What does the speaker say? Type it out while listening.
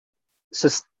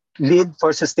sus- lead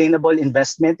for sustainable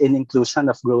investment and inclusion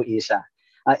of Grow Asia.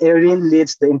 Erin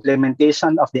leads the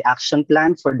implementation of the action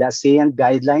plan for the ASEAN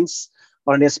guidelines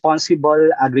on responsible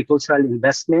agricultural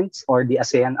investments, or the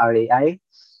ASEAN RAI,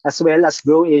 as well as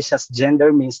Grow Asia's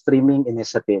gender mainstreaming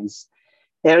initiatives.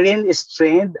 Erin is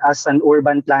trained as an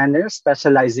urban planner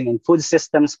specializing in food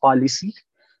systems policy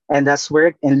and has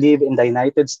worked and lived in the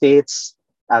United States,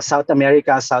 South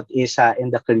America, South Asia,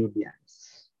 and the Caribbean.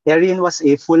 Erin was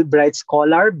a Fulbright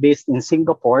scholar based in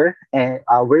Singapore,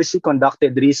 where she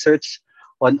conducted research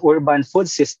on urban food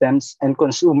systems and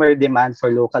consumer demand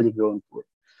for locally grown food.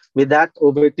 With that,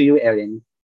 over to you, Erin.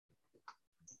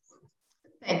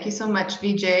 Thank you so much,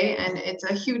 Vijay, and it's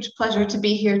a huge pleasure to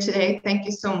be here today. Thank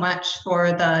you so much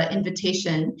for the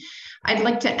invitation. I'd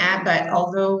like to add that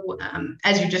although,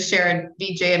 as you just shared,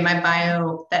 Vijay, in my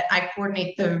bio, that I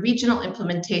coordinate the regional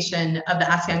implementation of the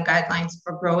ASEAN guidelines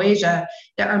for Grow Asia,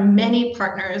 there are many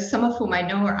partners, some of whom I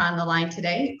know are on the line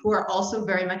today, who are also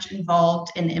very much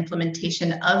involved in the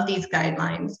implementation of these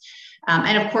guidelines.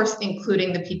 And of course,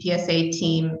 including the PPSA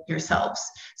team yourselves.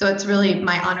 So it's really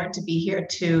my honor to be here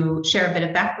to share a bit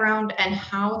of background and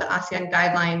how the ASEAN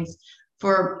guidelines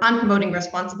on promoting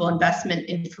responsible investment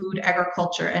in food,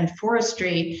 agriculture, and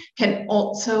forestry can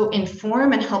also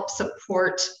inform and help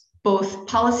support both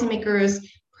policymakers,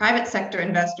 private sector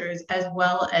investors, as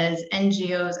well as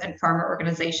NGOs and farmer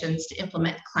organizations to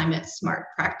implement climate smart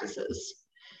practices.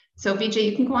 So Vijay,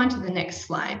 you can go on to the next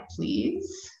slide,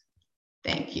 please.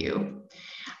 Thank you.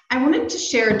 I wanted to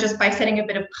share, just by setting a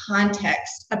bit of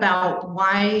context, about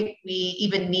why we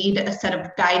even need a set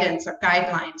of guidance or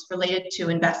guidelines related to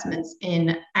investments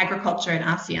in agriculture in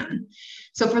ASEAN.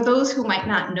 So for those who might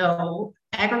not know,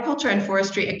 agriculture and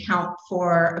forestry account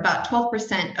for about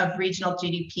 12% of regional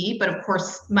GDP, but of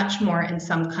course, much more in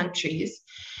some countries.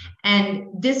 And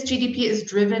this GDP is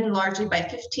driven largely by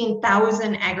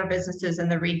 15,000 agribusinesses in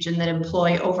the region that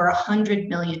employ over 100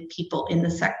 million people in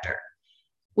the sector.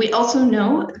 We also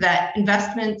know that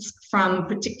investments from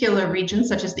particular regions,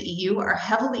 such as the EU, are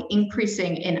heavily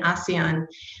increasing in ASEAN,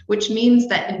 which means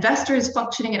that investors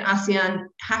functioning in ASEAN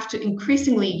have to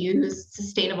increasingly use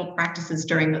sustainable practices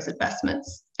during those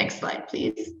investments. Next slide,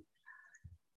 please.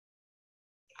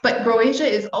 But Grow Asia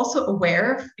is also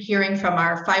aware, hearing from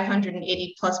our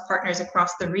 580 plus partners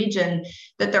across the region,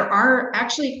 that there are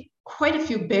actually quite a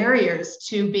few barriers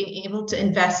to being able to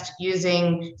invest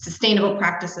using sustainable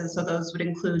practices. So those would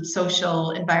include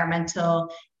social, environmental,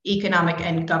 economic,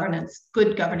 and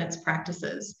good governance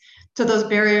practices. So those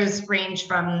barriers range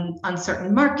from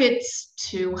uncertain markets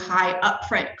to high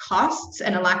upfront costs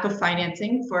and a lack of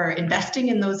financing for investing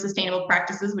in those sustainable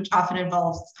practices, which often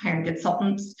involves hiring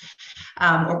consultants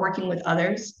or working with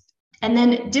others. And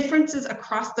then differences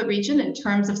across the region in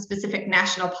terms of specific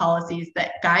national policies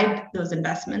that guide those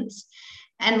investments.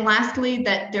 And lastly,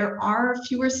 that there are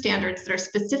fewer standards that are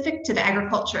specific to the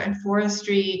agriculture and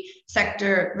forestry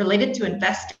sector related to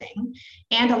investing,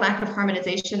 and a lack of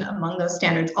harmonization among those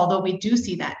standards, although we do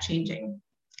see that changing.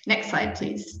 Next slide,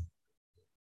 please.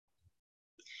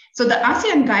 So the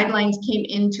ASEAN guidelines came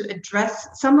in to address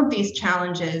some of these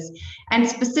challenges, and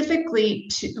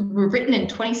specifically were written in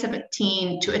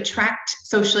 2017 to attract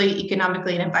socially,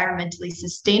 economically, and environmentally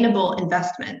sustainable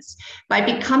investments by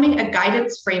becoming a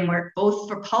guidance framework both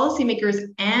for policymakers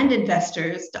and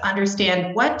investors to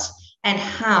understand what and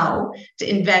how to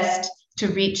invest to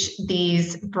reach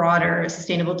these broader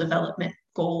sustainable development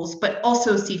goals, but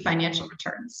also see financial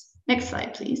returns. Next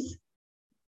slide, please.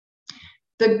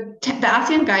 The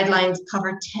ASEAN guidelines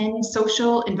cover 10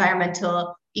 social,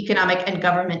 environmental, economic, and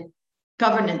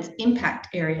governance impact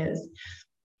areas.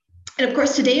 And of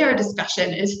course, today our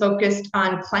discussion is focused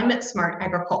on climate smart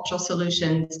agricultural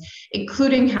solutions,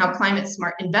 including how climate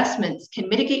smart investments can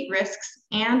mitigate risks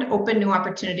and open new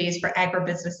opportunities for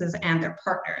agribusinesses and their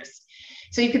partners.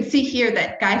 So you can see here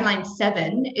that Guideline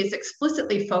 7 is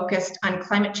explicitly focused on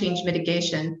climate change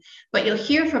mitigation, but you'll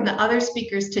hear from the other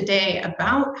speakers today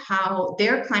about how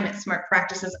their climate smart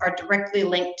practices are directly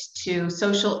linked to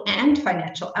social and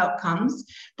financial outcomes,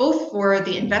 both for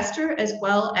the investor as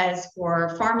well as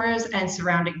for farmers and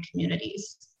surrounding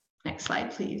communities. Next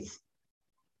slide, please.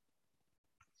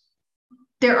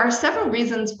 There are several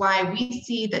reasons why we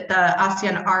see that the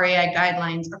ASEAN RAI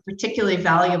guidelines are particularly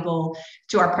valuable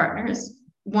to our partners.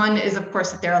 One is, of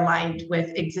course, that they're aligned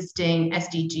with existing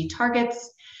SDG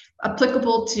targets,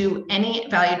 applicable to any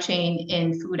value chain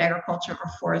in food, agriculture,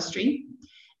 or forestry.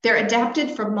 They're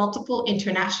adapted from multiple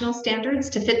international standards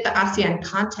to fit the ASEAN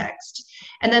context.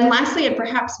 And then lastly, and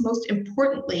perhaps most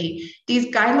importantly, these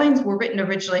guidelines were written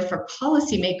originally for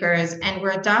policymakers and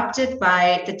were adopted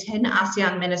by the 10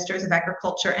 ASEAN Ministers of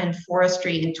Agriculture and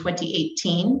Forestry in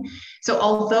 2018. So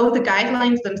although the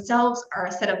guidelines themselves are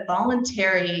a set of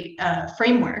voluntary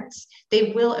frameworks,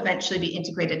 they will eventually be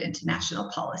integrated into national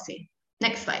policy.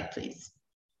 Next slide, please.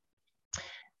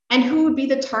 And who would be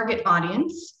the target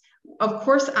audience? Of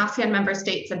course, ASEAN member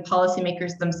states and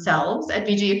policymakers themselves. At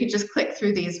VG, you could just click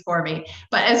through these for me,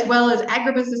 but as well as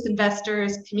agribusiness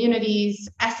investors, communities,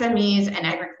 SMEs, and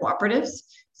agri-cooperatives,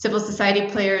 civil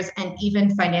society players, and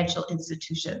even financial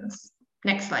institutions.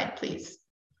 Next slide, please.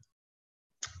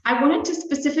 I wanted to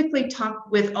specifically talk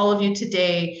with all of you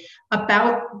today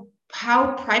about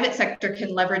how private sector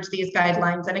can leverage these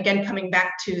guidelines. And again, coming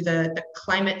back to the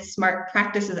climate smart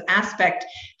practices aspect,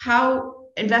 how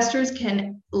investors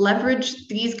can leverage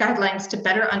these guidelines to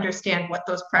better understand what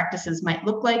those practices might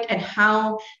look like and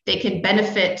how they can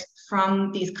benefit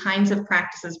from these kinds of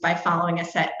practices by following a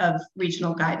set of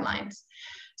regional guidelines.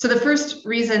 So the first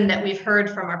reason that we've heard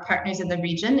from our partners in the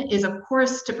region is, of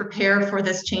course, to prepare for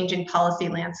this changing policy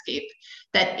landscape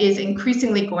that is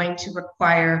increasingly going to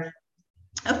require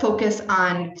a focus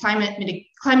on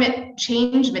climate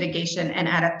change mitigation and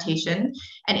adaptation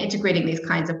and integrating these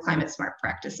kinds of climate smart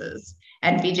practices.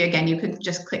 And Vijay, again, you could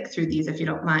just click through these if you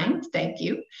don't mind. Thank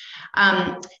you.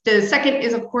 The second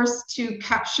is, of course, to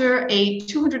capture a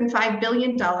 $205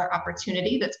 billion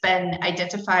opportunity that's been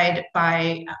identified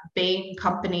by Bain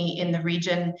Company in the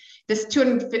region. This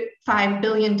 $205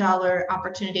 billion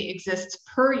opportunity exists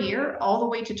per year all the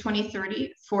way to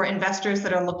 2030 for investors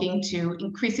that are looking to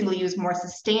increasingly use more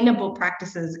sustainable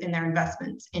practices in their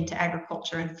investments into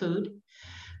agriculture and food.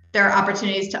 There are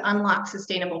opportunities to unlock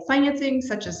sustainable financing,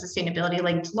 such as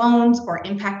sustainability-linked loans or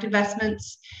impact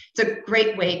investments. It's a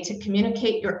great way to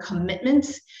communicate your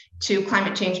commitments to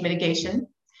climate change mitigation.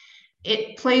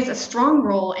 It plays a strong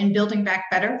role in building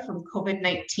back better from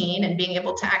COVID-19 and being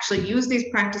able to actually use these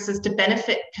practices to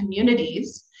benefit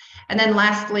communities. And then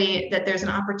lastly, that there's an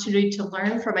opportunity to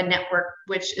learn from a network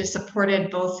which is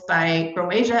supported both by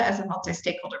GrowAsia as a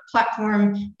multi-stakeholder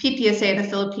platform, PPSA the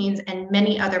Philippines, and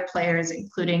many other players,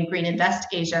 including Green Invest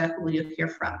Asia, who you'll hear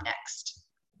from next.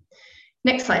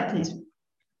 Next slide, please.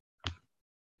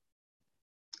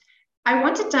 I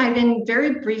want to dive in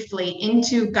very briefly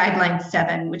into Guideline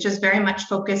 7, which is very much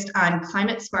focused on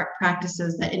climate smart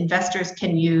practices that investors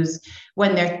can use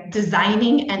when they're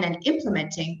designing and then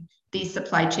implementing these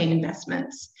supply chain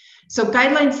investments. So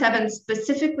Guideline 7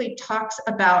 specifically talks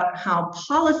about how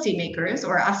policymakers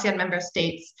or ASEAN member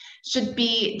states should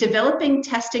be developing,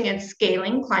 testing, and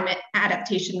scaling climate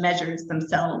adaptation measures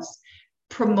themselves,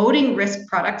 promoting risk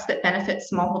products that benefit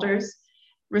smallholders,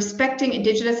 respecting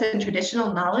indigenous and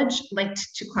traditional knowledge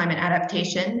linked to climate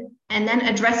adaptation, and then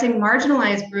addressing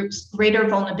marginalized groups' greater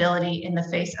vulnerability in the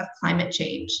face of climate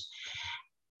change.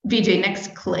 Vijay,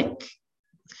 next click.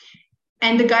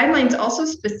 And the guidelines also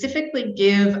specifically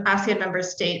give ASEAN member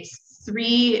states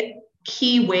 3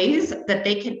 key ways that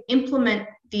they can implement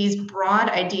these broad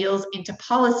ideals into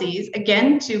policies,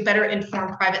 again, to better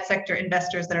inform private sector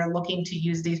investors that are looking to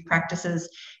use these practices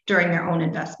during their own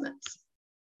investments.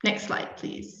 Next slide,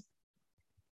 please.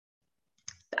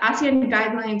 The ASEAN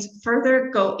guidelines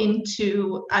further go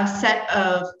into a set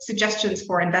of suggestions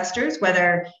for investors,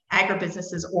 whether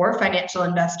agribusinesses or financial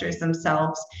investors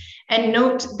themselves, and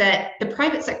note that the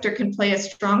private sector can play a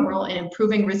strong role in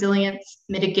improving resilience,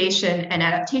 mitigation, and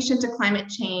adaptation to climate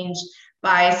change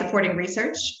by supporting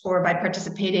research or by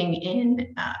participating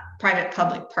in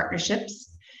private-public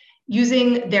partnerships,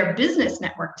 using their business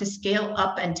network to scale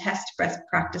up and test best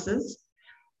practices,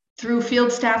 through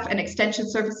field staff and extension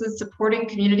services supporting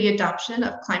community adoption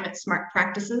of climate smart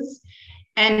practices,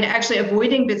 and actually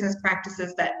avoiding business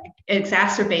practices that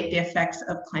exacerbate the effects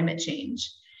of climate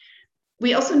change.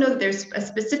 We also know that there's a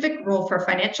specific role for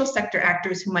financial sector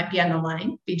actors who might be on the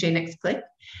line, BJ, next click,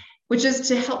 which is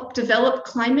to help develop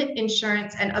climate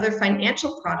insurance and other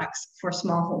financial products for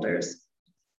smallholders.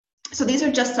 So these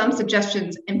are just some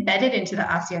suggestions embedded into the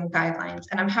ASEAN guidelines,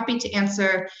 and I'm happy to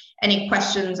answer any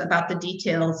questions about the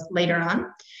details later on.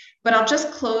 But I'll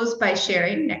just close by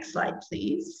sharing, next slide,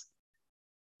 please,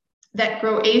 that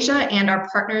GrowAsia and our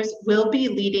partners will be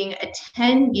leading a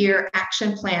 10-year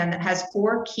action plan that has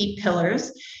 4 key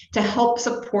pillars to help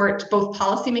support both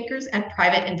policymakers and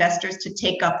private investors to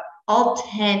take up all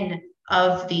 10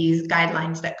 of these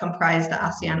guidelines that comprise the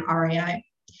ASEAN RAI.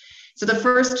 So the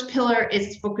first pillar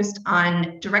is focused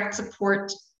on direct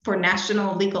support for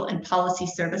national legal and policy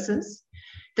services.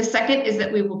 The second is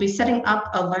that we will be setting up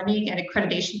a learning and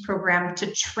accreditation program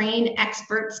to train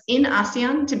experts in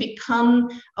ASEAN to become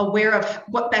aware of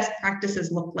what best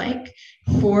practices look like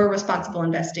for responsible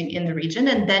investing in the region,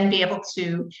 and then be able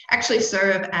to actually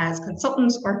serve as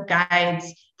consultants or guides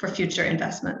for future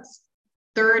investments.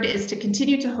 Third is to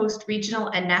continue to host regional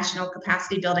and national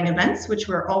capacity building events, which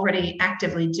we're already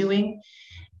actively doing.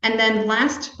 And then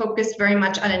last, focused very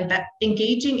much on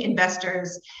engaging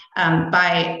investors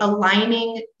by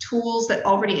aligning tools that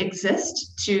already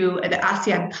exist to the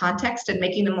ASEAN context and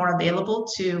making them more available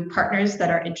to partners that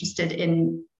are interested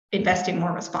in investing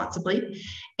more responsibly,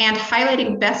 and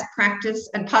highlighting best practice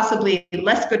and possibly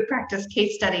less good practice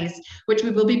case studies, which we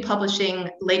will be publishing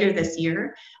later this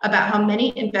year, about how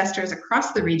many investors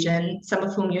across the region, some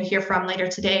of whom you'll hear from later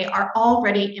today, are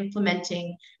already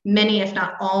implementing many, if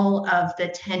not all, of the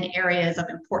 10 areas of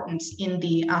importance in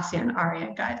the ASEAN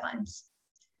AREA guidelines.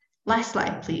 Last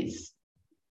slide, please.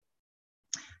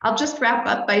 I'll just wrap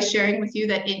up by sharing with you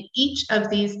that in each of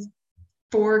these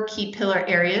 4 key pillar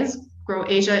areas, Grow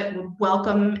Asia would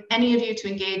welcome any of you to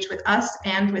engage with us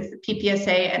and with the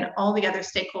PPSA and all the other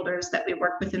stakeholders that we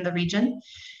work with in the region.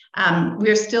 We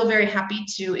are still very happy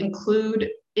to include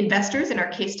investors in our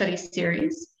case study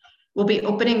series. We'll be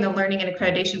opening the Learning and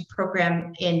Accreditation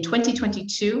Program in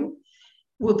 2022.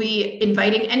 We'll be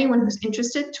inviting anyone who's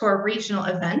interested to our regional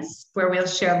events where we'll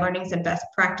share learnings and best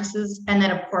practices. And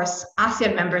then, of course,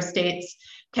 ASEAN member states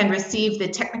can receive the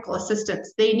technical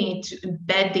assistance they need to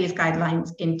embed these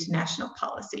guidelines into national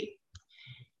policy.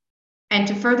 And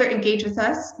to further engage with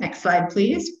us, next slide,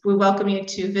 please, we welcome you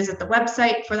to visit the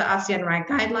website for the ASEAN RAG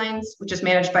guidelines, which is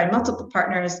managed by multiple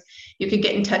partners. You can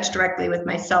get in touch directly with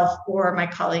myself or my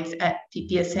colleagues at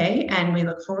PPSA, and we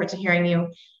look forward to hearing you.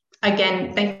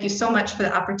 Again, thank you so much for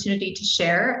the opportunity to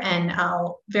share, and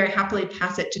I'll very happily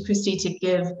pass it to Christy to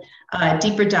give a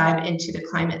deeper dive into the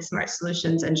climate smart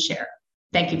solutions and share.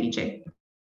 Thank you, Vijay.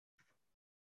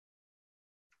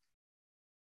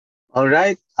 All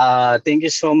right. Thank you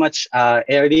so much,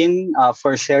 Erin,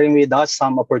 for sharing with us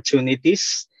some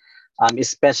opportunities,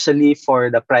 especially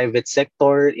for the private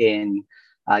sector in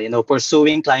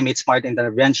pursuing climate smart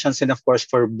interventions, and of course,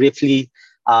 for briefly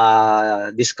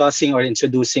discussing or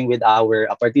introducing with our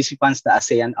participants the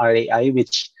ASEAN RAI,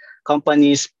 which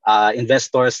companies,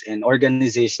 investors, and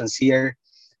organizations here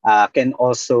can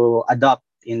also adopt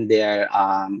in their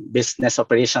business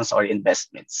operations or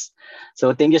investments.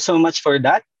 So thank you so much for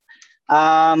that.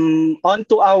 On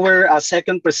to our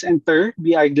second presenter,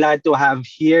 we are glad to have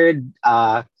here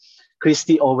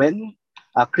Christy Owen.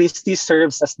 Christy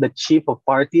serves as the Chief of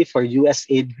Party for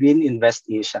USAID Green Invest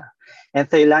Asia and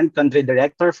Thailand Country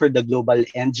Director for the global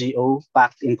NGO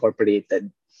PACT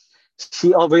Incorporated.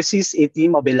 She oversees a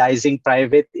team mobilizing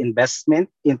private investment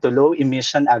into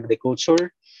low-emission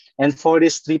agriculture and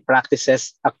forestry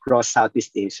practices across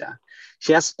Southeast Asia.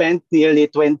 She has spent nearly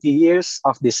 20 years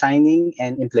of designing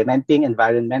and implementing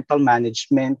environmental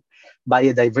management,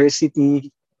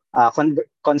 biodiversity,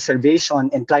 conservation,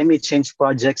 and climate change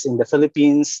projects in the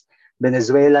Philippines,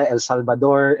 Venezuela, El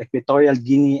Salvador, Equatorial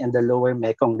Guinea, and the Lower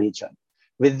Mekong region.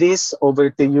 With this, over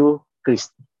to you,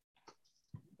 Christy.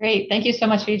 Great, thank you so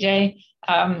much, Vijay.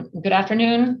 Good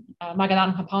afternoon,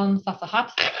 magandang hapon sa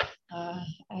lahat.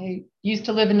 I used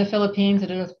to live in the Philippines.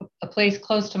 It is a place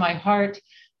close to my heart,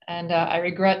 and I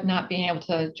regret not being able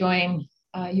to join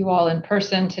you all in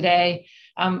person today.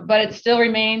 But it still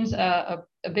remains a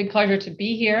big pleasure to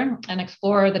be here and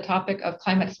explore the topic of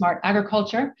climate smart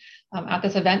agriculture at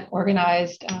this event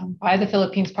organized by the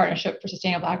Philippines Partnership for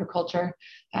Sustainable Agriculture.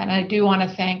 And I do want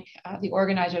to thank the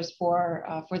organizers for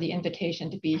the invitation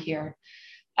to be here.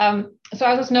 So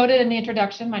as was noted in the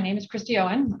introduction, my name is Christy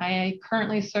Owen. I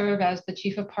currently serve as the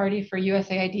Chief of Party for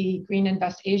USAID Green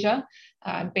Invest Asia.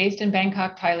 I'm based in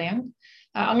Bangkok, Thailand.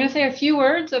 I'm going to say a few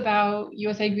words about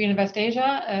USAID Green Invest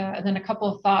Asia, and then a couple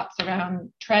of thoughts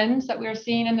around trends that we are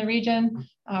seeing in the region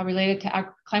related to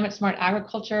climate smart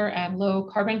agriculture and low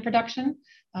carbon production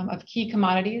of key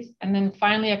commodities. And then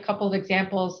finally, a couple of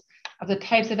examples of the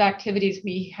types of activities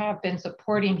we have been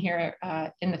supporting here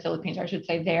in the Philippines, or I should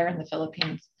say there in the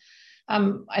Philippines.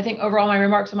 I think overall my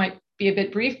remarks might be a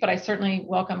bit brief, but I certainly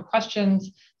welcome questions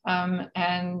and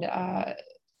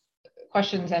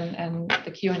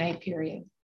the Q&A period.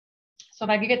 So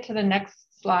if I could get to the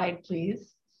next slide,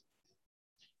 please.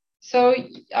 So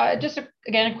just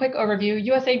again, a quick overview.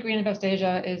 USAID Green Invest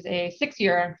Asia is a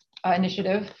 6-year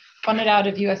initiative funded out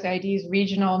of USAID's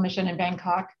regional mission in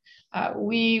Bangkok.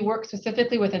 We work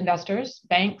specifically with investors,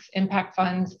 banks, impact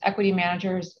funds, equity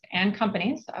managers, and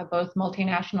companies, both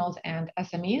multinationals and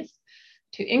SMEs,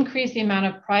 to increase the amount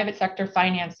of private sector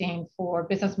financing for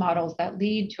business models that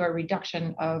lead to a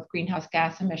reduction of greenhouse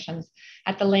gas emissions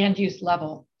at the land use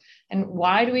level. And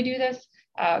why do we do this?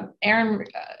 Erin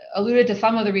alluded to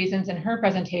some of the reasons in her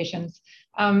presentations,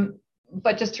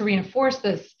 but just to reinforce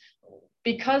this,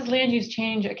 because land use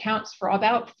change accounts for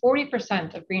about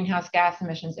 40% of greenhouse gas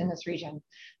emissions in this region,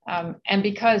 and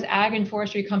because ag and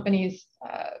forestry companies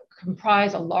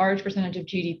comprise a large percentage of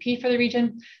GDP for the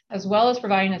region, as well as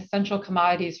providing essential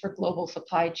commodities for global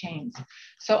supply chains.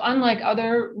 So unlike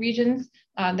other regions,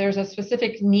 there's a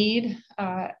specific need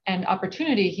and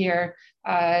opportunity here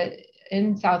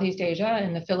in Southeast Asia,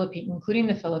 in the Philippines, including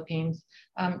the Philippines,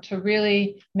 to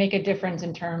really make a difference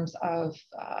in terms of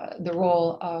the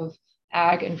role of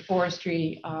ag and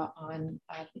forestry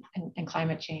in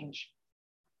climate change.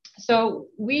 So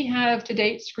we have to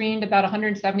date screened about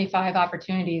 175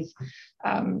 opportunities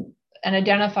and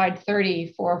identified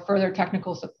 30 for further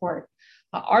technical support.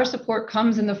 Our support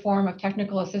comes in the form of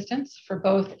technical assistance for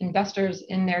both investors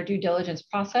in their due diligence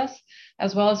process,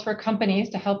 as well as for companies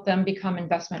to help them become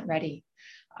investment ready.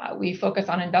 We focus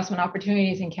on investment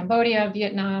opportunities in Cambodia,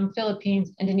 Vietnam,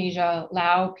 Philippines, Indonesia,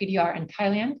 Laos, PDR, and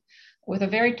Thailand, with a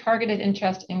very targeted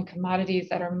interest in commodities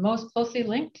that are most closely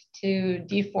linked to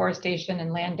deforestation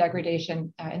and land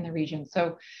degradation in the region.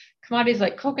 So commodities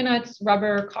like coconuts,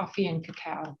 rubber, coffee, and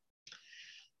cacao.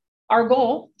 Our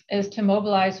goal is to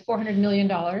mobilize $400 million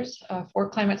for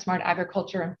climate smart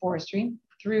agriculture and forestry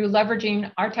through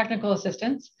leveraging our technical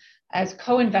assistance as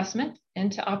co-investment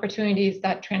into opportunities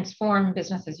that transform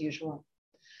business as usual.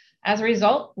 As a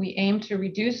result, we aim to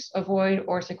reduce, avoid,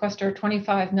 or sequester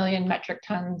 25 million metric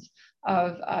tons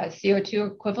of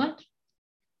CO2 equivalent.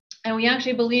 And we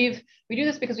actually believe, we do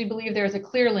this because we believe there is a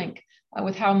clear link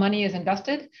with how money is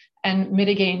invested and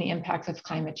mitigating the impacts of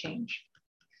climate change.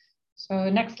 So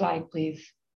next slide, please.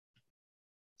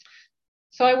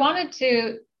 So I wanted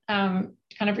to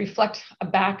kind of reflect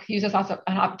back, use this as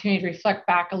an opportunity to reflect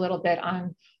back a little bit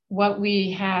on what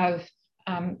we have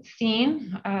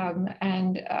seen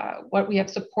and what we have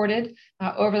supported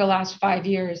over the last 5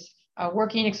 years,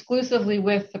 working exclusively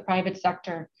with the private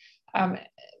sector.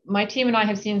 My team and I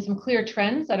have seen some clear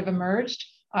trends that have emerged,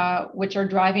 which are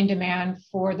driving demand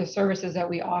for the services that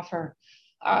we offer.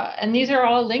 And these are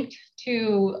all linked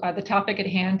to the topic at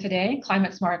hand today,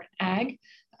 climate smart ag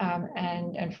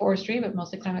and forestry, but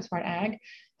mostly climate smart ag.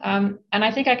 And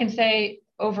I think I can say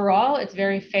overall, it's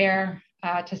very fair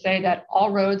to say that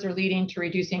all roads are leading to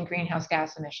reducing greenhouse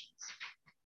gas emissions.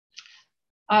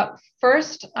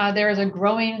 First, there is a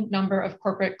growing number of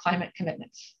corporate climate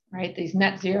commitments, right? These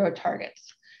net zero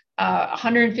targets.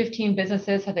 115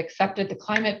 businesses have accepted the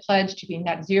climate pledge to be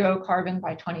net zero carbon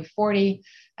by 2040.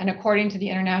 And according to the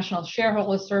International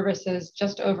Shareholder Services,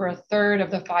 just over a third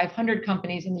of the 500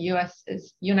 companies in the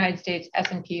United States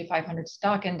S&P 500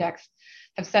 stock index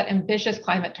have set ambitious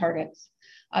climate targets.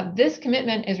 This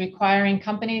commitment is requiring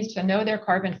companies to know their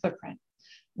carbon footprint,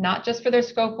 not just for their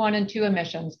scope 1 and 2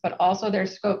 emissions, but also their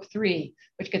scope 3,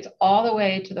 which gets all the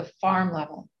way to the farm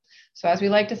level. So as we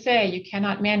like to say, you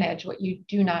cannot manage what you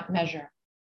do not measure.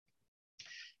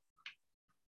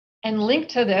 And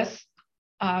linked to this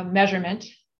measurement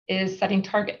is setting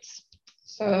targets.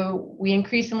 So we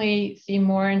increasingly see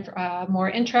more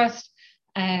interest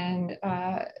and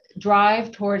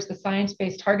drive towards the Science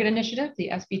Based Target Initiative, the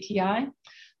SBTI,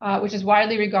 which is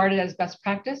widely regarded as best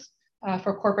practice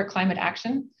for corporate climate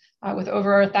action, with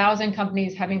over 1,000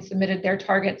 companies having submitted their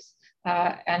targets,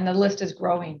 and the list is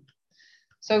growing.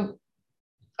 So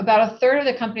about a third of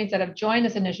the companies that have joined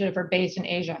this initiative are based in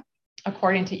Asia,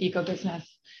 according to EcoBusiness.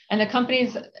 And the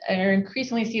companies are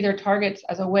increasingly see their targets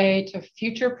as a way to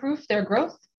future-proof their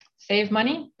growth, save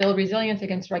money, build resilience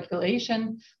against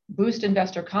regulation, boost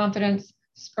investor confidence,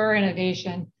 spur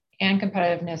innovation and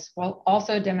competitiveness, while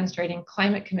also demonstrating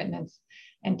climate commitments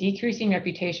and decreasing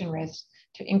reputation risks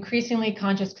to increasingly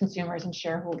conscious consumers and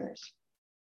shareholders.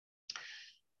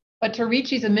 But to reach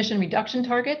these emission reduction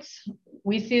targets,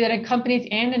 we see that companies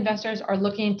and investors are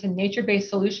looking to nature-based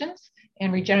solutions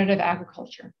and regenerative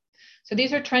agriculture. So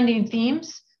these are trending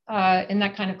themes in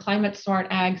that kind of climate smart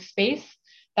ag space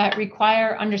that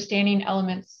require understanding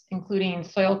elements, including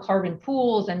soil carbon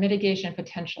pools and mitigation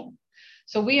potential.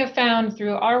 So we have found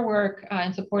through our work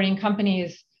in supporting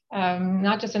companies,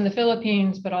 not just in the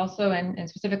Philippines, but also and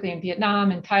specifically in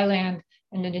Vietnam and Thailand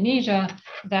and Indonesia,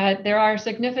 that there are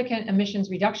significant emissions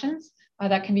reductions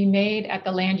that can be made at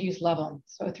the land use level.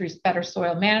 So through better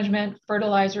soil management,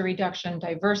 fertilizer reduction,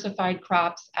 diversified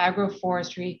crops,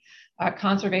 agroforestry,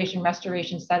 conservation,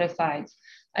 restoration, set-asides.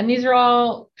 And these are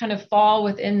all kind of fall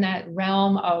within that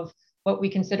realm of what we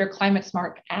consider climate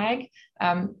smart ag.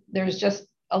 There's just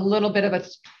a little bit of a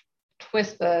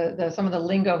twist. Some of the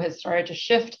lingo has started to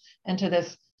shift into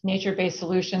this nature-based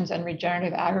solutions and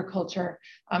regenerative agriculture,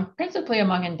 principally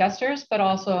among investors, but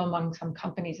also among some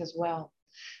companies as well.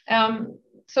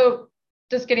 So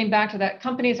just getting back to that,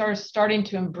 companies are starting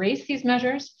to embrace these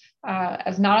measures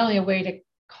as not only a way to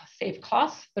save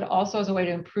costs, but also as a way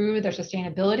to improve their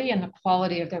sustainability and the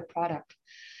quality of their product.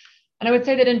 And I would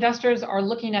say that investors are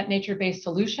looking at nature-based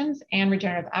solutions and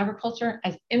regenerative agriculture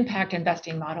as impact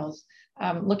investing models,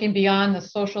 looking beyond the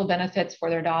social benefits for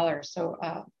their dollars. So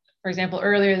for example,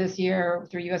 earlier this year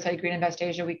through USAID Green Invest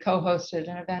Asia, we co-hosted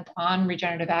an event on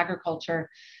regenerative agriculture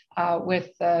with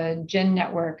the GIN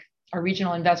network, our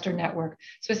regional investor network,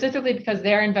 specifically because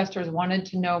their investors wanted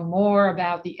to know more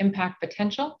about the impact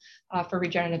potential for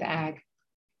regenerative ag.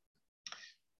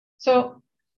 So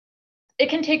it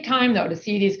can take time though to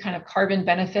see these kind of carbon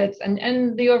benefits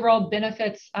and the overall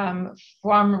benefits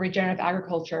from regenerative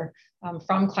agriculture,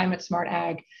 from climate smart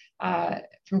ag,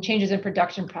 from changes in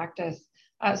production practice.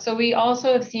 So we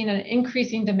also have seen an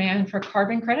increasing demand for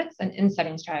carbon credits and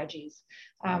insetting strategies,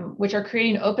 which are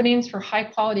creating openings for high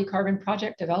quality carbon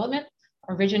project development,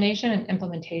 origination, and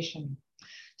implementation.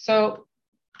 So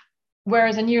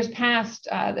whereas in years past,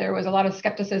 there was a lot of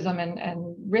skepticism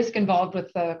and risk involved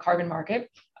with the carbon market,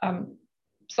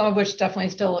 some of which definitely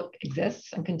still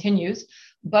exists and continues,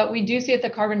 but we do see that the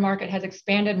carbon market has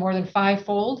expanded more than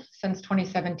 5-fold since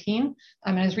 2017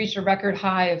 and has reached a record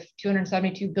high of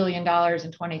 $272 billion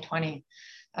in 2020.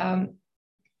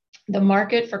 The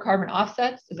market for carbon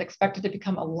offsets is expected to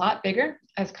become a lot bigger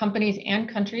as companies and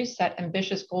countries set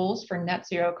ambitious goals for net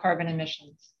zero carbon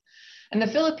emissions. And the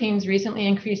Philippines recently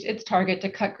increased its target to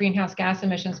cut greenhouse gas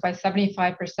emissions by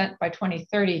 75% by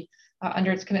 2030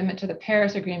 under its commitment to the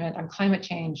Paris Agreement on climate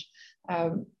change,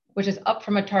 which is up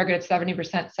from a target of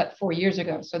 70% set 4 years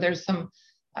ago. So there's some,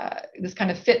 this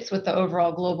kind of fits with the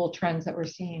overall global trends that we're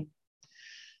seeing.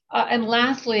 And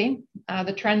lastly,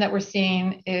 the trend that we're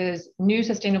seeing is new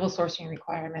sustainable sourcing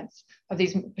requirements of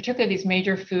these, particularly these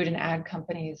major food and ag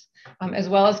companies, as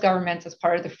well as governments as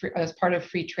part of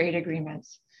free trade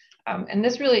agreements. And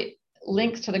this really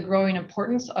links to the growing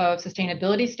importance of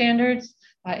sustainability standards,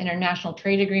 international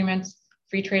trade agreements,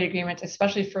 free trade agreements,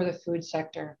 especially for the food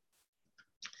sector.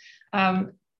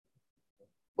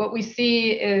 What we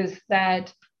see is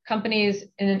that companies,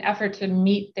 in an effort to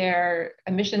meet their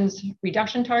emissions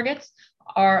reduction targets,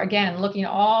 are again looking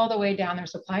all the way down their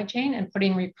supply chain and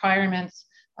putting requirements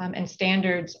and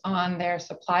standards on their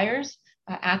suppliers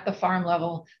at the farm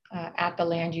level, at the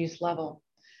land use level.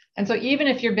 And so even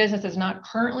if your business is not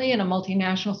currently in a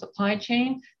multinational supply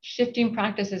chain, shifting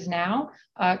practices now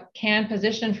can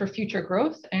position for future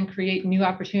growth and create new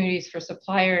opportunities for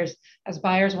suppliers as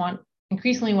buyers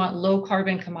increasingly want low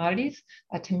carbon commodities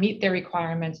to meet their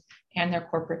requirements and their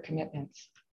corporate commitments.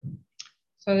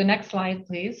 So the next slide,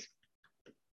 please.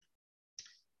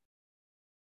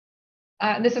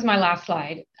 This is my last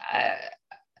slide.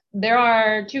 There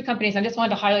are two companies, I just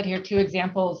wanted to highlight here two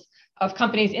examples of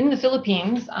companies in the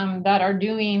Philippines that are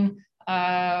doing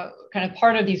kind of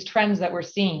part of these trends that we're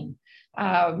seeing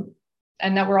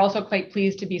and that we're also quite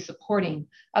pleased to be supporting.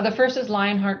 The first is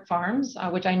Lionheart Farms,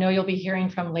 which I know you'll be hearing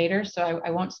from later, so I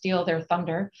won't steal their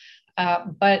thunder.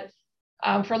 But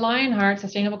for Lionheart,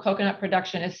 sustainable coconut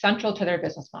production is central to their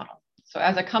business model. So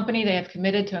as a company, they have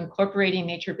committed to incorporating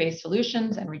nature-based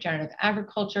solutions and regenerative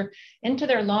agriculture into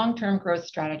their long-term growth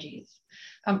strategies.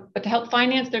 But to help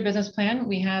finance their business plan,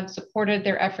 we have supported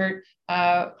their effort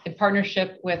in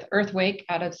partnership with Earthwake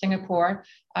out of Singapore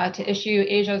to issue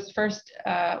Asia's first,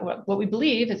 what we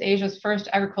believe is Asia's first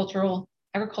agricultural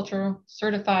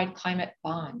certified climate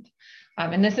bond.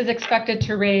 And this is expected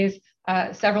to raise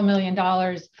several $1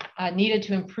 million needed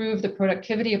to improve the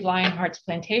productivity of Lionheart's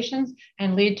plantations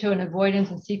and lead to an avoidance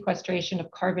and sequestration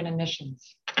of carbon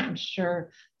emissions. I'm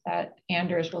sure that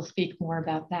Anders will speak more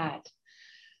about that.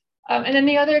 And then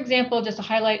the other example, just to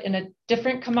highlight in a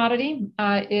different commodity,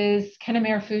 is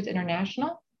Kenamare Foods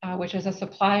International, which is a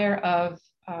supplier of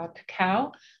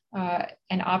cacao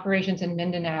and operations in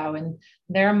Mindanao. And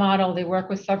their model, they work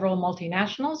with several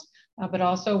multinationals, but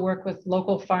also work with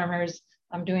local farmers,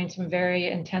 doing some very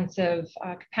intensive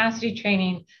capacity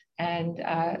training and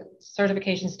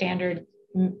certification standard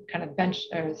kind of bench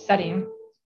setting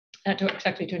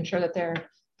to ensure that their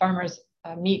farmers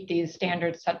meet these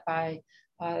standards set by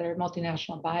their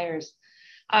multinational buyers.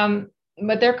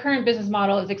 But their current business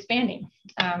model is expanding.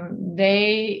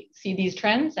 They see these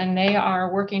trends and they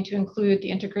are working to include the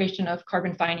integration of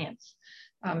carbon finance.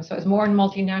 So as more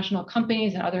multinational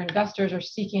companies and other investors are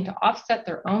seeking to offset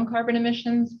their own carbon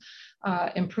emissions,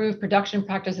 improve production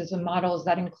practices and models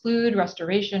that include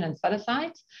restoration and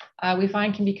set-asides, we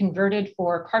find can be converted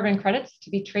for carbon credits to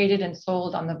be traded and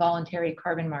sold on the voluntary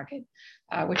carbon market,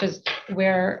 which is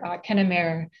where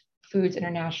Kenamare Foods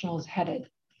International is headed.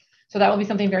 So that will be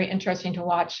something very interesting to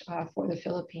watch for the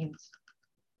Philippines.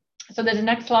 So there's the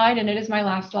next slide, and it is my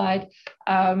last slide.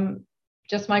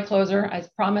 Just my closer. I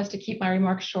promised to keep my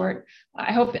remarks short.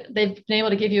 I hope they've been able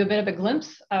to give you a bit of a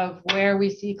glimpse of where we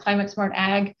see climate smart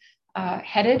ag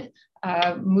headed,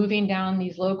 moving down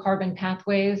these low carbon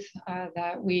pathways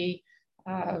that we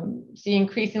see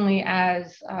increasingly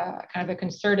as kind of a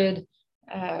concerted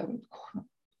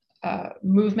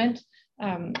movement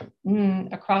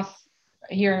across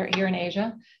here in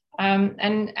Asia.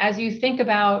 And as you think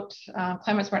about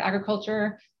climate smart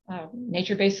agriculture,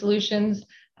 nature-based solutions,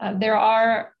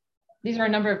 these are a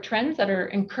number of trends that are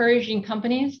encouraging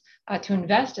companies to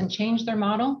invest and change their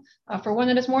model for one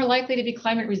that is more likely to be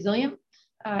climate resilient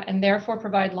and therefore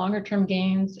provide longer term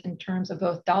gains in terms of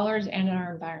both dollars and in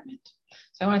our environment.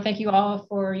 So I want to thank you all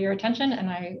for your attention, and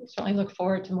I certainly look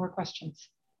forward to more questions.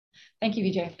 Thank you,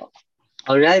 Vijay.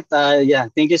 All right. Yeah,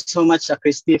 thank you so much,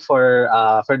 Christy, for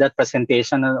that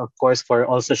presentation, and of course for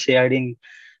also sharing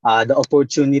the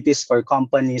opportunities for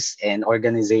companies and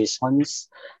organizations,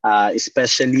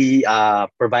 especially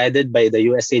provided by the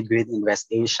USAID Green Invest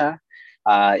Asia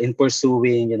in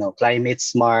pursuing, climate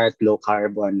smart, low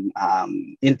carbon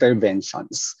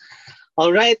interventions.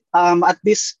 All right. At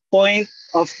this point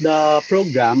of the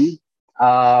program,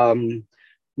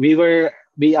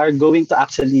 we are going to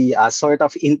actually sort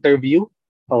of interview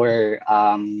or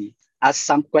ask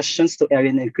some questions to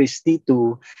Erin and Christy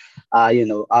to,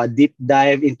 deep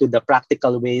dive into the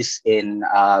practical ways in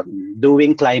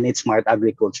doing climate smart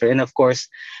agriculture. And of course,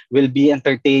 we'll be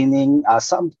entertaining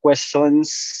some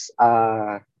questions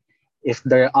if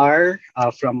there are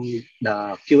from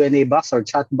the Q&A box or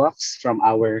chat box from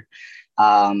our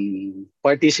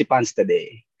participants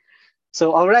today.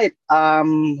 So, all right.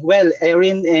 Well,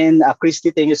 Erin and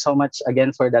Christy, thank you so much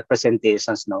again for that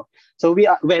presentations. No, so we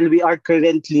are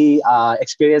currently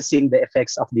experiencing the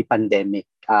effects of the pandemic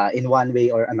in one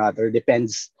way or another,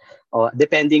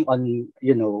 depending on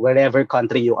wherever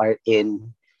country you are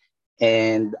in,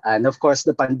 and of course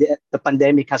the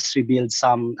pandemic has revealed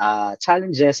some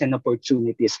challenges and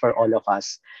opportunities for all of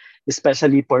us,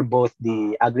 especially for both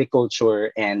the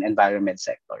agriculture and environment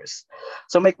sectors.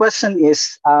 So my question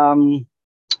is,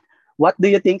 what do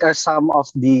you think are some of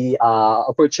the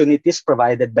opportunities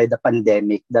provided by the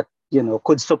pandemic that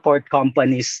could support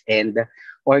companies and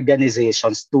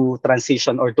organizations to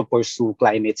transition or to pursue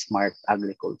climate smart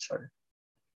agriculture?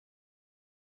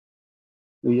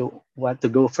 Do you want to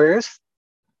go first?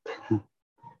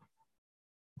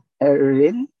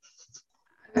 Erin?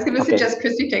 I was going to suggest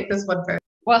Christy take this one first.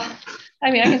 Well, I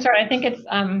mean, I can start. I think it's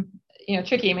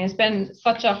tricky. I mean, it's been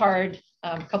such a hard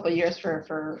couple of years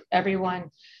for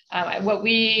everyone. What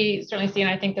we certainly see, and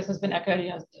I think this has been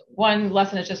echoed, one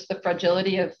lesson is just the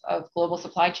fragility of global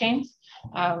supply chains.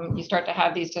 You start to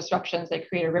have these disruptions that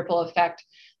create a ripple effect.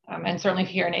 And certainly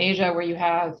here in Asia, where you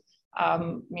have,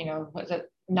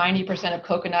 90% of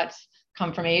coconuts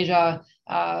come from Asia,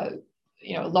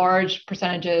 large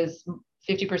percentages,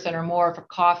 50% or more for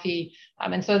coffee.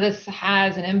 And so this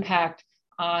has an impact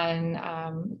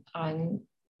on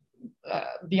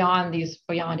beyond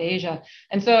Asia.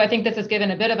 And so I think this has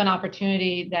given a bit of an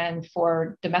opportunity then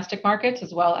for domestic markets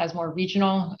as well as more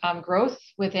regional growth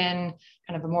within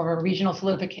kind of a more of a regional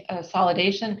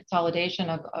consolidation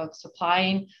of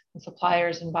supplying and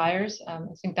suppliers and buyers. I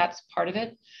think that's part of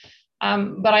it.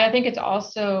 But I think it's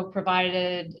also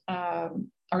provided a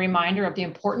reminder of the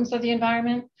importance of the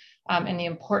environment and the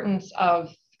importance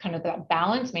of kind of that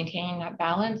balance, maintaining that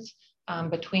balance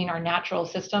between our natural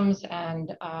systems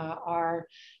and our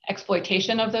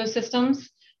exploitation of those systems,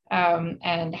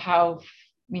 and how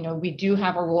we do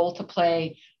have a role to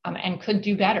play and could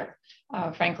do better,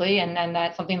 frankly. And then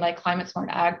that's something like climate smart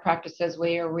ag practices,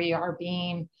 where we are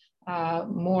being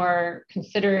more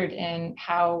considered in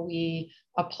how we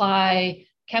apply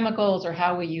chemicals or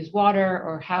how we use water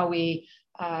or how we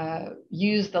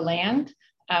use the land,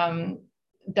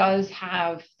 does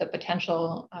have the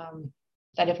potential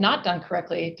that if not done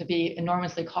correctly, to be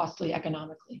enormously costly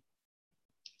economically.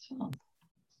 So.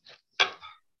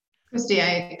 Christy,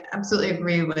 I absolutely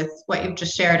agree with what you've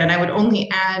just shared. And I would only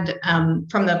add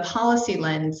from the policy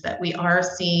lens that we are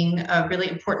seeing a really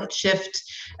important shift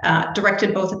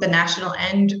directed both at the national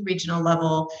and regional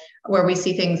level where we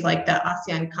see things like the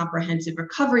ASEAN Comprehensive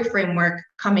Recovery Framework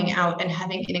coming out and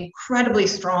having an incredibly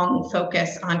strong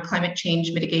focus on climate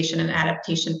change mitigation and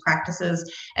adaptation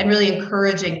practices, and really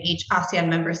encouraging each ASEAN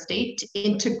member state to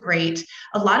integrate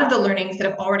a lot of the learnings that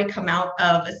have already come out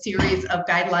of a series of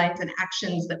guidelines and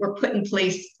actions that were put in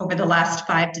place over the last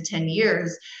 5 to 10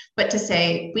 years, but to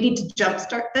say we need to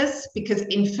jumpstart this because,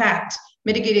 in fact,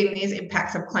 mitigating these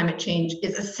impacts of climate change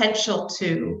is essential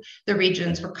to the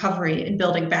region's recovery and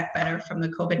building back better from the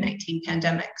COVID-19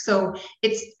 pandemic. So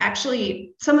it's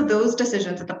actually some of those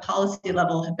decisions at the policy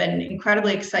level have been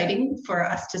incredibly exciting for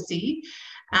us to see.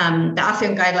 The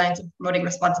ASEAN guidelines of promoting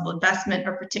responsible investment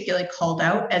are particularly called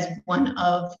out as one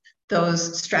of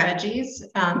those strategies,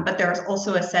 but there's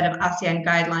also a set of ASEAN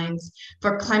guidelines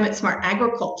for climate smart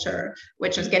agriculture,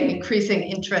 which is getting increasing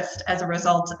interest as a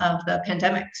result of the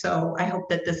pandemic. So I hope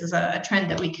that this is a trend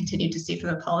that we continue to see for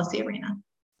the policy arena.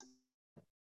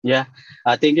 Yeah,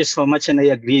 thank you so much. And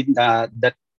I agree that,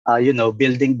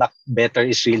 building back better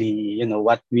is really,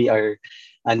 what we are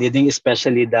needing,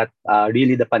 especially that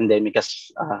really the pandemic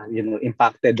has,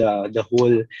 impacted the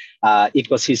whole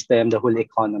ecosystem, the whole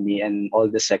economy, and all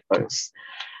the sectors.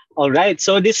 All right.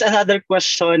 So this another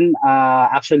question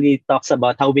actually talks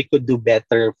about how we could do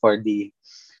better for the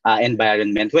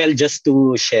environment. Well, just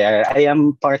to share, I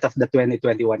am part of the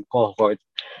 2021 cohort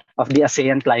of the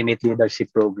ASEAN Climate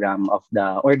Leadership Program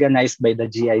organized by the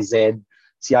GIZ,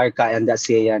 CIARCA, and the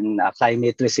ASEAN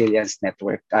Climate Resilience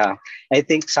Network. I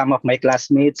think some of my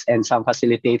classmates and some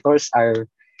facilitators are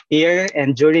here,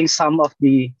 and during some of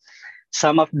the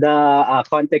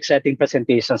context-setting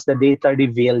presentations, the data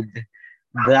revealed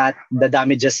that the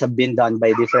damages have been done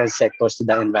by different sectors to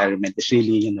the environment is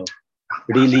really,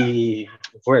 really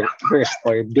worst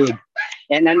or big.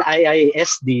 And an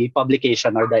IISD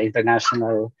publication, or the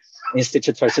International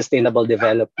Institute for Sustainable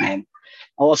Development,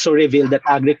 also revealed that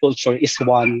agriculture is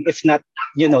one, if not,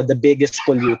 the biggest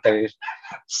polluter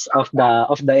of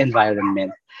the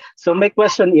environment. So my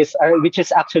question is, which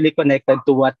is actually connected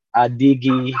to what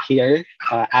Diggy here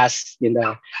asked in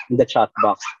the chat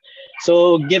box.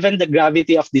 So given the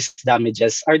gravity of these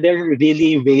damages, are there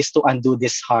really ways to undo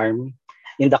this harm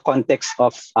in the context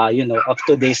of of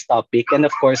today's topic? And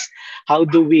of course, how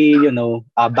do we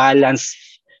balance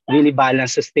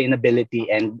sustainability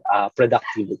and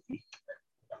productivity?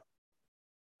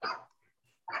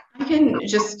 I can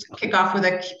just kick off with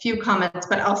a few comments,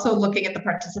 but also looking at the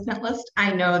participant list,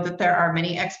 I know that there are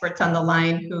many experts on the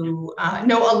line who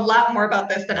know a lot more about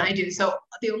this than I do. So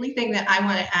the only thing that I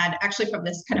want to add, actually from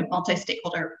this kind of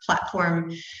multi-stakeholder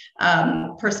platform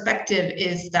perspective,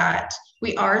 is that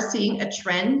we are seeing a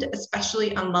trend,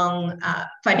 especially among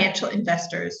financial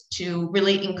investors, to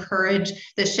really encourage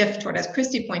the shift toward, as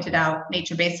Christy pointed out,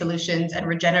 nature-based solutions and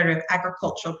regenerative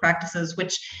agricultural practices,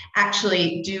 which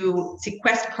actually do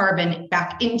sequester carbon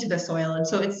back into the soil. And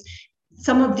so it's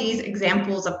some of these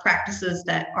examples of practices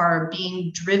that are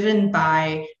being driven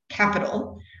by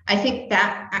capital. I think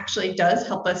that actually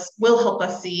will help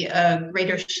us see a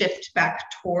greater shift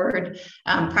back toward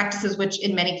practices which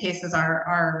in many cases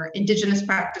are indigenous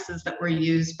practices that were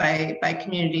used by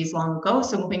communities long ago.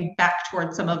 So moving back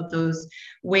towards some of those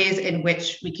ways in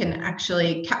which we can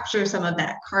actually capture some of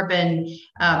that carbon,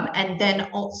 and then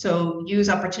also use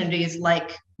opportunities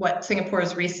like what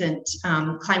Singapore's recent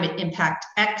Climate Impact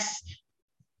X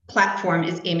platform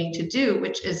is aiming to do,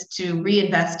 which is to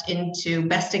reinvest into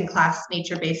best-in-class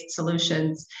nature-based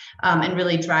solutions and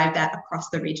really drive that across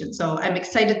the region. So I'm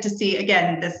excited to see,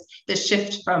 again, this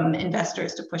shift from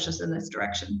investors to push us in this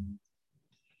direction.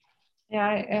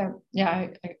 I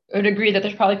would agree that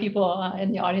there's probably people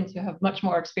in the audience who have much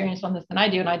more experience on this than I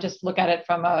do, and I just look at it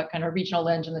from a kind of regional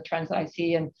lens and the trends that I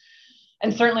see.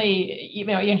 And certainly,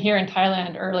 even here in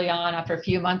Thailand, early on, after a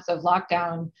few months of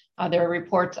lockdown, there were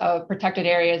reports of protected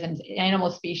areas and animal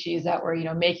species that were,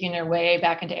 making their way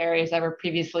back into areas that were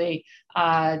previously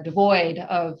devoid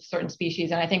of certain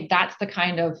species. And I think that's the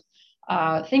kind of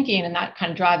thinking, and that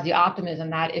kind of drives the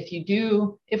optimism that if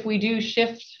we do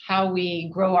shift how we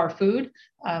grow our food,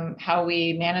 how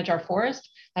we manage our forest,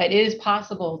 it is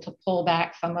possible to pull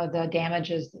back some of the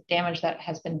damage that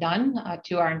has been done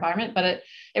to our environment. But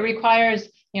it requires,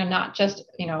 not just,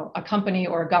 a company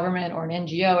or a government or an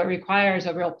NGO. It requires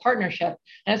a real partnership,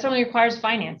 and it certainly requires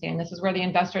financing. This is where the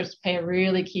investors play a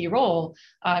really key role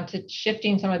to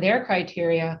shifting some of their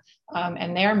criteria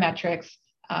and their metrics,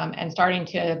 and starting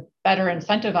to better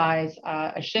incentivize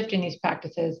a shift in these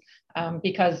practices,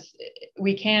 because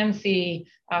we can see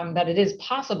that it is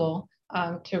possible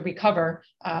to recover.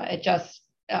 It just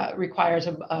requires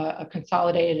a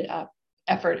consolidated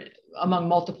effort among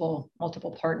multiple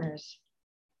partners.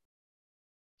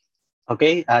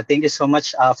 Okay, thank you so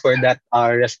much for that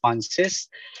responses.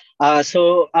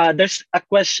 There's a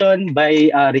question by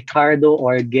Ricardo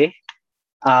Orge,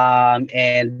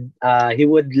 and he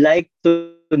would like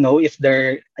to know if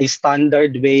there a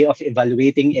standard way of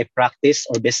evaluating a practice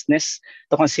or business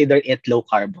to consider it low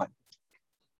carbon.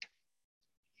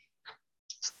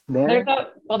 There,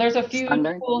 There's a few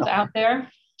standard. tools Okay. out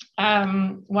there.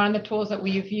 One of the tools that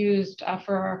we've used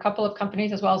for a couple of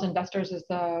companies as well as investors is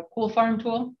the Cool Farm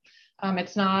tool.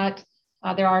 It's not,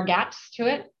 there are gaps to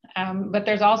it, but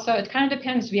there's also, it kind of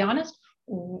depends, to be honest,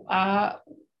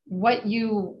 what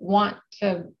you want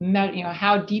to measure,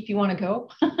 how deep you want to go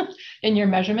in your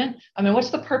measurement. I mean,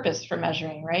 what's the purpose for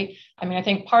measuring, right? I mean, I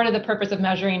think part of the purpose of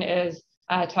measuring is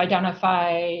to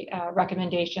identify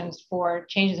recommendations for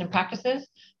changes in practices,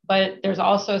 but there's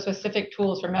also specific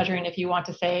tools for measuring if you want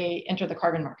to, say, enter the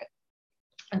carbon market.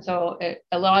 And so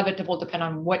a lot of it will depend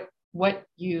on what's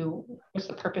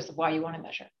the purpose of why you want to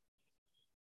measure.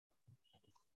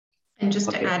 And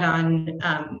just to add on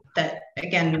that,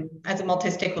 again, as a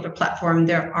multi-stakeholder platform,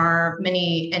 there are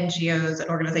many NGOs and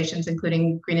organizations,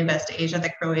 including Green Invest Asia,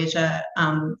 that GrowAsia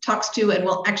talks to and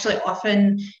will actually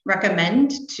often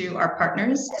recommend to our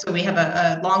partners. So we have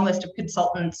a long list of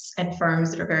consultants and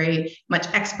firms that are very much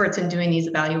experts in doing these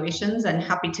evaluations, and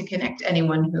happy to connect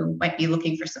anyone who might be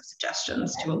looking for some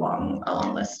suggestions to a long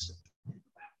list.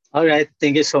 All right,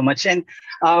 thank you so much. And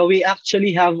we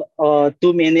actually have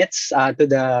 2 minutes to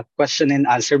the question and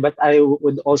answer, but I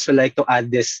would also like to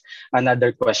add this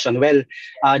another question. Well,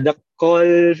 the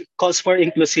calls for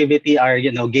inclusivity are,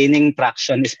 gaining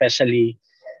traction, especially,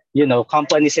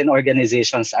 companies and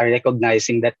organizations are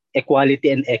recognizing that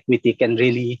equality and equity can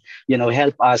really,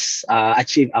 help us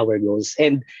achieve our goals.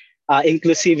 And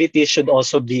inclusivity should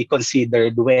also be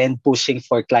considered when pushing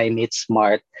for climate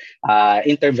smart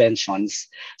interventions.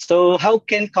 So how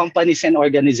can companies and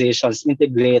organizations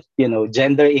integrate,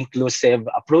 gender inclusive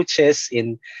approaches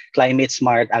in climate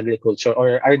smart agriculture?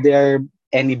 Or are there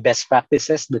any best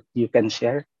practices that you can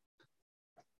share?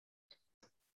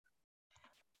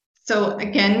 So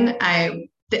again,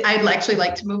 I'd actually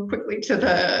like to move quickly to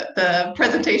the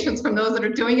presentations from those that are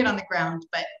doing it on the ground,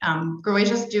 but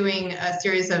GrowAsia is doing a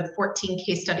series of 14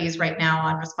 case studies right now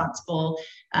on responsible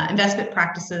investment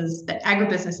practices that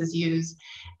agribusinesses use.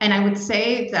 And I would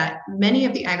say that many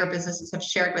of the agribusinesses have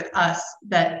shared with us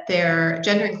that their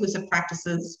gender inclusive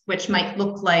practices, which might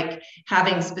look like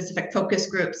having specific focus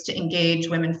groups to engage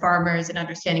women farmers and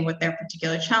understanding what their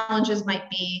particular challenges might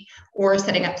be, or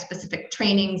setting up specific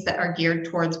trainings that are geared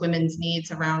towards women's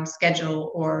needs around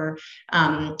schedule or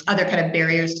other kind of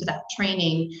barriers to that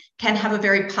training, can have a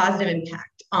very positive impact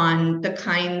on the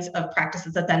kinds of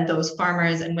practices that then those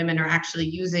farmers and women are actually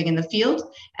using in the field,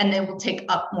 and they will take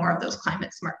up more of those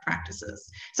climate smart practices.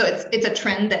 So it's a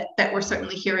trend that we're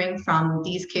certainly hearing from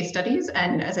these case studies,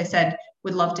 and as I said,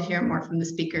 would love to hear more from the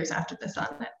speakers after this on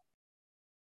it.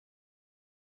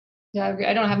 Yeah,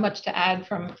 I don't have much to add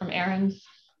from Erin's.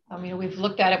 We've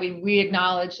looked at it. We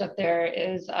acknowledge that there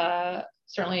is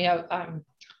certainly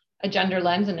a gender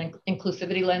lens and an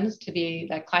inclusivity lens to be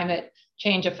that climate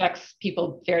change affects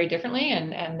people very differently,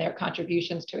 and their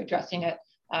contributions to addressing it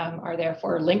are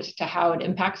therefore linked to how it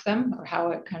impacts them or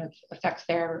how it kind of affects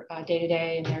their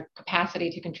day-to-day and their capacity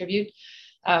to contribute.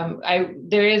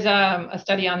 There is a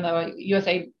study on the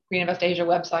USA Green Invest Asia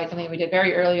website, something we did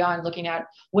very early on, looking at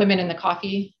women in the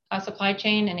coffee supply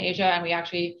chain in Asia, and we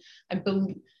actually, I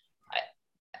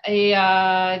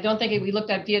don't think we looked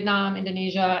at Vietnam,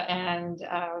 Indonesia, and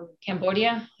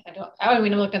Cambodia. We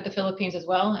looked at the Philippines as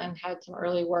well, and had some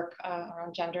early work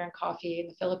around gender and coffee in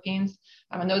the Philippines.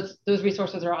 And those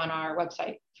resources are on our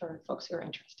website for folks who are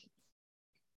interested.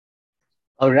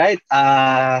 All right.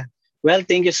 Well,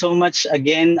 thank you so much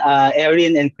again,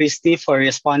 Erin and Christy, for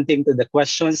responding to the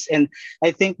questions. And I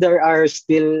think there are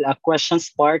still questions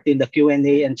part in the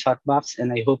Q&A and chat box,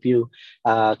 and I hope you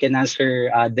can answer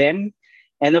them.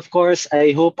 And of course,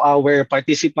 I hope our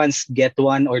participants get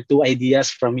 1 or 2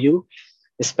 ideas from you,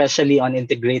 especially on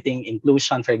integrating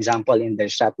inclusion, for example, in their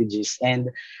strategies. And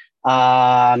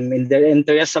in the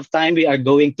interest of time, we are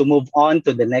going to move on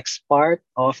to the next part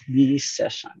of the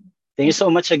session. Thank you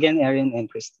so much again, Erin and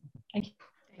Christy. Thank you.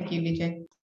 Thank you, Vijay.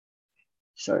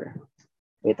 Sure.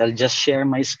 Wait, I'll just share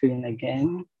my screen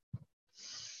again.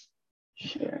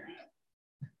 Share.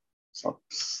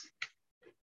 Oops.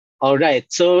 All right.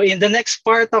 So in the next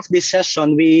part of this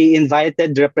session, we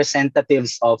invited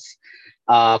representatives of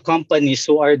companies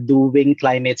who are doing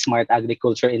climate smart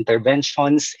agriculture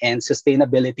interventions and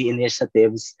sustainability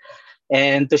initiatives,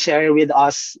 and to share with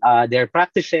us their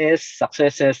practices,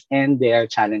 successes, and their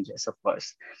challenges, of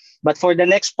course. But for the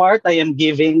next part, I am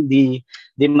giving the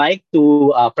mic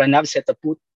to Pranav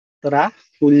Setaputra,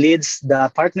 who leads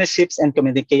the partnerships and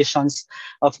communications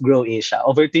of Grow Asia.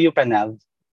 Over to you, Pranav.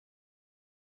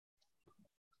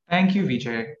 Thank you,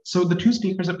 Vijay. So the two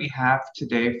speakers that we have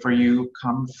today for you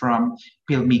come from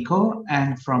Pilmico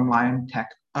and from Lionheart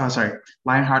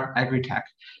Agritech.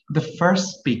 The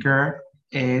first speaker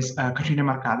is Katrina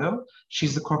Mercado.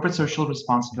 She's the Corporate Social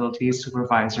Responsibility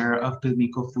Supervisor of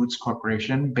Pilmico Foods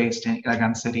Corporation based in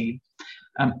Iligan City.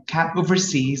 Kat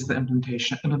oversees the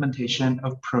implementation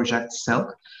of Project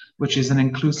Silk, which is an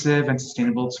inclusive and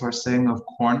sustainable sourcing of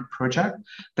corn project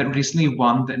that recently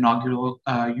won the inaugural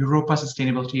Europa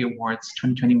Sustainability Awards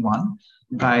 2021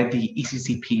 by the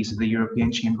ECCP, so the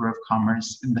European Chamber of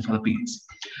Commerce in the Philippines.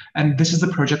 And this is the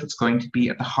project that's going to be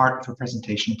at the heart of our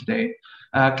presentation today.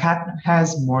 Kat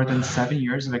has more than 7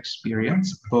 years of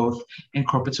experience, both in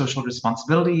corporate social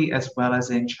responsibility as well as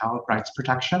in child rights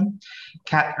protection.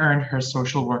 Kat earned her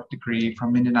social work degree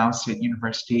from Mindanao State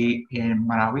University in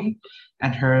Marawi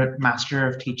and her Master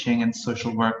of Teaching and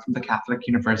Social Work from the Catholic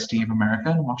University of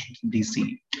America in Washington,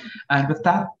 D.C. And with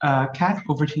that, Kat,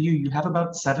 over to you. You have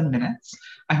about 7 minutes.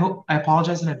 I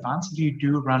apologize in advance if you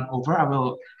do run over. I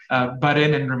will butt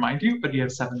in and remind you, but you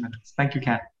have 7 minutes. Thank you,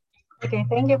 Kat. Okay,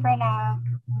 thank you, Pranav.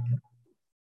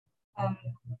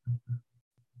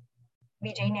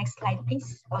 Vijay, next slide,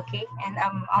 please. Okay, and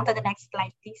on to the next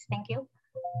slide, please. Thank you.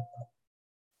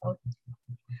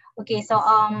 Okay, so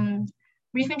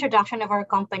brief introduction of our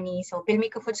company. So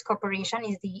Pilmico Foods Corporation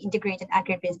is the integrated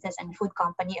agribusiness and food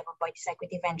company of Aboitiz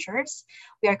Equity Ventures.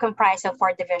 We are comprised of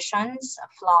 4 divisions: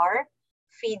 flour,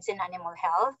 feeds and animal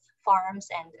health, farms,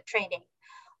 and trading.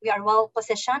 We are well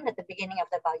positioned at the beginning of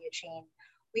the value chain.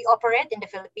 We operate in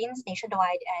the Philippines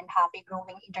nationwide and have a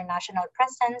growing international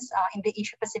presence in the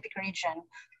Asia-Pacific region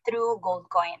through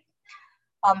Goldcoin.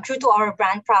 True to our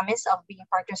brand promise of being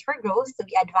partners for growth,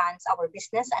 we advance our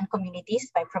business and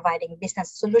communities by providing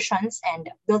business solutions and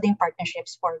building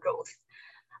partnerships for growth.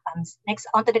 Next,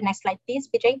 on to the next slide, please,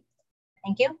 Vijay.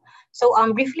 Thank you. So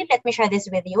briefly, let me share this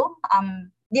with you.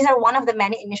 These are one of the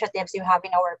many initiatives you have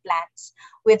in our plans.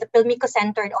 With Pilmico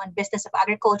centered on business of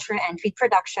agriculture and feed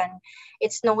production,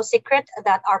 it's no secret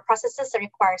that our processes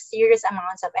require serious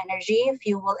amounts of energy,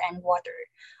 fuel, and water.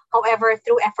 However,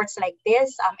 through efforts like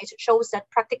this, it shows that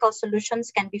practical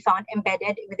solutions can be found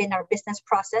embedded within our business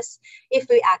process if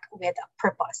we act with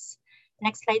purpose.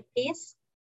 Next slide, please.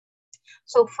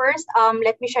 So first,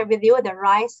 let me share with you the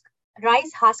rice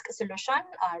husk solution,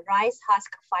 rice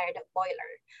husk fired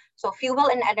boiler. So fuel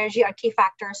and energy are key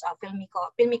factors of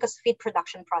Pilmico's feed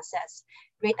production process.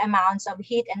 Great amounts of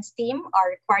heat and steam are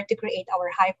required to create our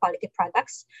high quality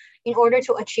products. In order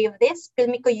to achieve this,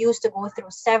 Pilmico used to go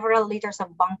through several liters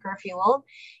of bunker fuel,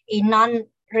 a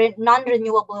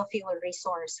non-renewable fuel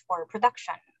resource for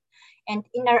production. And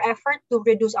in our effort to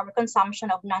reduce our consumption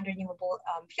of non-renewable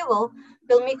fuel,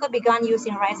 Pilmico began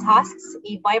using rice husks,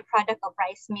 a byproduct of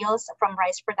rice mills from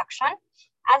rice production,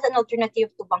 as an alternative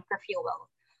to bunker fuel.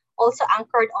 Also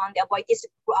anchored on the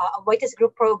Aboitiz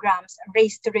Group programs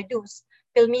Race to Reduce,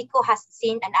 Pilmico has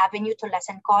seen an avenue to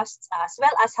lessen costs as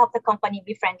well as help the company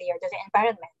be friendlier to the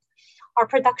environment. Our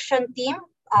production team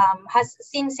has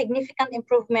seen significant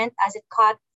improvement as it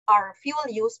cut our fuel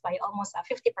use by almost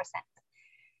 50%.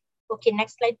 Okay,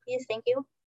 next slide, please. Thank you,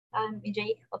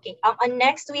 Vijay. Okay, and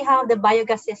next we have the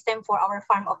biogas system for our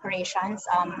farm operations.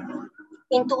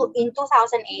 In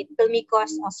 2008,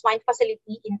 Pilmico's swine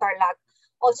facility in Tarlac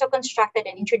also constructed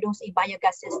and introduced a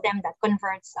biogas system that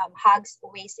converts hogs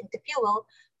waste into fuel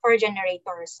for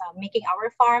generators, making our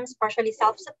farms partially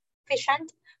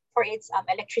self-sufficient for its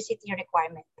electricity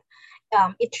requirement.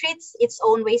 It treats its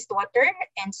own wastewater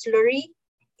and slurry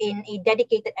in a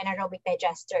dedicated anaerobic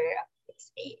digester.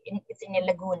 It's in a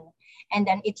lagoon. And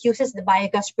then it uses the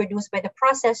biogas produced by the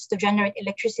process to generate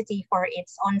electricity for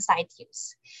its on-site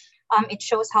use. It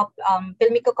shows how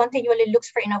Pilmico continually looks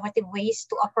for innovative ways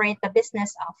to operate the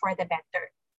business for the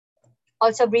better.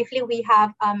 Also briefly, we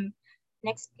have,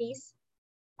 next please,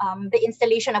 the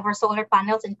installation of our solar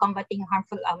panels and combating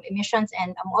harmful emissions,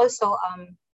 and also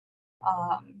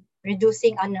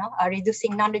reducing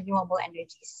non-renewable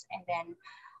energies. And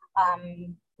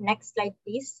then next slide,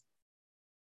 please.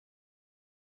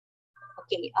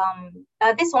 Okay,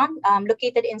 this one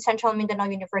located in Central Mindanao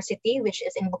University, which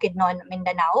is in Bukidnon,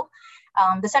 Mindanao.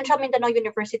 The Central Mindanao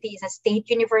University is a state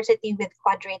university with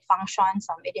quadrate functions.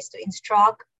 It is to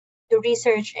instruct, to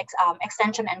research,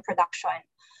 extension, and production.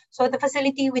 So the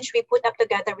facility which we put up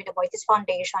together with the Aboitiz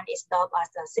Foundation is dubbed as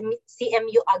the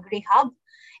CMU Agri Hub.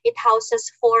 It houses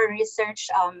 4 research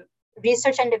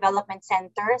research and development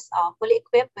centers, fully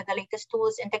equipped with the latest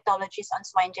tools and technologies on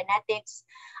swine genetics,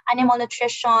 animal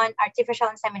nutrition, artificial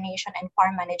insemination, and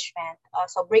farm management.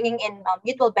 So bringing in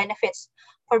mutual benefits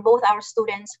for both our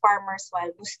students, farmers,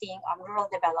 while boosting rural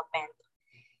development.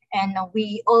 And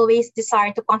we always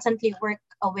desire to constantly work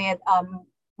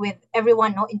with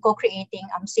everyone in co-creating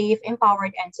safe,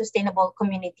 empowered, and sustainable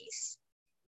communities.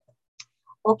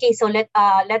 Okay, so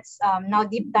let's now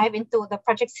deep dive into the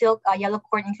Project Silk Yellow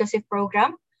Corn Inclusive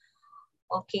Program.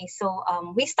 Okay, so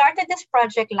we started this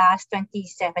project last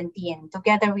 2017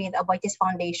 together with Aboitiz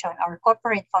Foundation, our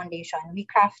corporate foundation. We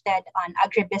crafted an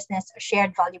agribusiness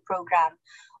shared value program,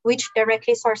 which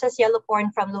directly sources yellow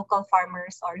corn from local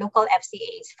farmers or local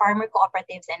FCAs, farmer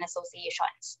cooperatives, and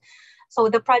associations. So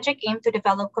the project aimed to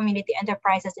develop community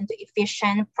enterprises into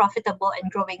efficient, profitable, and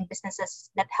growing businesses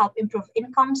that help improve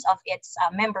incomes of its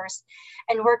members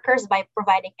and workers by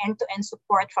providing end-to-end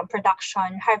support from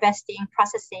production, harvesting,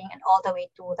 processing, and all the way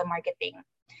to the marketing.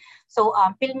 So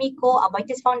Philmico,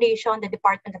 Aboitiz Foundation, the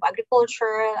Department of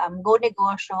Agriculture, Go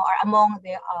Negosyo are among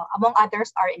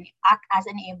others act as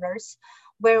enablers,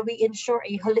 where we ensure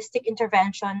a holistic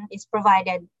intervention is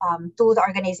provided to the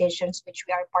organizations which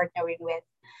we are partnering with.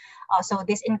 So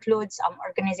this includes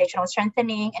organizational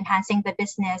strengthening, enhancing the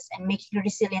business, and making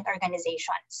resilient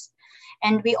organizations.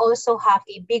 And we also have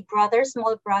a big brother,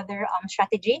 small brother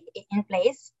strategy in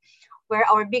place, where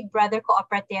our big brother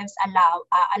cooperatives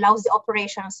allows the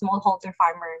operation of smallholder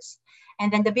farmers.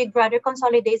 And then the big brother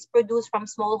consolidates produce from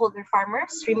smallholder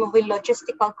farmers, removing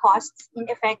logistical costs, in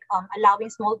effect allowing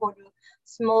smallholder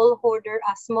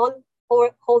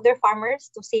farmers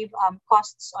to save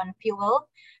costs on fuel,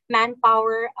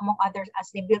 manpower, among others,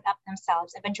 as they build up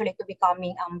themselves, eventually to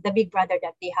becoming the big brother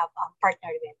that they have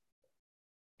partnered with.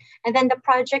 And then the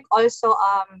project also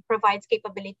provides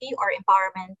capability or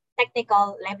empowerment,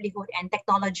 technical, livelihood, and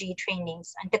technology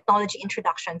trainings and technology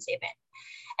introductions even.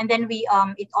 And then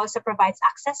it also provides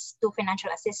access to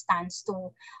financial assistance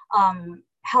to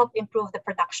help improve the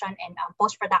production and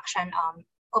post-production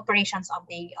operations of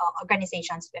the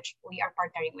organizations which we are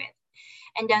partnering with.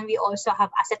 And then we also have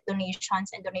asset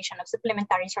donations and donation of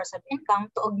supplementary source of income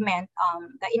to augment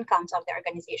the incomes of the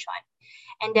organization.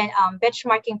 And then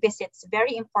benchmarking visits,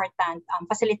 very important,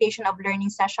 facilitation of learning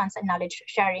sessions and knowledge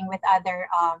sharing with other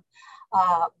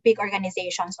big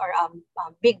organizations or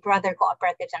big brother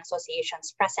cooperatives and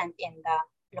associations present in the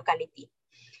locality.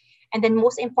 And then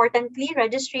most importantly,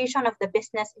 registration of the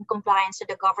business in compliance to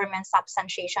the government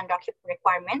substantiation document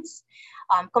requirements.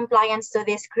 Compliance to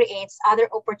this creates other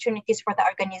opportunities for the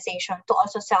organization to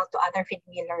also sell to other feed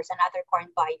millers and other corn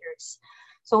buyers.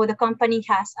 So the company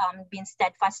has been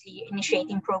steadfastly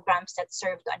initiating programs that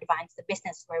serve to advance the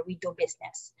business where we do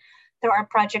business. Through our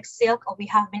Project Silk, we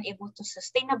have been able to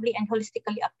sustainably and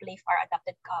holistically uplift our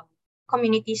adopted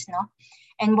communities,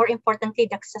 and more importantly,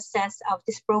 the success of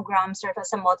this program serves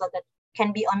as a model that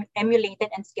can be emulated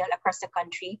and scaled across the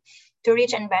country to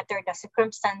reach and better the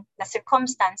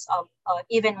circumstance of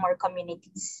even more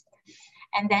communities.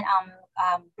 And then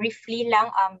briefly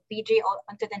lang, BJ,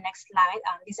 onto the next slide.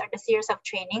 These are the series of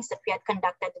trainings that we had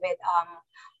conducted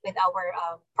with our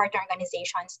partner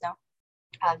organizations.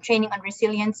 Training on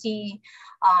resiliency,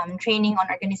 training on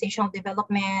organizational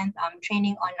development,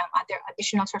 training on other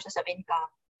additional sources of income.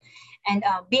 And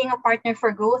being a partner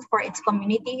for growth for its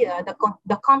community,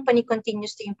 the company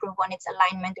continues to improve on its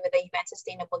alignment with the UN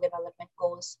Sustainable Development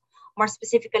Goals, more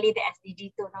specifically the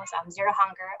SDG 2, Zero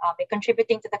Hunger, by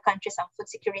contributing to the country's food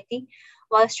security,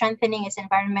 while strengthening its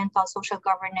environmental, social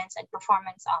governance, and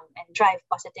performance and drive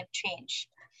positive change.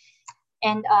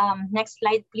 And next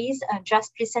slide, please.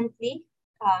 Just recently,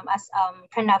 as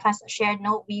Pranav has shared,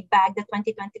 we bagged the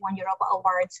 2021 Europa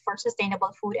Awards for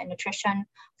Sustainable Food and Nutrition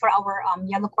for our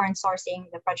yellow corn sourcing,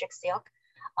 the Project Silk.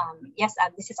 Yes,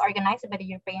 this is organized by the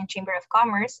European Chamber of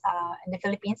Commerce in the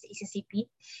Philippines, ECCP,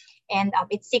 and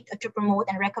it seeks to promote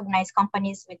and recognize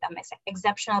companies with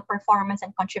exceptional performance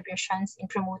and contributions in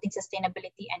promoting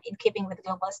sustainability and in keeping with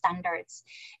global standards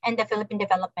and the Philippine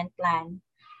Development Plan.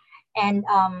 And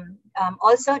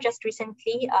also just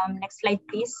recently, next slide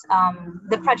please,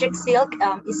 the Project Silk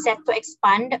is set to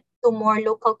expand to more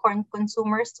local corn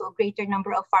consumers to a greater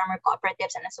number of farmer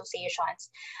cooperatives and associations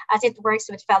as it works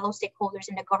with fellow stakeholders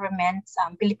in the government's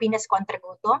Pilipinas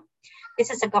Contributo.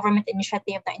 This is a government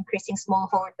initiative that increasing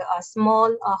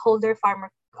smallholder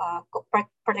farmer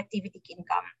productivity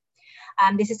income.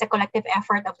 This is a collective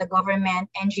effort of the government,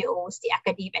 NGOs, the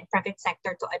academic and private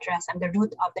sector to address the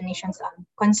root of the nation's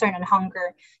concern on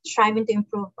hunger, striving to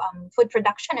improve food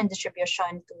production and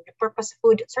distribution, to repurpose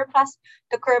food surplus,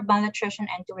 to curb malnutrition,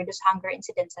 and to reduce hunger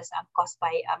incidences caused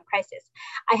by crisis.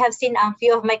 I have seen a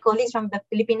few of my colleagues from the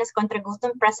Pilipinas Contra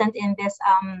Gutom present in this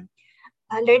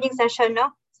learning session.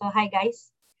 No? So hi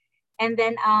guys. And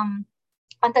then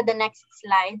onto the next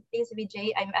slide, please,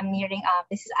 Vijay. I'm nearing.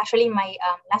 This is actually my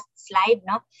last slide.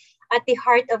 No, at the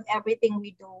heart of everything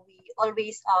we do, we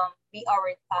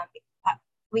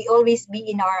always be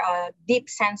in our deep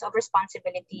sense of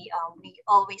responsibility. We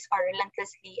always are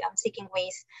relentlessly seeking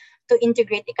ways to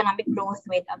integrate economic growth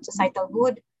with societal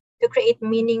good, to create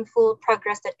meaningful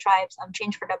progress that drives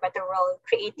change for the better world,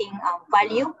 creating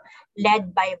value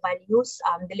led by values,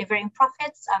 delivering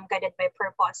profits guided by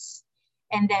purpose.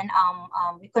 And then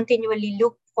we continually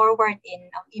look forward in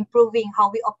improving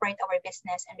how we operate our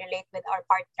business and relate with our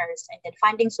partners, and then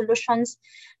finding solutions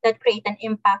that create an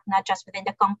impact not just within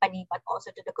the company, but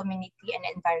also to the community and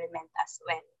environment as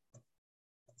well.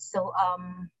 So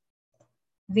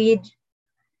Vijay,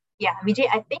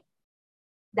 I think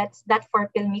that's that for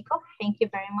Philmico. Thank you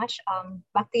very much.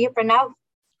 Back to you, Pranav.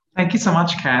 Thank you so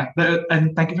much, Kat.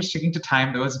 And thank you for sticking to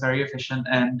time. That was very efficient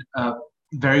and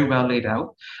very well laid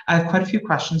out. I have quite a few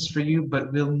questions for you,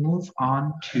 but we'll move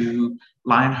on to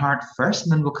Lionheart first,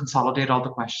 and then we'll consolidate all the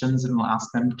questions and we'll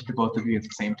ask them to the both of you at the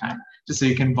same time, just so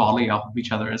you can volley off of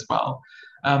each other as well.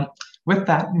 With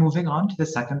that, moving on to the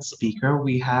second speaker,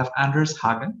 we have Anders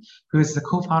Hagen, who is the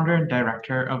co-founder and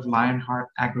director of Lionheart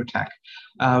Agrotech,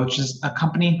 which is a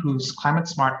company whose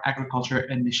climate-smart agriculture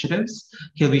initiatives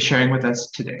he'll be sharing with us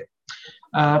today.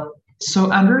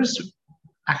 So Anders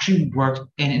actually worked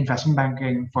in investment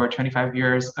banking for 25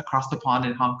 years across the pond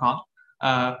in Hong Kong,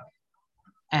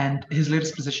 and his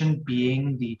latest position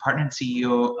being the partner and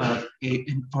CEO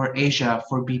for Asia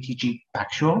for BTG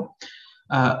Pactual,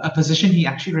 a position he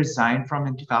actually resigned from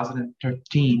in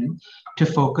 2013 to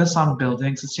focus on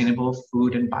building sustainable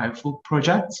food and biofuel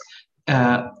projects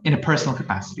in a personal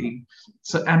capacity.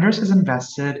 So Anders has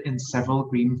invested in several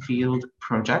greenfield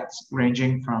projects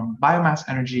ranging from biomass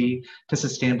energy to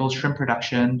sustainable shrimp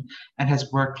production, and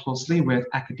has worked closely with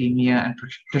academia and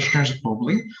practitioners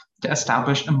globally to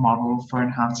establish a model for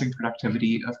enhancing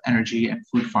productivity of energy and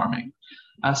food farming.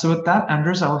 So with that,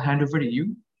 Anders, I'll hand over to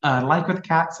you. Like with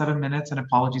Kat, 7 minutes, and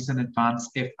apologies in advance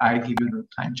if I give you the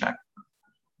time check.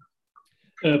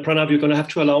 Pranav, you're going to have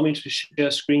to allow me to share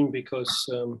screen because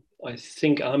I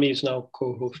think Ami is now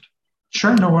co-host.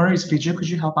 Sure, no worries. Vijay, could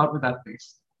you help out with that,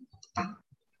 please?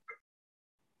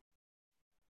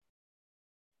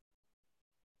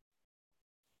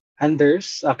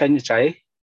 Anders, can you try?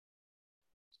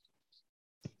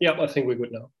 Yeah, I think we're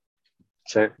good now.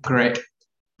 Sure. Great.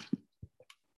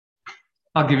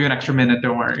 I'll give you an extra minute,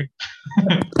 don't worry.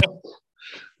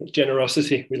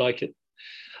 Generosity, we like it.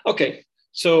 Okay,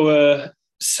 so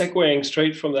segueing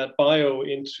straight from that bio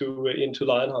into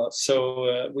Lionheart.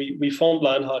 So we formed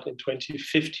Lionheart in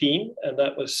 2015, and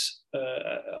that was,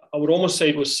 I would almost say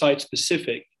it was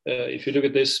site-specific. If you look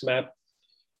at this map,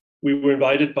 we were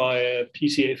invited by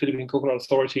PCA, Philippine Coconut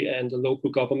Authority, and the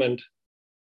local government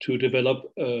to develop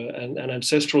an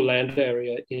ancestral land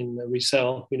area in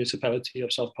Rizal municipality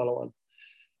of South Palawan.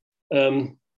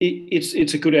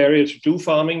 It's a good area to do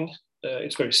farming.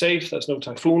 It's very safe. There's no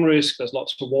typhoon risk. There's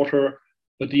lots of water,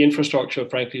 but the infrastructure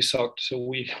frankly sucked. So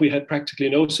we had practically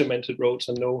no cemented roads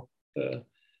and no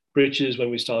bridges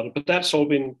when we started. But that's all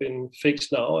been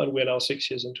fixed now, and we're now 6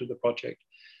 years into the project.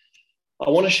 I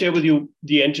want to share with you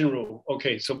the engine room.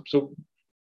 Okay, so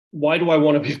why do I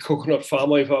want to be a coconut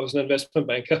farmer if I was an investment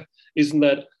banker? Isn't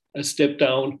that a step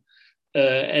down?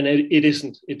 And it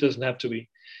isn't. It doesn't have to be.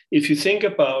 If you think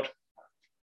about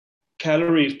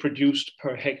calories produced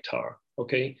per hectare,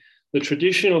 okay, the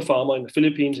traditional farmer in the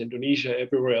Philippines, Indonesia,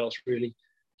 everywhere else really,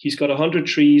 he's got 100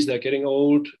 trees, they're getting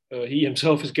old, he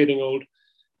himself is getting old,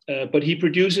 but he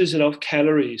produces enough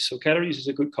calories. So calories is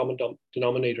a good common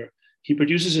denominator. He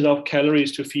produces enough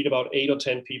calories to feed about 8 or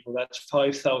 10 people. That's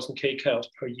 5,000 kcal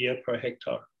per year per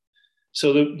hectare.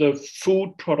 So the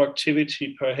food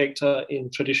productivity per hectare in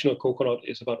traditional coconut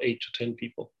is about 8 to 10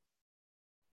 people.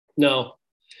 Now,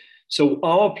 so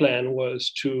our plan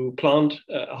was to plant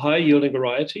a high yielding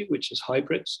variety, which is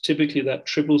hybrids. Typically that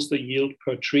triples the yield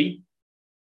per tree.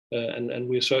 And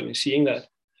we're certainly seeing that.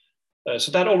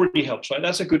 So that already helps, right?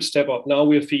 That's a good step up. Now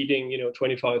we're feeding,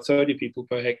 25, 30 people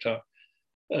per hectare.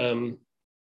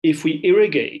 If we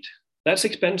irrigate, that's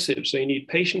expensive. So you need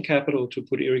patient capital to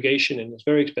put irrigation in. It's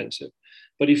very expensive.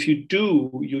 But if you do,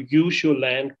 you use your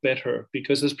land better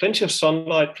because there's plenty of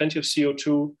sunlight, plenty of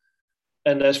CO2.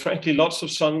 And there's frankly lots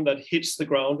of sun that hits the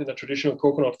ground in a traditional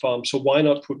coconut farm. So why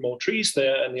not put more trees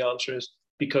there? And the answer is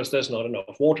because there's not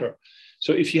enough water.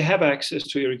 So if you have access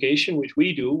to irrigation, which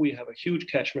we do, we have a huge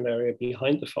catchment area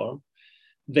behind the farm,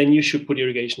 then you should put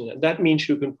irrigation in. That means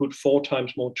you can put 4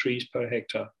 times more trees per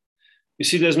hectare. You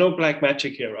see, there's no black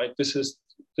magic here, right? This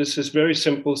is very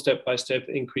simple, step-by-step,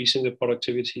 increasing the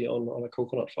productivity on a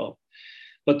coconut farm.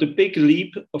 But the big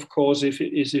leap, of course,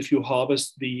 is if you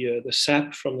harvest the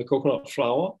sap from the coconut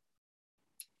flower,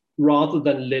 rather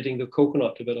than letting the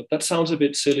coconut develop. That sounds a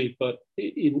bit silly, but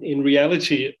in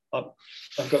reality,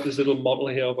 I've got this little model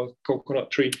here of a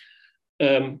coconut tree.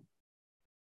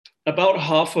 About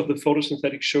half of the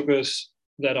photosynthetic sugars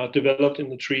that are developed in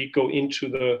the tree go into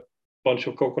the bunch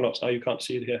of coconuts. Now you can't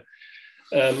see it here.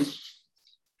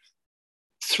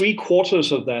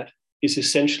 3/4 of that is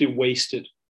essentially wasted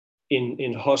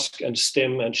in husk and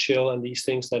stem and shell and these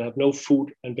things that have no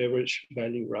food and beverage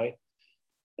value, right?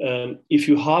 If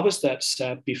you harvest that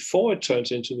sap before it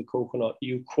turns into the coconut,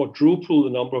 you quadruple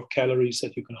the number of calories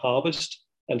that you can harvest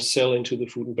and sell into the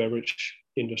food and beverage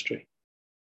industry.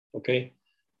 Okay.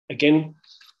 Again,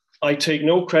 I take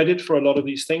no credit for a lot of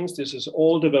these things. This is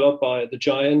all developed by the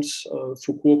giants,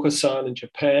 Fukuoka-san in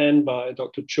Japan, by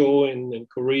Dr. Cho in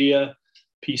Korea.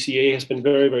 PCA has been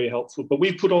very, very helpful. But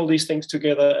we put all these things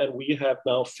together and we have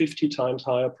now 50 times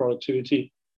higher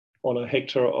productivity on a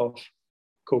hectare of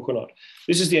coconut.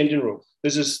 This is the engine room.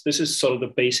 This is sort of the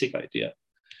basic idea.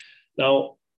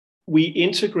 Now, we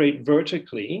integrate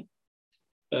vertically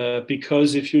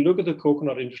because if you look at the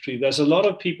coconut industry, there's a lot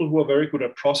of people who are very good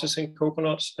at processing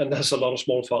coconuts, and there's a lot of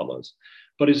small farmers.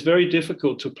 But it's very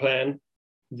difficult to plan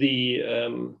the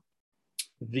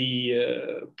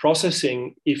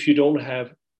processing if you don't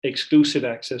have exclusive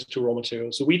access to raw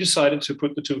materials. So we decided to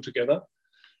put the two together.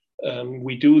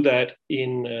 We do that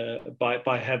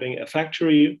by having a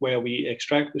factory where we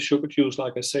extract the sugar juice,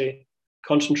 like I say,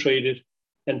 concentrate it,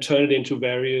 and turn it into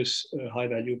various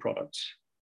high-value products.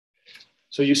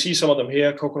 So you see some of them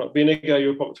here. Coconut vinegar,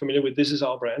 you're probably familiar with. This is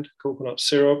our brand. Coconut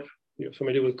syrup, you're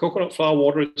familiar with. Coconut flower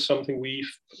water is something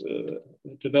we've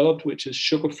developed, which is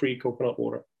sugar-free coconut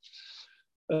water.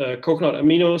 Coconut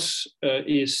aminos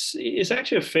is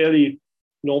actually a fairly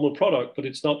normal product, but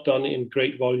it's not done in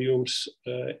great volumes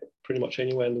pretty much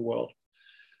anywhere in the world.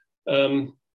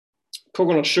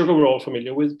 Coconut sugar we're all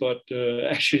familiar with, but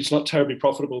actually it's not terribly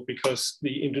profitable because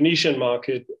the Indonesian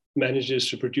market manages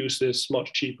to produce this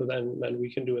much cheaper than we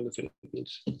can do in the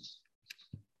Philippines.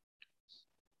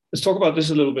 Let's talk about this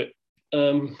a little bit.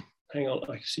 Hang on,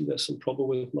 I see there's some problem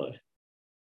with my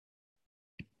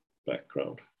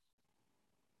background.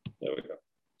 There we go.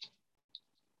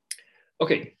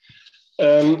 Okay,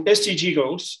 SDG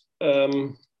goals.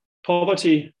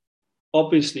 Poverty,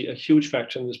 obviously a huge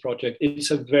factor in this project.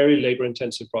 It's a very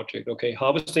labor-intensive project, okay?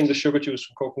 Harvesting the sugar juice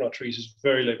from coconut trees is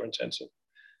very labor-intensive.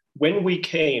 When we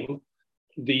came,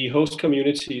 the host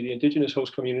community, the indigenous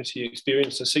host community,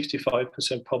 experienced a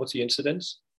 65% poverty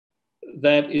incidence.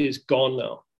 That is gone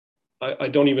now. I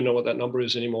don't even know what that number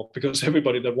is anymore because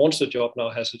everybody that wants a job now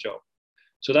has a job.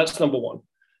 So that's number one.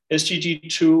 SDG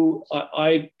 2,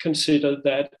 I consider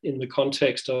that in the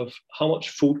context of how much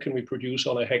food can we produce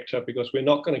on a hectare, because we're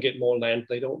not going to get more land.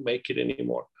 They don't make it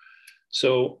anymore.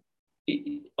 So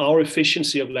our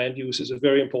efficiency of land use is a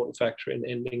very important factor in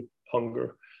ending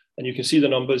hunger. And you can see the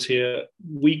numbers here.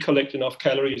 We collect enough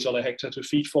calories on a hectare to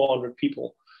feed 400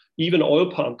 people. Even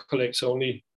oil palm collects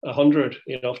only 100,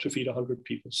 enough to feed 100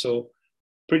 people. So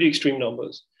pretty extreme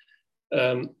numbers.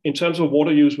 In terms of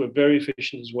water use, we're very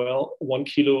efficient as well. 1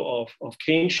 kilo of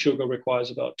cane sugar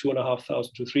requires about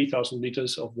 2,500 to 3,000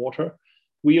 liters of water.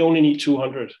 We only need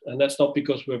 200, and that's not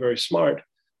because we're very smart.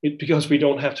 It's because we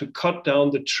don't have to cut down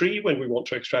the tree when we want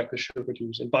to extract the sugar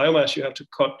juice. In biomass, you have to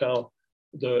cut down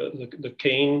the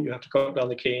cane, you have to cut down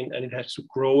the cane, and it has to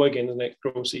grow again the next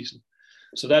growing season.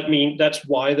 So that's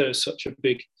why there's such a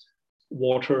big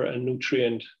water and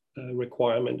nutrient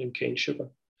requirement in cane sugar.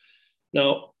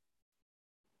 Now,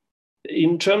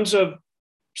 in terms of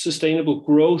sustainable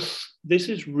growth, this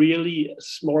is really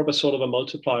more of a sort of a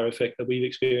multiplier effect that we've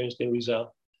experienced in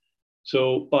Rizal.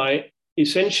 So by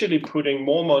essentially putting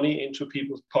more money into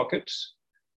people's pockets,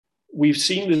 we've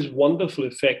seen this wonderful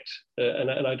effect, and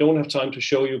I don't have time to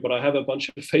show you, but I have a bunch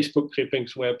of Facebook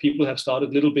clippings where people have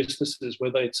started little businesses,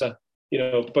 whether it's a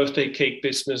birthday cake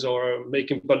business or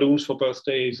making balloons for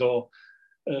birthdays or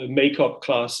makeup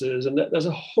classes, and there's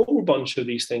a whole bunch of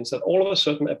these things that all of a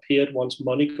sudden appeared once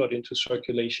money got into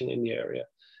circulation in the area.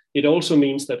 It also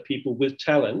means that people with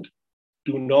talent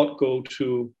do not go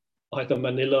to either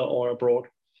Manila or abroad.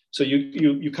 So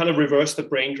you kind of reverse the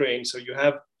brain drain. So you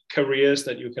have careers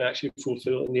that you can actually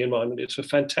fulfill in the environment. It's a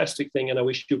fantastic thing, and I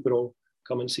wish you could all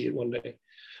come and see it one day.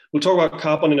 We'll talk about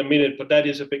carbon in a minute, but that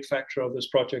is a big factor of this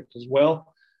project as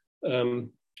well.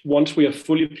 Once we are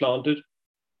fully planted,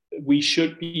 we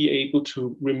should be able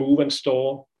to remove and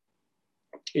store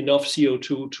enough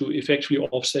CO2 to effectively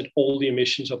offset all the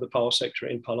emissions of the power sector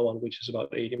in Palawan, which is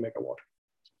about 80 megawatt.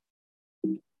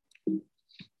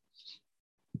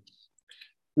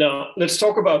 Now, let's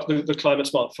talk about the climate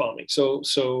smart farming. So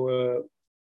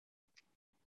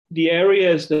the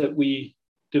areas that we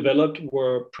developed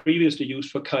were previously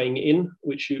used for kyeing in,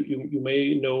 which you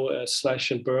may know as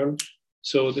slash and burn.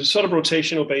 So there's sort of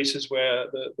rotational basis where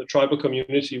the tribal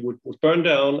community would burn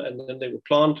down, and then they would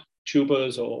plant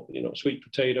tubers or sweet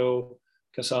potato,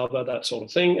 cassava, that sort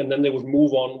of thing, and then they would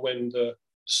move on when the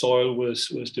soil was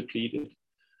depleted,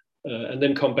 and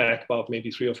then come back about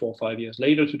maybe 3 or 4 or 5 years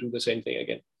later to do the same thing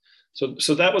again.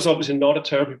 So that was obviously not a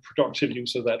terribly productive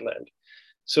use of that land.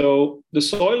 So the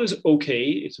soil is okay;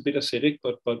 it's a bit acidic,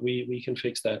 but we can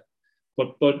fix that.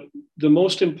 But the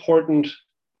most important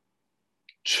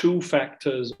 2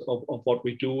 factors of what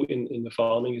we do in the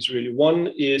farming is really,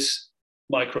 one is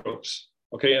microbes.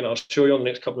 Okay, and I'll show you on the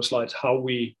next couple of slides how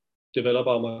we develop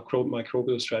our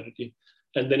microbial strategy.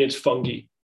 And then it's fungi.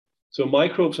 So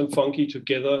microbes and fungi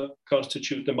together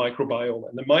constitute the microbiome.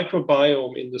 And the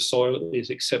microbiome in the soil is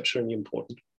exceptionally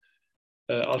important.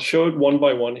 I'll show it one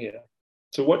by one here.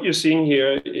 So what you're seeing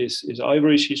here is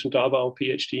Ivory. She's from Davao,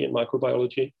 PhD in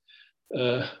microbiology.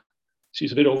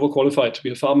 She's a bit overqualified to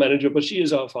be a farm manager, but she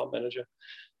is our farm manager.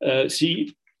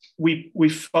 We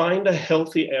find a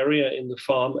healthy area in the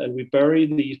farm and we bury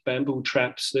these bamboo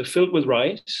traps. They're filled with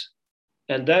rice,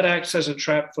 and that acts as a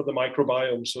trap for the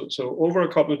microbiome. So over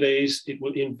a couple of days, it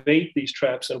will invade these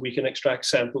traps and we can extract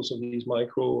samples of these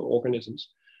microorganisms.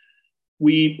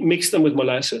 We mix them with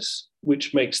molasses,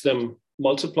 which makes them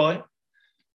multiply.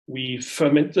 We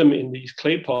ferment them in these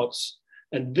clay pots.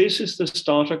 And this is the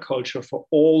starter culture for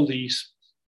all these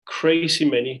crazy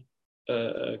many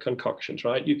concoctions,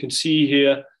 right? You can see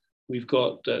here, we've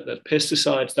got that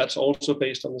pesticides, that's also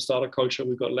based on the starter culture.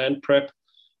 We've got land prep,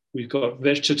 we've got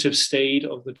vegetative state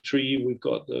of the tree, we've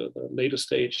got the later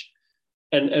stage.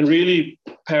 And really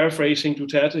paraphrasing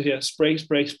Duterte here, spray,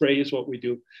 spray, spray is what we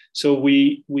do. So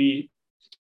we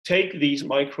take these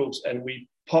microbes and we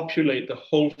populate the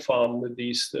whole farm with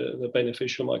these, the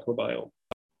beneficial microbiome.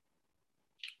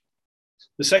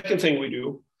 The second thing we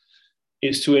do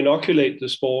is to inoculate the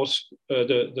spores,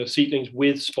 the seedlings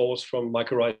with spores from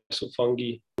mycorrhizal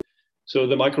fungi. So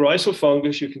the mycorrhizal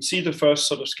fungus, you can see the first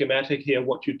sort of schematic here.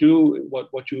 What you do,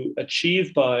 what you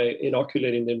achieve by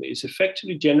inoculating them is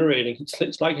effectively generating,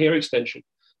 it's like hair extension.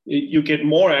 You get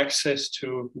more access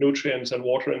to nutrients and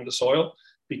water in the soil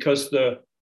because the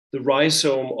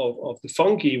rhizome of the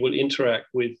fungi will interact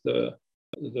with the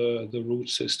root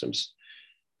systems.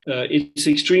 It's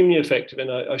extremely effective,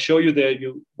 and I show you there.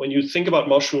 When you think about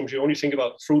mushrooms, you only think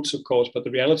about fruits, of course, but the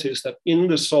reality is that in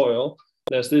the soil,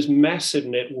 there's this massive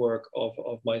network of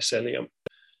mycelium.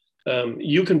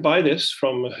 You can buy this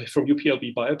from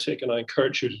UPLB Biotech, and I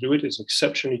encourage you to do it. It's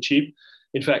exceptionally cheap.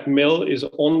 In fact, Mel is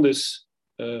on this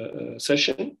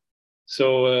session,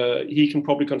 so he can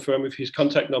probably confirm if his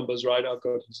contact number is right. I've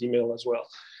got his email as well.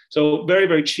 So very,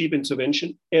 very cheap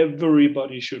intervention.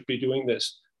 Everybody should be doing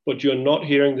this. But you're not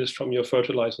hearing this from your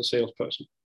fertilizer salesperson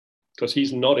because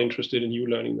he's not interested in you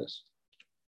learning this.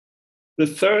 The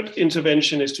third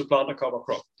intervention is to plant a cover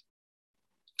crop.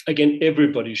 Again,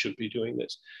 everybody should be doing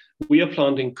this. We are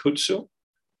planting kudzu,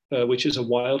 which is a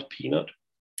wild peanut.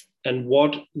 And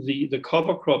what the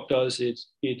cover crop does is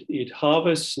it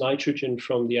harvests nitrogen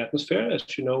from the atmosphere. As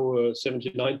you know,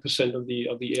 79% of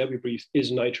the air we breathe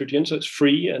is nitrogen, so it's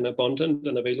free and abundant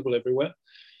and available everywhere.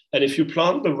 And if you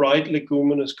plant the right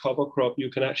leguminous cover crop, you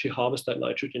can actually harvest that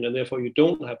nitrogen, and therefore you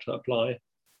don't have to apply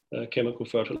chemical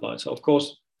fertilizer. Of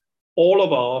course, all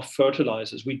of our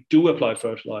fertilizers, we do apply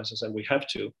fertilizers and we have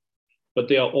to, but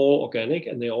they are all organic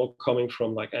and they're all coming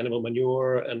from like animal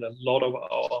manure and a lot of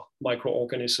our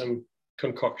microorganism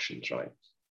concoctions, right?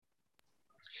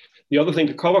 The other thing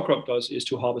the cover crop does is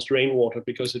to harvest rainwater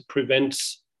because it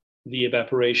prevents the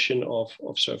evaporation of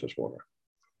surface water.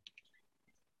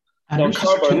 Now,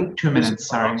 carbon, two minutes,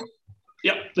 sorry.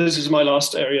 Yeah, this is my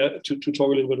last area to talk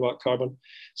a little bit about carbon.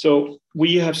 So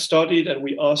we have studied and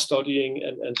we are studying,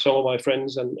 and some of my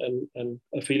friends and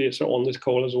affiliates are on this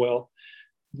call as well.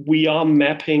 We are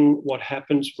mapping what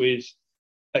happens with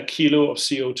a kilo of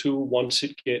CO2 once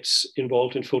it gets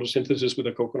involved in photosynthesis with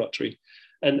a coconut tree.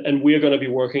 And we're going to be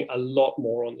working a lot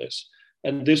more on this.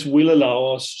 And this will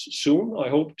allow us soon, I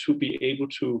hope, to be able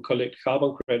to collect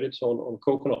carbon credits on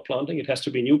coconut planting. It has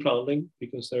to be new planting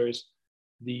because there is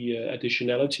the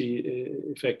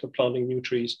additionality effect of planting new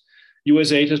trees.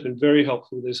 USAID has been very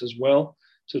helpful with this as well.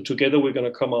 So together we're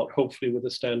going to come out hopefully with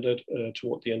a standard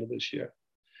toward the end of this year.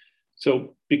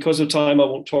 So because of time, I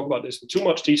won't talk about this in too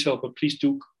much detail, but please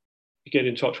do get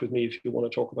in touch with me if you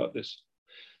want to talk about this.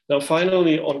 Now,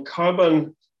 finally, on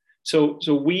carbon, so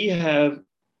we have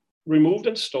removed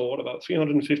and stored about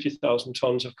 350,000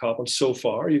 tons of carbon so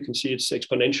far. You can see it's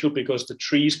exponential because the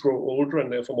trees grow older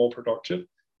and therefore more productive,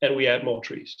 and we add more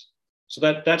trees.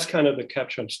 So that's kind of the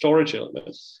capture and storage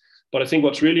element. But I think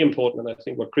what's really important, and I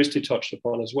think what Christy touched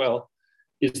upon as well,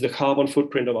 is the carbon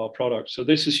footprint of our product. So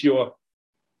this is your,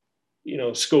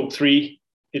 scope 3,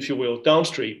 if you will,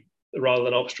 downstream rather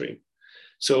than upstream.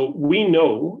 So we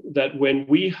know that when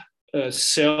we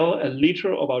sell a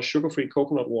liter of our sugar-free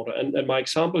coconut water, and my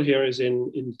example here is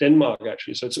in Denmark,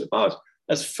 actually, so it's about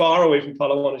as far away from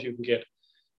Palawan as you can get.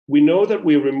 We know that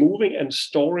we're removing and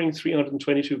storing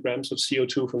 322 grams of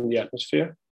CO2 from the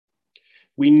atmosphere.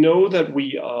 We know that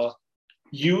we are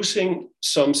using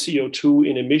some CO2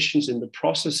 in emissions in the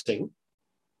processing.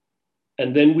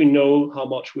 And then we know how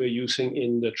much we're using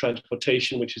in the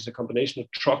transportation, which is a combination of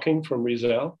trucking from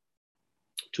Rizal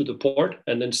to the port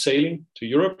and then sailing to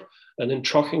Europe and then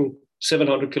trucking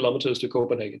 700 kilometers to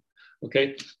Copenhagen.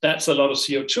 Okay, that's a lot of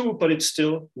CO2, but it's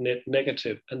still net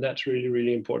negative. And that's really,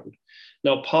 really important.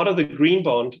 Now, part of the green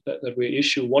bond that we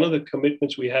issue, one of the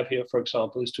commitments we have here, for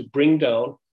example, is to bring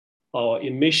down our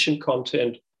emission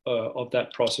content of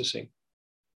that processing.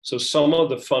 So some of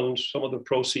the funds, some of the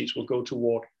proceeds will go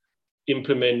toward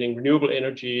implementing renewable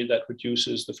energy that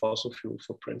reduces the fossil fuel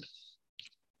footprint.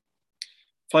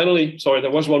 Finally, sorry,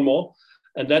 there was one more,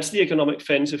 and that's the economic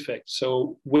fence effect.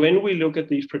 So when we look at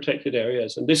these protected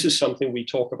areas, and this is something we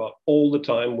talk about all the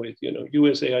time with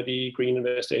USAID, Green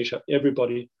Invest Asia,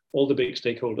 everybody, all the big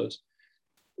stakeholders.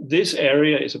 This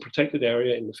area is a protected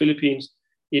area in the Philippines.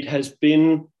 It has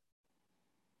been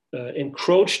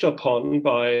encroached upon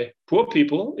by poor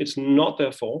people. It's not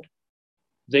their fault.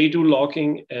 They do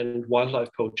logging and wildlife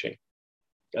poaching.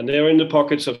 And they're in the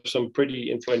pockets of some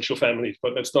pretty influential families,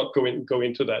 but let's not go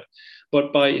into that.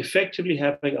 But by effectively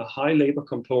having a high labor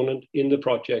component in the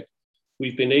project,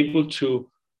 we've been able to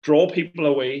draw people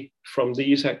away from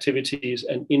these activities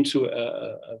and into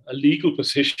a legal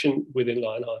position within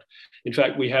Lionheart. In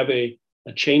fact, we have a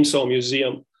chainsaw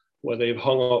museum where they've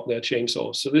hung up their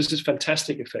chainsaws. So this is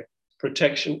fantastic effect,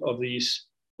 protection of these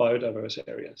biodiverse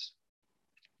areas.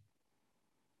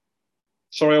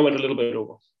 Sorry, I went a little bit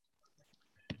over.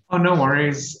 Oh, no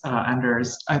worries,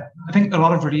 Anders. I think a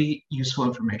lot of really useful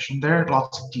information there,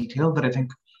 lots of detail that I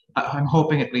think, I'm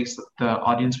hoping at least that the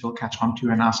audience will catch on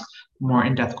to and ask more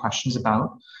in-depth questions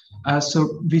about.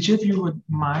 So Vijay, if you would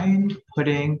mind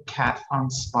putting Kat on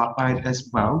spotlight as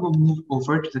well, we'll move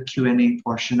over to the Q&A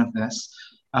portion of this.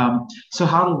 So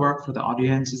how it'll work for the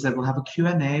audience is that we'll have a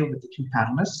Q&A with the two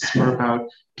panelists for about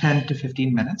 10 to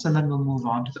 15 minutes, and then we'll move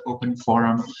on to the open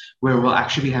forum where we'll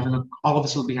actually be having all of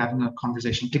us will be having a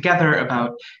conversation together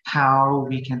about how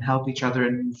we can help each other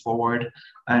and move forward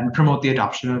and promote the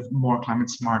adoption of more climate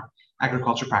smart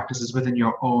agriculture practices within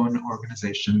your own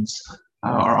organizations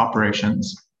or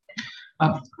operations.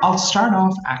 I'll start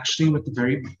off actually with a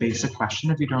very basic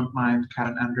question, if you don't mind, Kat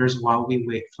and Anders, while we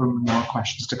wait for more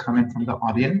questions to come in from the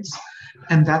audience.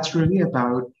 And that's really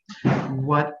about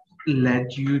what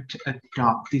led you to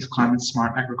adopt these climate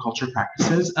smart agriculture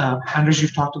practices. Anders,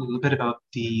 you've talked a little bit about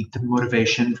the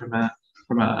motivation from a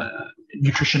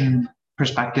nutrition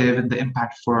perspective and the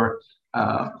impact for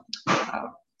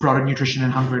broader nutrition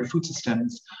and hunger and food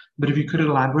systems. But if you could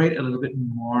elaborate a little bit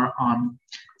more on,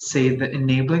 say, the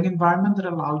enabling environment that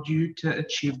allowed you to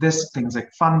achieve this, things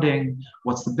like funding,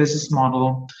 what's the business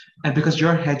model, and because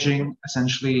you're hedging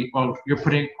essentially, well, you're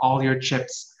putting all your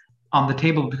chips on the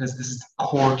table because this is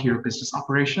core to your business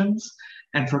operations.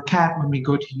 And for Kat, when we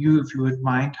go to you, if you would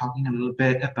mind talking a little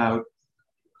bit about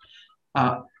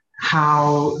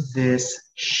how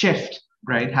this shift,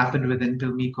 right, happened within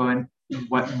Bilmico and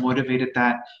what motivated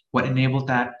that, what enabled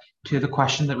that, to the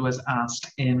question that was asked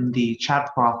in the chat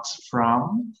box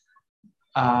from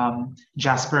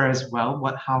Jasper as well,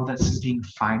 how this is being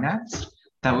financed,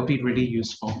 that would be really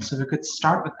useful. So we could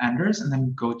start with Anders and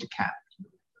then go to Kat.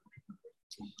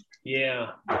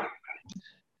 Yeah,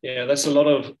 that's a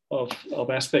lot of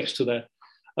aspects to that.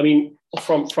 I mean,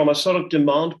 from a sort of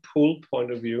demand pull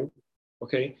point of view,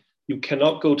 okay, you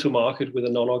cannot go to market with a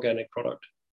non-organic product.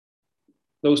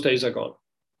 Those days are gone.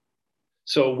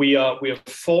 So we are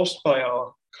forced by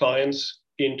our clients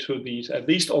into these at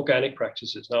least organic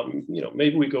practices. Now,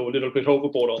 maybe we go a little bit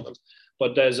overboard on them,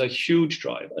 but there's a huge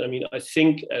drive. And I mean, I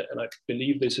think, and I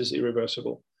believe this is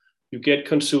irreversible. You get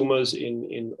consumers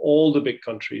in all the big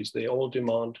countries, they all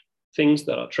demand things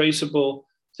that are traceable,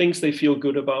 things they feel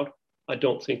good about. I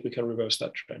don't think we can reverse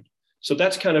that trend. So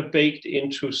that's kind of baked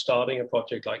into starting a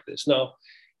project like this. Now,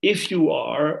 if you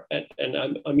are, and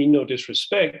I mean no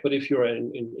disrespect, but if you're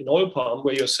in oil palm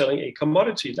where you're selling a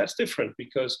commodity, that's different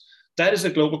because that is a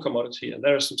global commodity and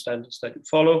there are some standards that you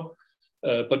follow.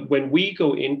 But when we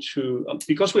go into,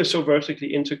 because we're so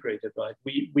vertically integrated, right,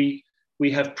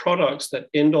 we have products that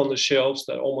end on the shelves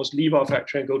that almost leave our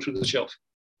factory and go to the shelf,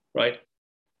 right?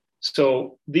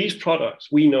 So these products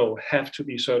we know have to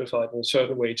be certified in a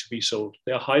certain way to be sold.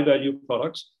 They are high value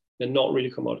products. They're not really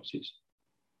commodities.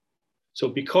 So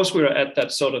because we're at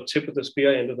that sort of tip of the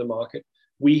spear end of the market,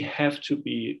 we have to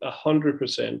be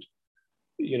 100%,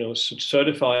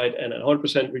 certified and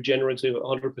 100% regenerative,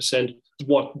 100%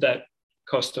 what that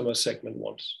customer segment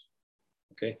wants.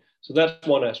 Okay, so that's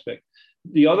one aspect.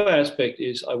 The other aspect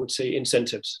is, I would say,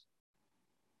 incentives.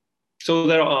 So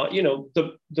there are,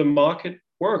 the market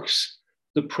works.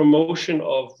 The promotion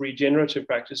of regenerative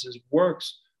practices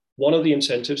works. One of the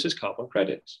incentives is carbon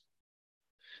credits.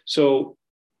 So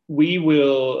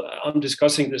I'm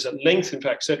discussing this at length. In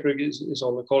fact, Cedric is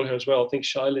on the call here as well. I think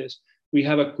Shaila is. We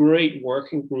have a great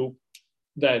working group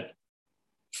that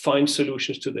finds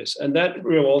solutions to this. And that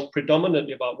revolves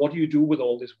predominantly about what do you do with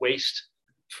all this waste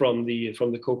from the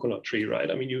coconut tree,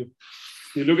 right? I mean, you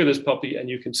look at this puppy and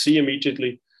you can see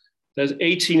immediately there's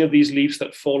 18 of these leaves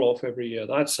that fall off every year.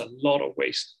 That's a lot of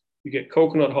waste. You get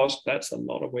coconut husk, that's a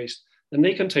lot of waste. And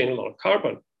they contain a lot of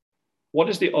carbon. What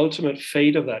is the ultimate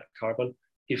fate of that carbon?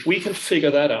 If we can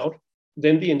figure that out,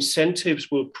 then the incentives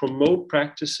will promote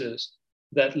practices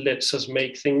that lets us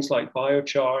make things like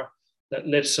biochar, that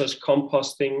lets us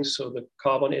compost things so the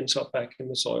carbon ends up back in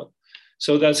the soil.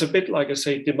 So that's a bit like I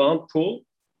say, demand pull,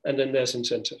 and then there's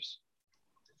incentives.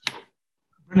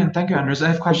 Brilliant, thank you, Anders. I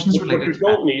have questions related to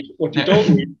that. What you don't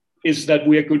need is that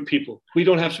we are good people. We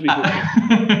don't have to be good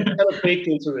people. It's kind of baked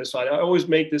into this, right? I always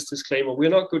make this disclaimer. We're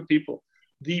not good people.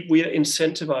 We are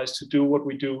incentivized to do what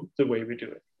we do the way we do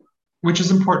it. Which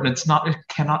is important.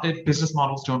 Business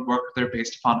models don't work. They're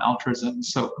based upon altruism.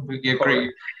 So we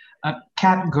agree.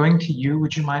 Kat, going to you,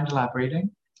 would you mind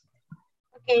elaborating?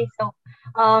 Okay, so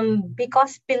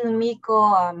because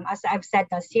Pilmico, as I've said,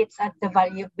 sits at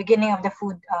the beginning of the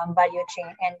food value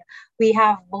chain, and we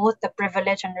have both the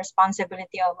privilege and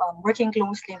responsibility of working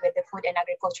closely with the food and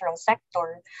agricultural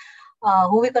sector,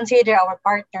 who we consider our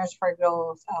partners for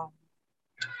growth.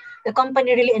 The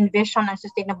company really envisions a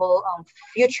sustainable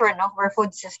future where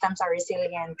food systems are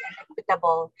resilient and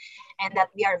equitable, and that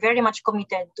we are very much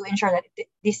committed to ensure that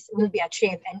this will be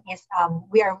achieved, and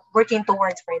we are working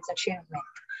towards for its achievement.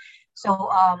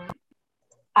 So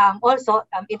also,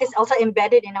 it is also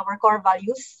embedded in our core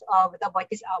values with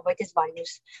Aboitiz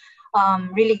values,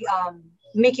 really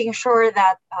making sure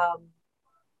that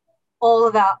all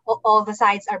the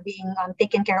sides are being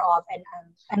taken care of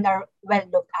and are well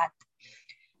looked at.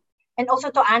 And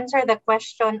also to answer the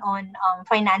question on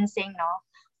financing,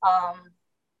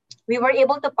 we were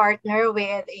able to partner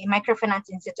with a microfinance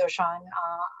institution.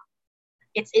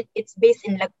 It's based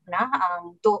in Laguna.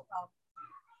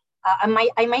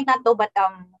 I might not know, but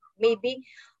maybe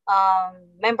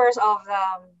members of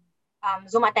the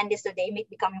Zoom attendees today may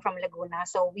be coming from Laguna.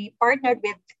 So we partnered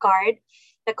with CARD,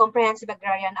 the Comprehensive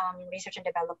Agrarian Research and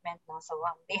Development. So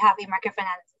they have a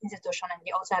microfinance institution, and they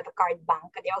also have a CARD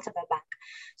bank. They also have a bank.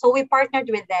 So we partnered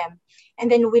with them, and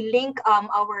then we link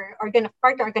our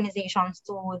partner organizations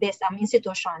to these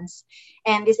institutions,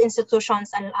 and these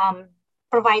institutions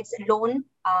provides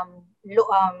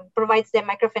provides them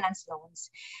microfinance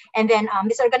loans, and then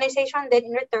this organization then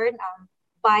in return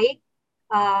buy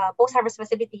post-harvest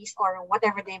facilities or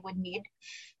whatever they would need,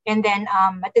 and then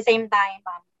at the same time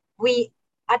we.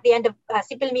 At the end of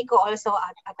Pilmico also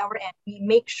at our end, we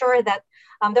make sure that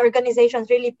the organizations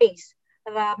really pays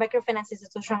the microfinance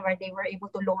institution where they were able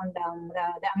to loan them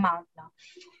the amount.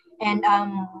 And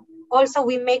also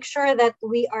we make sure that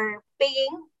we are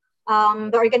paying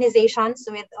the organizations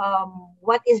with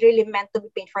what is really meant to be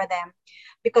paid for them,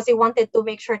 because we wanted to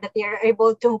make sure that they are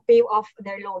able to pay off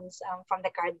their loans from the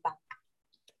CARD bank.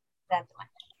 That one.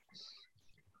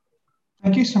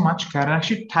 Thank you so much, Kat. And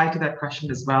actually tied to that question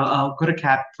as well, I'll go to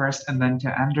Kat first and then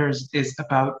to Anders, is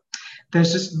about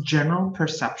there's this general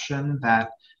perception that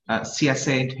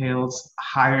CSA entails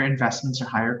higher investments or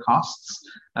higher costs.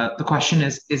 The question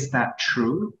is that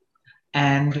true?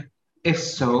 And If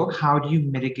so, how do you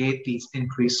mitigate these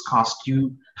increased costs?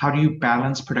 How do you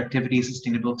balance productivity,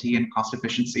 sustainability, and cost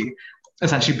efficiency?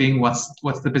 Essentially being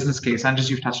what's the business case? And just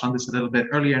you've touched on this a little bit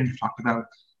earlier, and you've talked about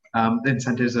the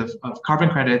incentives of carbon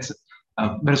credits.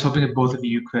 But I was hoping that both of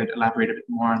you could elaborate a bit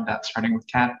more on that, starting with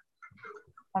Kat.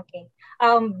 Okay.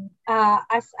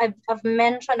 As I've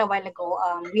mentioned a while ago,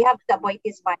 we have to avoid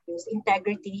these values: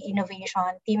 integrity, innovation,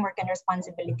 teamwork, and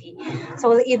responsibility.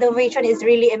 So the innovation is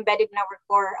really embedded in our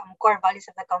core values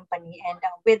of the company. And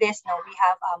with this, we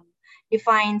have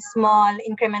defined small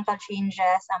incremental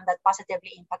changes that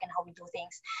positively impact on how we do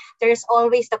things. There's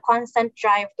always the constant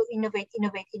drive to innovate,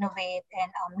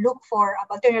 and look for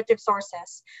alternative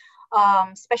sources,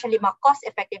 especially more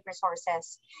cost-effective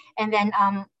resources. And then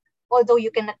although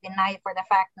you cannot deny for the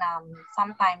fact that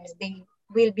sometimes they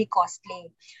will be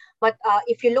costly. But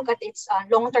if you look at its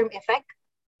long-term effect,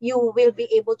 you will be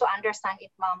able to understand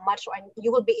it much, and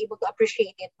you will be able to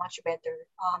appreciate it much better.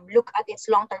 Look at its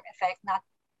long-term effect, not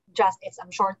just its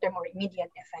short-term or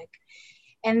immediate effect.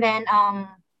 And then,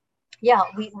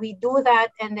 we do that,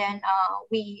 and then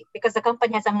because the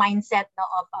company has a mindset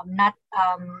of not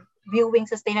viewing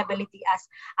sustainability as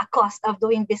a cost of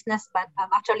doing business, but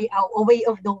actually a way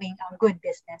of doing good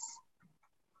business.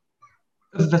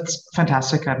 That's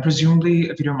fantastic. And presumably,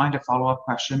 if you don't mind a follow-up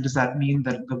question, does that mean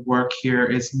that the work here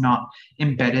is not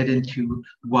embedded into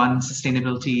one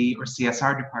sustainability or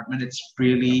CSR department? It's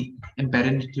really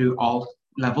embedded into all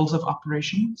levels of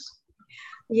operations?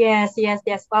 Yes.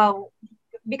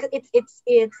 Because it's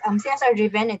CSR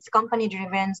driven, it's company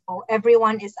driven, so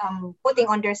everyone is putting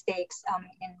on their stakes,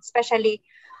 and especially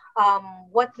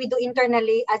what we do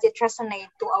internally as it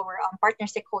resonates to our partner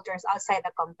stakeholders outside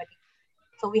the company.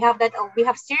 So we have that. We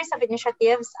have series of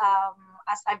initiatives,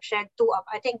 as I've shared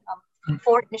I think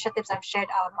 4 initiatives I've shared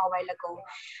a while ago,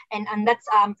 and that's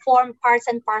form parts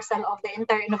and parcel of the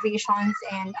entire innovations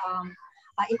and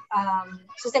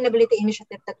sustainability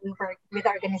initiative that we work with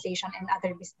our organization and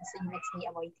other business units in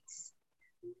Aboitiz.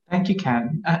 Thank you,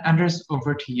 Ken. Anders,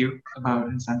 over to you about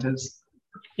incentives.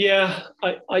 Yeah,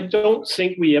 I don't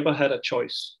think we ever had a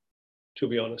choice, to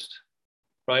be honest,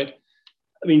 right?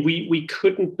 I mean, we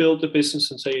couldn't build the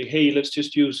business and say, hey, let's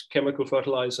just use chemical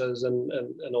fertilizers and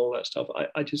all that stuff.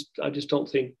 I just don't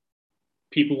think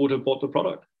people would have bought the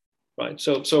product, right?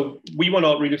 So we were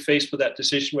not really faced with that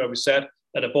decision where we sat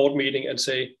at a board meeting and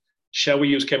say, shall we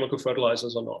use chemical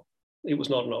fertilizers or not? It was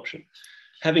not an option.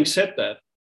 Having said that,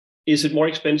 is it more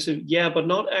expensive? Yeah, but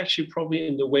not actually probably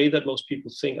in the way that most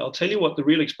people think. I'll tell you what the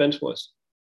real expense was.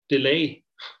 Delay.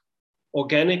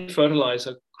 Organic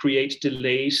fertilizer creates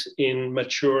delays in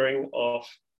maturing of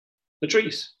the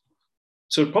trees.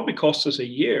 So it probably costs us a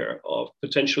year of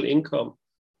potential income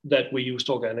that we used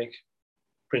organic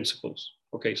principles.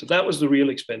 Okay, so that was the real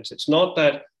expense. It's not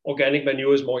that organic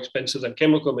manure is more expensive than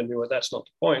chemical manure. That's not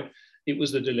the point. It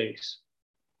was the delays.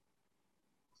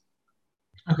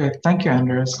 Okay, thank you,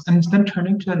 Anders. And then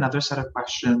turning to another set of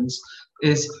questions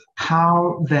is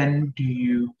how then do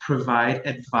you provide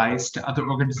advice to other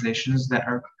organizations that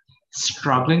are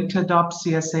struggling to adopt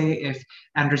CSA? If,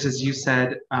 Anders, as you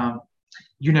said,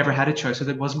 you never had a choice, so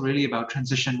it wasn't really about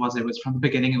transition, was it? It was from the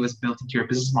beginning, it was built into your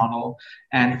business model.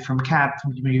 And from Kat,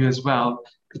 from you as well,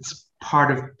 it's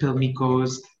part of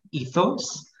Pilmico's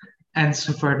ethos. And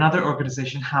so for another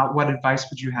organization, what advice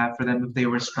would you have for them if they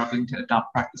were struggling to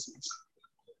adopt practices?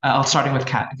 I'll starting with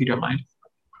Kat, if you don't mind.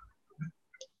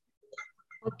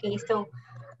 Okay, so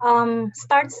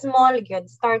start small,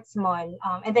 start small,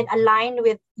 and then align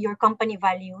with your company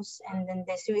values, and then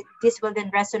this will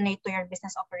then resonate to your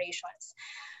business operations.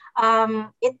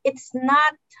 It's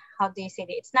not, how do you say it?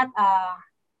 It's not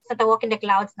a walk in the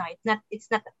clouds now. It's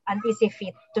not an easy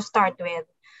feat to start with.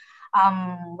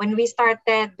 When we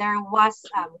started, there was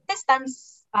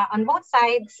distance on both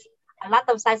sides, a lot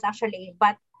of sides actually,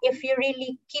 but if you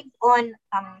really keep on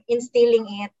instilling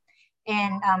it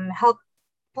and help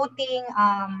putting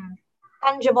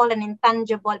tangible and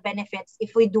intangible benefits,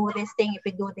 if we do this thing, if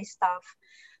we do this stuff,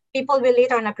 people will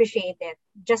later on appreciate it.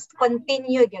 Just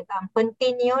continue.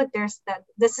 There's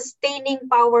the sustaining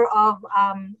power of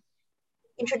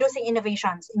introducing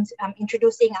innovations,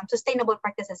 introducing sustainable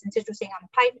practices, introducing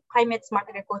climate smart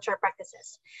agriculture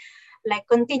practices. Like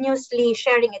continuously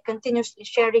sharing it,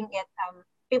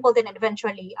 people then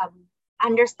eventually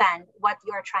understand what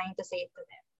you're trying to say to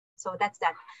them. So that's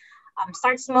that.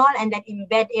 Start small and then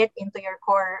embed it into your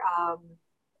core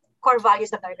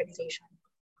values of the organization.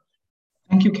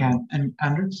 Thank you, Ken. And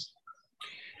Anders?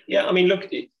 Yeah, I mean, look,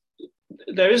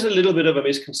 there is a little bit of a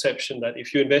misconception that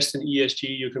if you invest in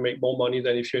ESG, you can make more money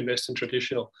than if you invest in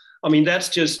traditional. I mean, that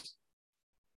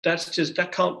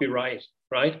can't be right?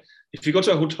 If you go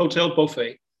to a hotel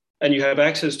buffet and you have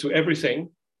access to everything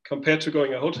compared to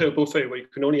going a hotel buffet where you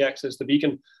can only access the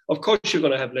vegan, of course you're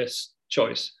going to have less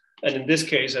choice. And in this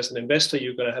case, as an investor,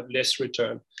 you're going to have less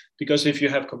return. Because if you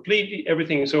have completely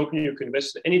everything is open, you can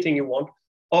invest anything you want.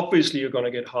 Obviously, you're going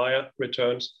to get higher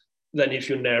returns than if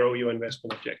you narrow your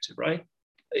investment objective, right?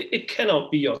 It cannot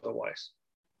be otherwise.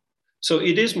 So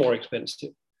it is more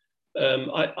expensive.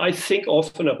 I think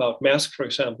often about Maersk, for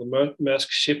example, Maersk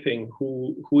Shipping,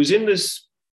 who is in this,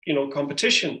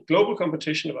 competition, global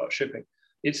competition about shipping.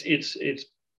 It's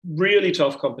really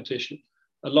tough competition.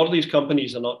 A lot of these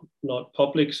companies are not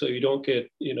public, so you don't get,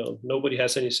 nobody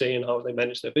has any say in how they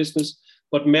manage their business.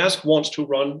 But Maersk wants to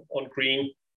run on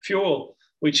green fuel,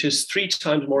 which is 3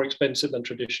 times more expensive than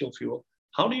traditional fuel.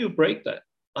 How do you break that?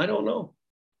 I don't know.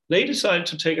 They decided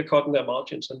to take a cut in their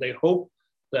margins, and they hope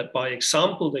that by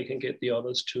example, they can get the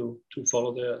others to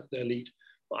follow their lead.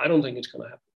 But I don't think it's going to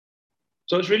happen.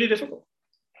 So it's really difficult.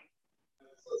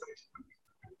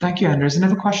 Thank you, Anders.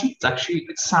 Another question.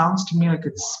 It sounds to me like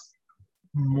it's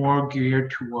more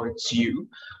geared towards you.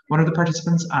 One of the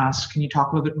participants asked, can you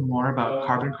talk a little bit more about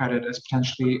carbon credit as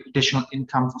potentially additional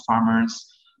income for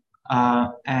farmers?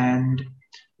 And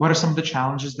what are some of the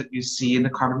challenges that you see in the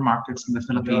carbon markets in the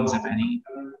Philippines, if any?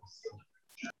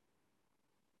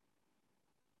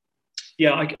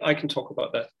 Yeah, I can talk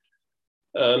about that.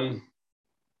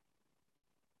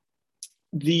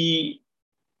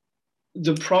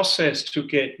 The process to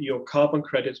get your carbon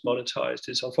credits monetized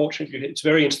is, unfortunately, it's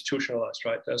very institutionalized,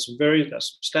 right? There's some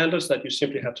standards that you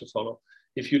simply have to follow.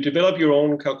 If you develop your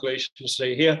own calculations,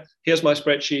 say, here's my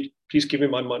spreadsheet, please give me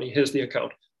my money, here's the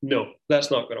account. No,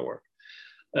 that's not going to work.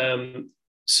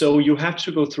 So you have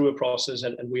to go through a process,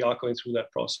 and we are going through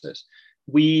that process.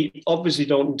 We obviously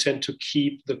don't intend to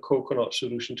keep the coconut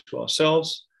solution to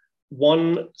ourselves.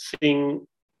 One thing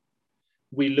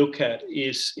we look at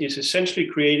is essentially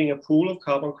creating a pool of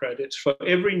carbon credits for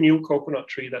every new coconut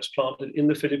tree that's planted in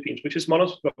the Philippines, which is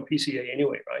monitored by PCA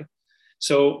anyway, right?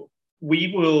 So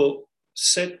we will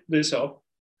set this up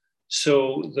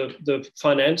so the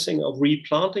financing of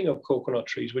replanting of coconut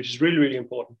trees, which is really, really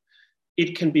important,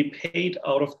 it can be paid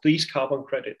out of these carbon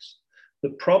credits. The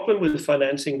problem with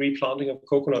financing replanting of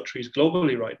coconut trees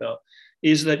globally right now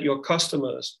is that your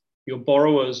customers, your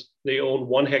borrowers, they own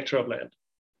 1 hectare of land.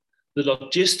 The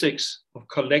logistics of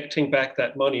collecting back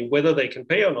that money, whether they can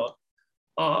pay or not,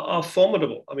 are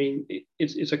formidable. I mean,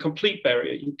 it's a complete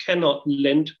barrier. You cannot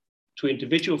lend to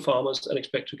individual farmers and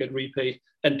expect to get repaid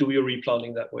and do your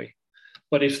replanting that way.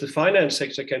 But if the finance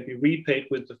sector can be repaid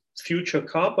with the future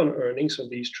carbon earnings of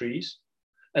these trees,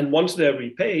 and once they're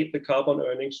repaid, the carbon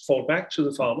earnings fall back to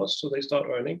the farmers, so they start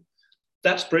earning,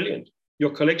 that's brilliant.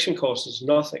 Your collection cost is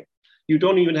nothing. You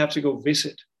don't even have to go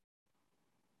visit.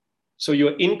 So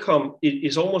your income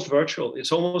is almost virtual.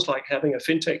 It's almost like having a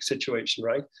fintech situation,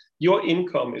 right? Your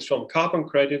income is from carbon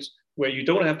credits where you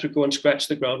don't have to go and scratch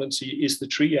the ground and see, is the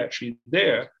tree actually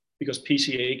there? Because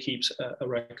PCA keeps a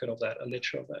record of that, a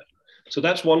ledger of that. So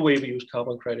that's one way we use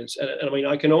carbon credits. And I mean,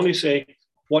 I can only say,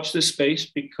 watch this space,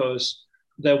 because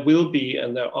there will be,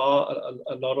 and there are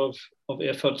a lot of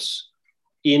efforts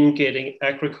in getting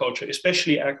agriculture,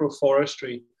 especially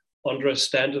agroforestry, under a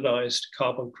standardized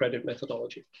carbon credit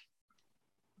methodology.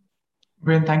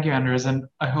 Brilliant, thank you, Anders. And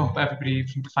I hope everybody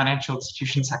from the financial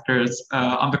institution sectors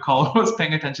on the call was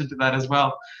paying attention to that as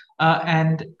well.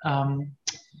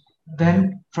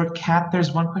 Then for Kat,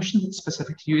 there's one question that's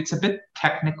specific to you. It's a bit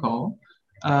technical.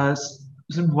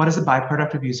 So what is a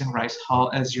byproduct of using rice hull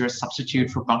as your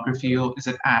substitute for bunker fuel? Is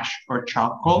it ash or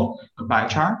charcoal or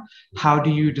biochar? How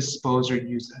do you dispose or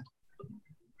use it?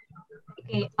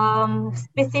 Okay,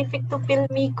 specific to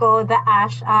Philmico, the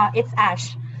ash, it's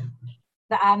ash.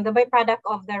 The byproduct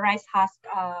of the rice husk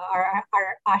are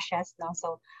ashes. No?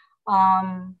 So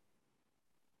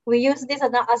we use this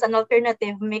as an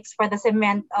alternative mix for the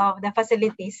cement of the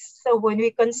facilities. So when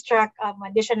we construct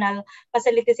additional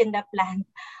facilities in the plant,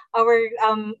 our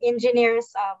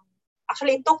engineers,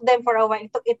 actually it took them for a while.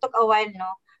 It took a while,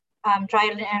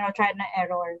 trial and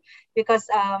error, because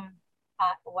not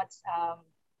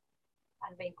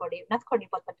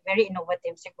Cordypot, but very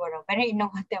innovative, siguro. Very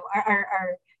innovative.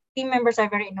 Our team members are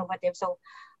very innovative. So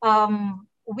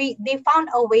they found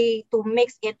a way to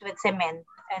mix it with cement.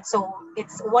 And so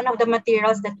it's one of the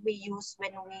materials that we use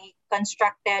when we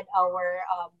constructed our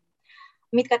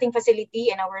meat cutting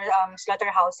facility and our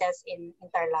slaughterhouses in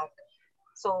Tarlac.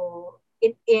 So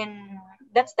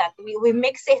that's that. We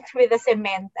mix it with the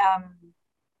cement, and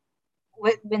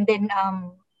then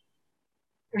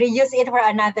reuse it for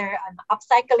another,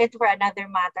 upcycle it for another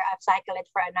matter, upcycle it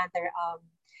for another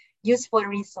useful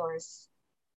resource.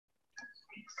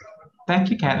 Thank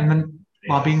you, Kat. And then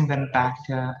lobbying then back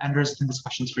to Andres, and this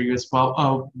question's for you as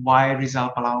well. Why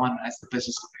Rizal Palawan as the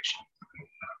business location?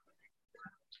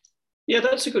 Yeah,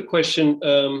 that's a good question.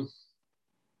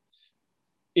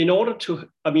 In order to,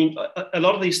 I mean, a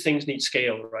lot of these things need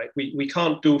scale, right? We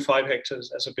can't do 5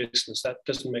 hectares as a business. That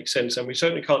doesn't make sense. And we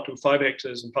certainly can't do 5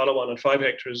 hectares in Palawan and 5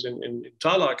 hectares in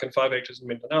Tarlac and 5 hectares in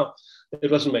Mindanao. It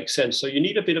doesn't make sense. So you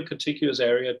need a bit of contiguous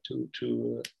area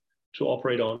to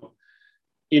operate on.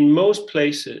 In most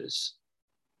places,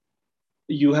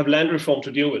 you have land reform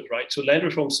to deal with, right? So land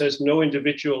reform says no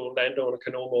individual landowner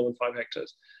can own more than 5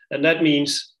 hectares. And that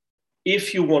means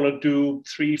if you want to do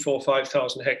 3, 4,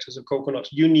 5,000 hectares of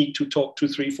coconuts, you need to talk to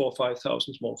 3, 4,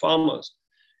 5,000 small farmers.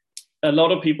 A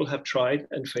lot of people have tried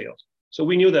and failed. So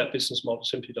we knew that business model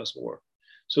simply doesn't work.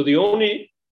 So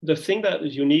the thing that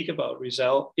is unique about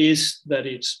Rizal is that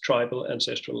it's tribal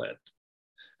ancestral land.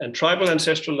 And tribal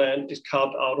ancestral land is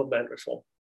carved out of land reform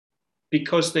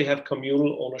because they have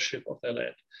communal ownership of their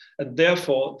land. And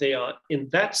therefore, they are, in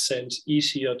that sense,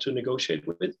 easier to negotiate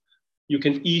with.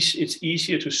 It's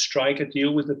easier to strike a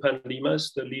deal with the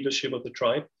Panlimas, the leadership of the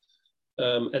tribe,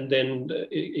 and then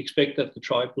expect that the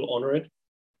tribe will honor it.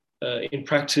 In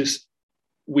practice,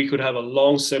 we could have a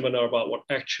long seminar about what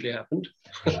actually happened,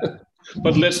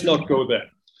 but let's not go there.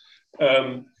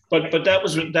 But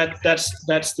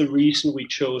that's the reason we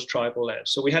chose tribal land.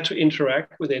 So we had to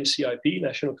interact with NCIP,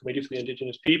 National Committee for the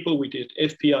Indigenous People. We did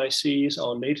FPICs.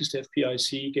 Our latest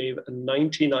FPIC gave a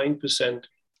 99%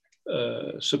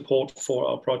 support for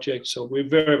our project. So we're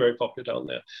very, very popular down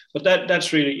there. But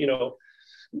that's really,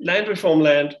 land reform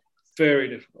land, very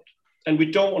difficult. And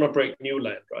we don't want to break new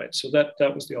land, right? So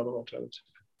that was the other alternative.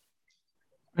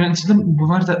 And so then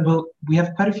move on to that. Well, we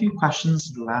have quite a few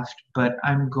questions left, but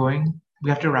we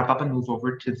have to wrap up and move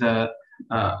over to the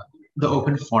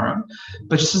open forum.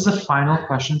 But just as a final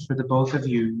question for the both of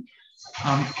you,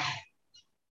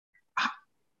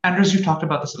 Andres, you've talked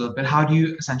about this a little bit. How do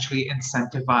you essentially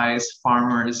incentivize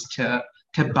farmers to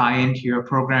buy into your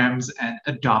programs and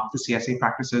adopt the CSA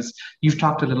practices? You've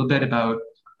talked a little bit about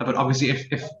obviously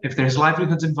if there's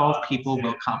livelihoods involved, people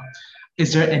will come.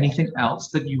 Is there anything else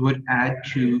that you would add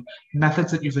to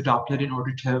methods that you've adopted in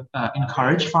order to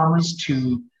encourage farmers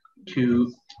to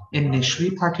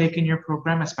initially partake in your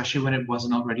program, especially when it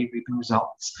wasn't already reaping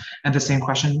results? And the same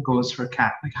question goes for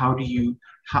Kat. Like, how do you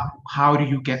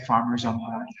get farmers on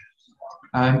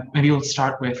board? Maybe we'll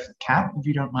start with Kat, if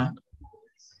you don't mind.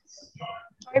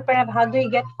 Sorry, perhaps how do you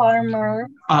get farmers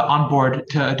on board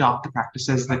to adopt the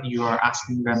practices that you are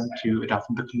asking them to adopt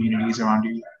from the communities around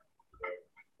you?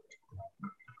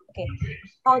 Okay,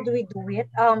 how do we do it?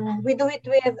 We do it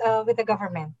with the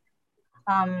government.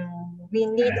 We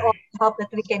need all the help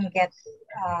that we can get.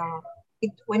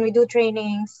 When we do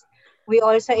trainings, we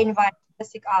also invite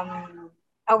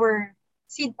our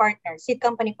seed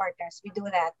company partners. We do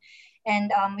that.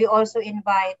 And we also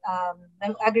invite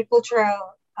the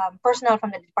agricultural personnel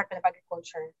from the Department of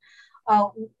Agriculture.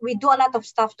 We do a lot of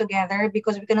stuff together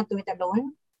because we cannot do it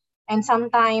alone. And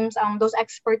sometimes those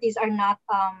expertise are not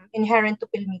inherent to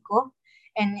Pilmico,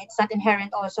 and it's not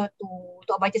inherent also to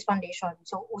Abaitis Foundation.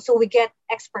 So we get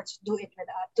experts to do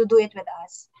it with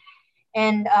us.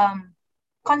 And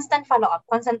constant follow-up,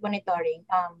 constant monitoring.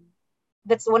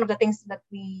 That's one of the things that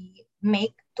we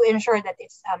make to ensure that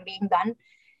it's being done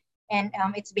and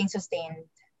it's being sustained.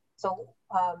 So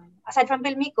aside from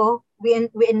Pilmico, we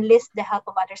enlist the help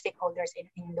of other stakeholders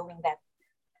in doing that.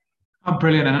 Oh,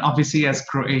 brilliant. And obviously as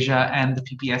CroAsia and the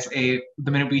PPSA, the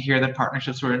minute we hear that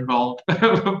partnerships were involved,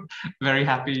 very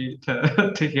happy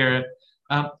to hear it.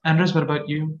 Andres, what about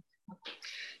you?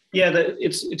 Yeah,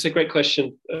 it's a great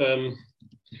question.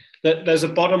 There's a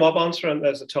bottom-up answer and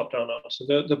there's a top-down answer.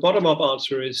 The bottom-up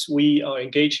answer is we are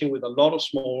engaging with a lot of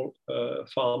small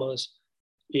farmers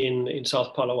in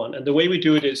South Palawan. And the way we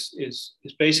do it is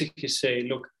basically say,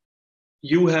 look,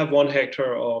 you have 1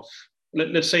 hectare of,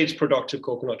 let's say it's productive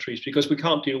coconut trees, because we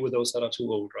can't deal with those that are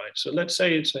too old, right? So let's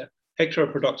say it's a hectare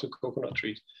of productive coconut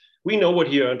trees. We know what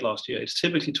he earned last year. It's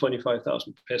typically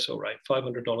 25,000 peso, right?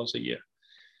 $500 a year.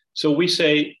 So we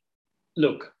say,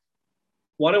 look,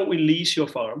 why don't we lease your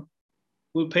farm?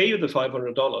 We'll pay you the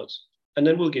 $500 and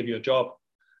then we'll give you a job.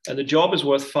 And the job is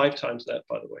worth 5 times that,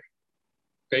 by the way.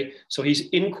 Okay, so his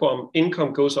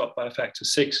income goes up by a factor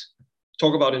 6.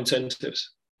 Talk about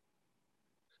incentives.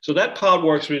 So that part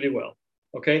works really well.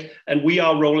 Okay, and we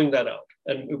are rolling that out.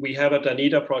 And we have a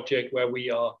Danida project where we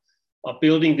are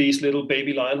building these little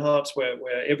baby lion hearts where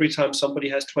every time somebody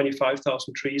has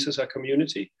 25,000 trees as a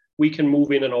community, we can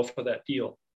move in and offer that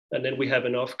deal. And then we have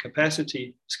enough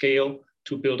capacity, scale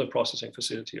to build a processing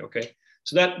facility, okay?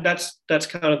 So that's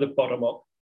kind of the bottom up.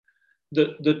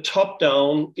 the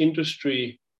top-down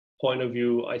industry point of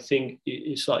view, I think,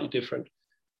 is slightly different.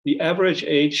 The average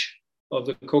age of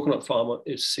the coconut farmer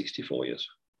is 64 years.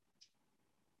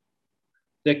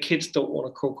 Their kids don't want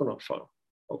a coconut farm,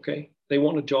 okay? They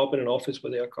want a job in an office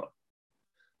where they are calm.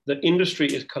 The industry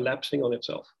is collapsing on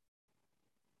itself.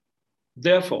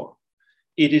 Therefore,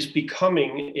 it is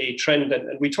becoming a trend,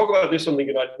 and we talk about this on the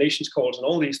United Nations calls and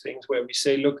all these things, where we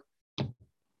say, look,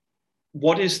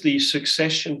 what is the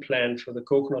succession plan for the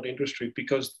coconut industry?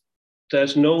 Because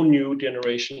there's no new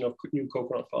generation of new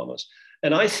coconut farmers.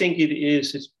 And I think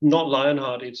it's not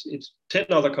Lionheart, it's 10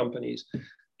 other companies.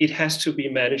 It has to be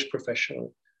managed professionally.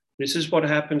 This is what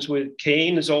happens with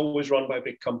cane is always run by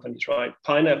big companies, right?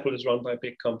 Pineapple is run by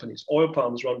big companies. Oil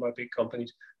palm is run by big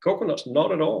companies. Coconuts,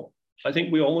 not at all. I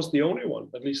think we're almost the only one,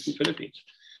 at least in the Philippines.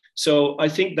 So I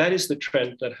think that is the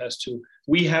trend that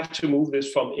we have to move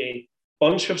this from a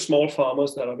bunch of small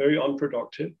farmers that are very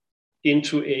unproductive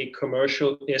into a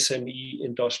commercial SME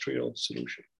industrial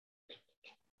solution.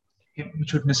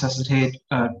 Which would necessitate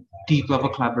deep level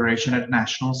collaboration at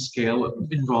national scale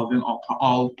involving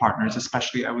all partners,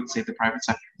 especially I would say the private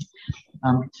sector.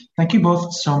 Thank you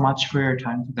both so much for your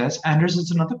time for this. Anders,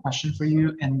 there's another question for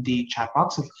you in the chat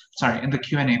box, in the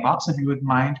Q&A box. If you would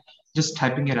mind just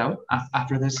typing it out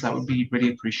after this, that would be really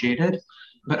appreciated.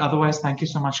 But otherwise, thank you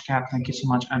so much, Kat. Thank you so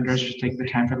much, Anders, for taking the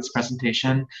time for this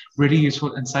presentation. Really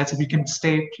useful insights. If you can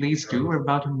stay, please do. We're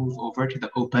about to move over to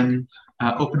the open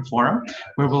forum,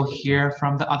 where we'll hear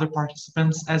from the other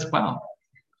participants as well.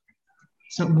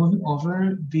 So moving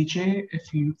over, Vijay,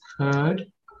 if you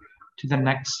could, to the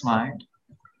next slide.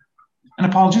 And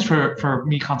apologies for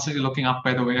me constantly looking up,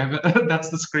 by the way. That's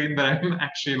the screen that I'm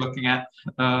actually looking at.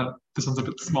 This one's a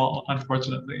bit small,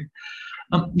 unfortunately.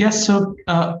 Yes, so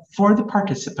for the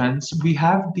participants, we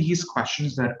have these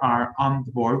questions that are on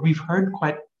the board. We've heard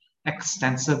quite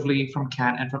extensively from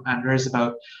Kat and from Anders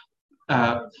about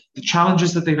the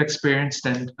challenges that they've experienced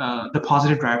and the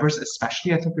positive drivers,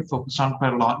 especially, I think we focused on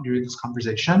quite a lot during this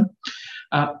conversation.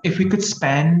 If we could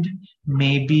spend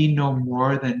maybe no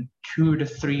more than 2 to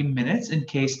 3 minutes in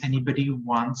case anybody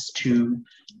wants to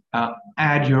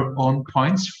add your own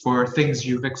points for things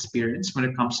you've experienced when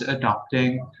it comes to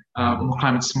adopting more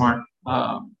climate smart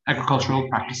agricultural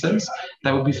practices,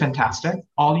 that would be fantastic.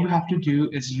 All you have to do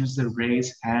is use the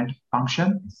raise hand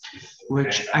function,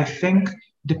 which I think,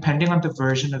 depending on the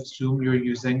version of Zoom you're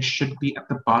using, should be at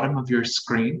the bottom of your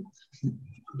screen.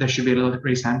 There should be a little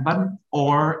raise hand button,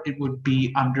 or it would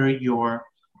be under your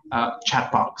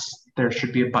chat box. There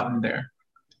should be a button there.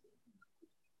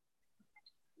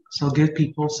 So give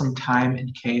people some time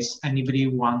in case anybody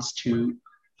wants to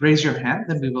raise your hand,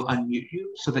 then we will unmute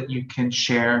you so that you can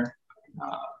share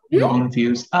your own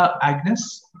views.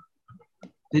 Agnes,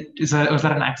 was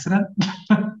that an accident?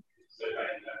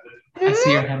 I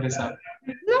see your hand is up.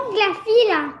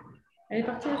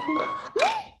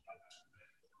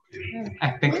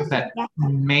 I think that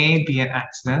may be an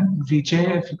accident.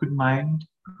 Vijay, if you could mind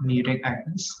muting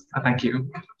Agnes. Thank you.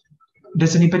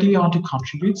 Does anybody want to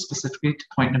contribute specifically to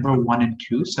point number 1 and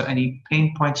 2? So any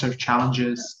pain points or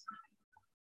challenges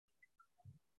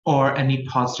or any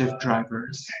positive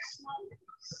drivers?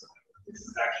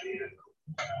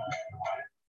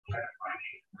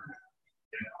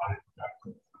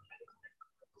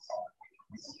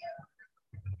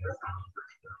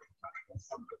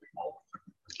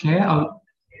 Okay, I'll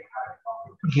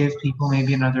give people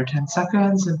maybe another 10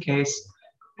 seconds in case,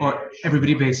 or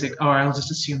everybody or I'll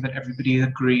just assume that everybody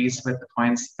agrees with the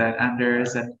points that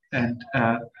Anders and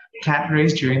Kat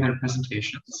raised during their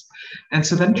presentations. And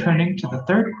so then turning to the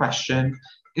third question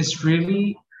is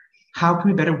really, how can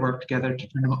we better work together to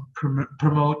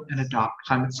promote and adopt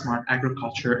climate smart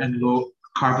agriculture and low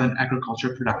carbon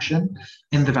agriculture production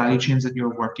in the value chains that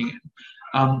you're working in?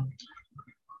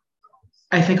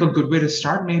 I think a good way to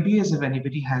start maybe is if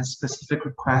anybody has specific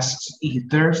requests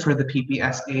either for the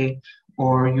PPSA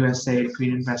or USA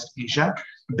Green Invest Asia,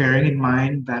 bearing in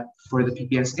mind that for the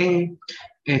PPSA,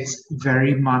 it's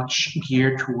very much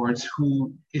geared towards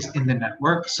who is in the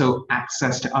network, so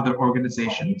access to other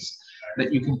organizations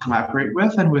that you can collaborate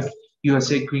with. And with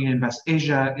USA Green Invest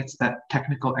Asia, it's that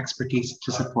technical expertise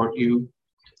to support you.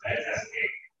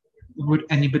 Would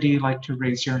anybody like to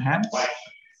raise your hands?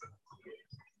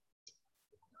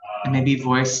 And maybe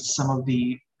voice some of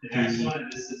the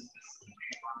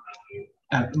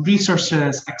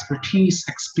resources, expertise,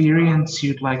 experience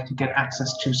you'd like to get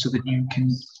access to so that you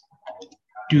can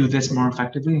do this more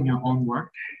effectively in your own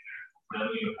work.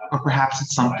 Or perhaps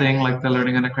it's something like the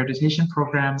learning and accreditation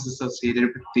programs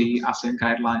associated with the ASEAN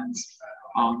guidelines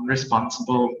on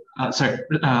ASEAN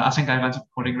guidelines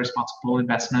supporting responsible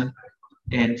investment.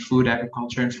 in food,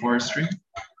 agriculture, and forestry.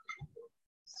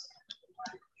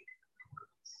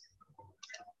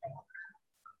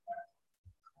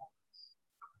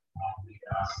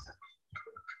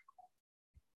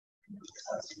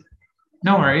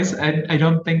 No worries. I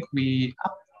don't think we...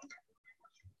 Oh,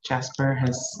 Jasper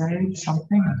has said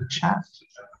something in the chat.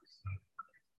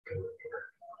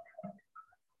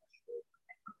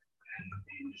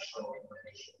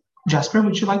 Jasper,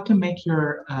 would you like to make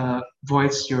your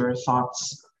voice your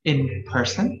thoughts in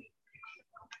person?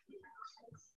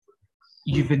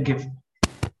 You've been given...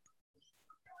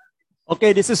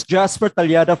 Okay, this is Jasper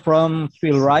Talyada from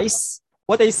PhilRise.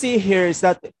 What I see here is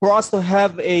that for us to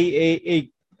have a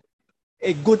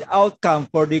good outcome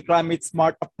for the climate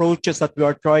smart approaches that we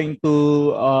are trying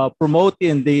to promote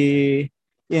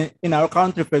in our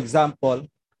country, for example,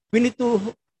 we need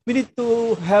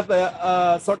to have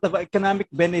a sort of economic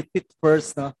benefit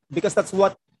first, because that's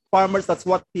what farmers, that's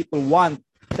what people want,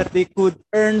 that they could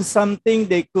earn something,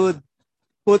 they could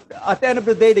put, at the end of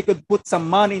the day, they could put some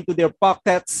money into their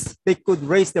pockets, they could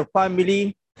raise their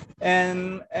family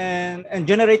and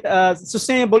generate a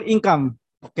sustainable income.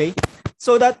 Okay,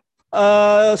 so that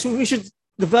so we should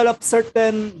develop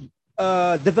certain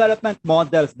development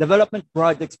models, development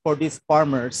projects for these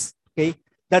farmers. Okay,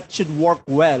 that should work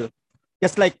well.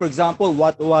 Just like, for example,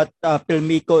 what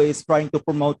Philmico is trying to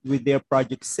promote with their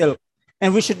project Silk,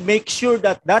 and we should make sure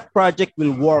that that project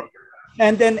will work.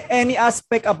 And then any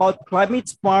aspect about climate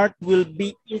smart will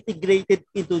be integrated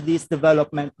into this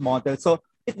development model. So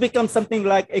it becomes something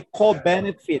like a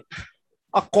co-benefit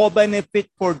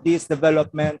for this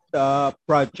development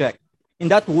project. In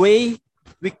that way,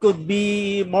 we could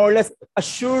be more or less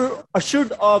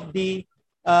assured of the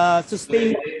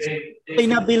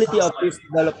sustainability of this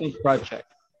development project.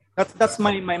 That's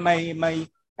my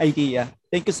idea.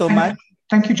 Thank you so much.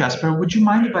 Thank you, Jasper. Would you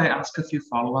mind if I ask a few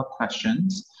follow-up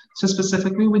questions? So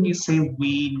specifically, when you say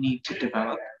we need to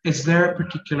develop, is there a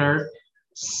particular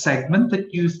segment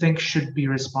that you think should be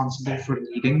responsible for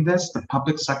leading this? The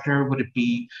public sector? Would it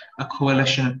be a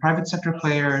coalition of private sector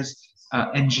players,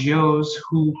 NGOs?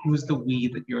 Who's the we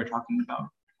that you're talking about?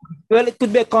 Well, it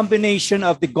could be a combination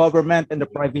of the government and the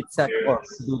private sector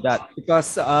to do that,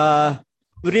 because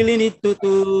we really need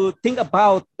to think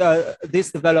about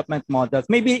these development models.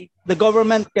 Maybe the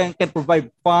government can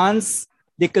provide funds,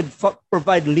 they could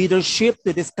provide leadership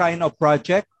to this kind of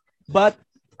project, but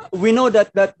we know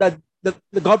that the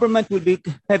government will be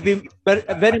having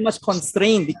very much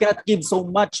constrained. They cannot give so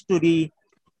much to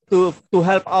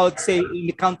help out, say, in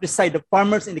the countryside, the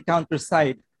farmers in the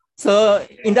countryside. So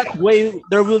in that way,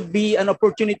 there will be an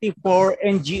opportunity for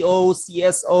NGOs,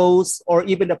 CSOs, or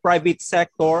even the private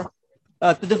sector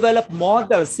to develop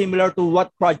models similar to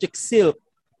what Project Silk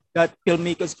that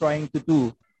Philmico is trying to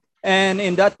do. And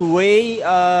in that way,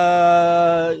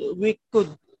 we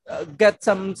could get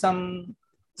some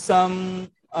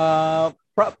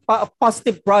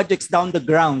positive projects down the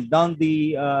ground, down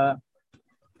the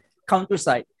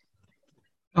countryside.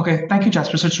 Okay, thank you,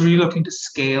 Jasper. So it's really looking to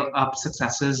scale up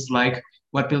successes like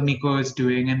what Philmico is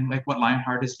doing and like what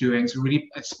Lionheart is doing. So really,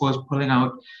 I suppose, pulling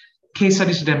out case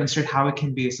studies to demonstrate how it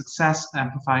can be a success,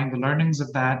 amplifying the learnings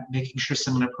of that, making sure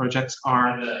similar projects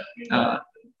are,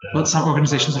 well, some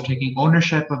organizations are taking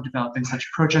ownership of developing such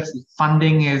projects.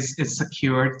 Funding is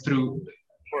secured through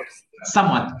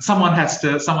someone has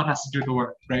to do the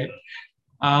work, right?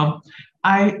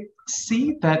 I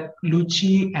see that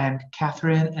Luci and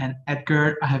Catherine and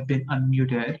Edgar have been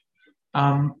unmuted.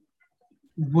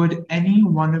 Would any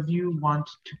one of you want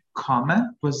to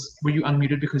comment? Were you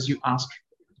unmuted because you asked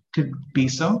to be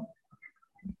so?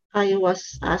 I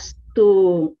was asked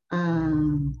to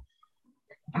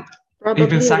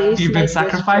probably you've been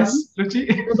sacrificed,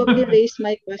 Luci? Probably raise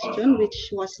my question, which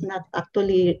was not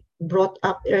actually brought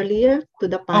up earlier to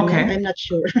the panel. Okay. I'm not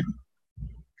sure.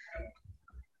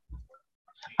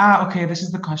 Okay, this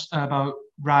is the question about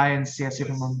RAI and CSC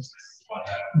performance.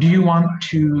 Do you want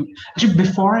to, actually,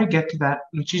 before I get to that,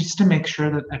 just to make sure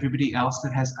that everybody else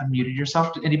that has unmuted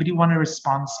yourself, does anybody want to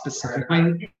respond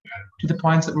specifically to the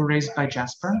points that were raised by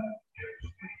Jasper?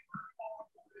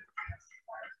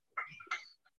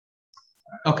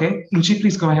 Okay, Luci,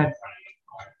 please go ahead.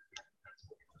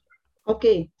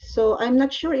 Okay, so I'm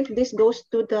not sure if this goes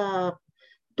to the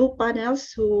two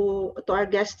panels to our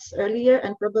guests earlier,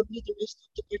 and probably the rest of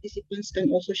the participants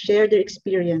can also share their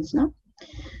experience, no?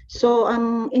 So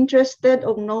I'm interested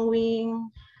of knowing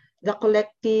the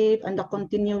collective and the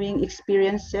continuing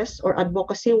experiences or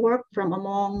advocacy work from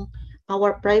among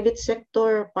our private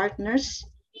sector partners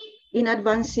in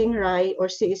advancing RAI or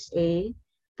CSA,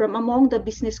 from among the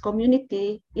business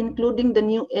community, including the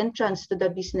new entrants to the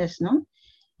business, no?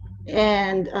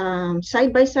 And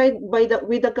side by side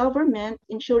with the government,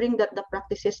 ensuring that the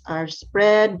practices are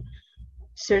spread,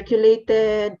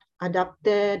 circulated,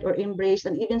 adopted, or embraced,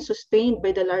 and even sustained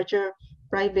by the larger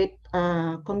private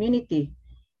community.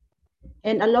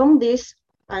 And along this,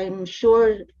 I'm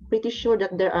pretty sure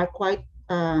that there are quite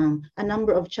a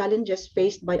number of challenges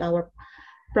faced by our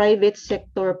private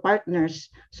sector partners.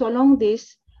 So along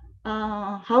this,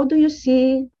 how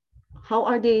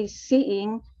are they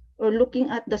seeing or looking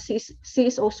at the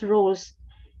CSO's roles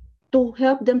to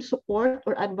help them support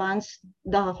or advance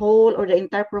the whole or the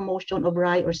entire promotion of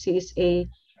RAI or CSA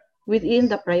within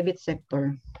the private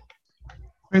sector?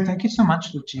 Great, thank you so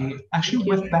much, Luchi. Actually,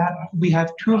 with that, we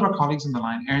have two of our colleagues on the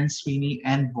line, Erin Sweeney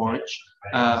and Borj.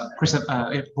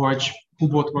 Borj, who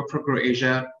both work for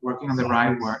GrowAsia, working on the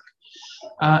RAI work.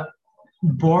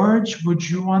 Borj, would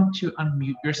you want to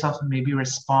unmute yourself and maybe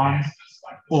respond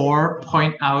or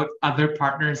point out other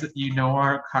partners that you know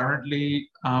are currently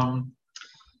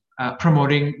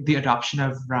promoting the adoption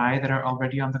of RAI that are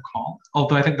already on the call?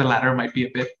 Although I think the latter might be a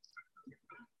bit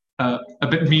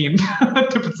mean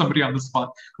to put somebody on the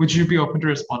spot. Would you be open to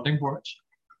responding, Borj?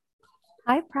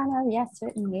 Hi, Pranav. Yes,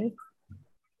 certainly.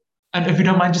 And if you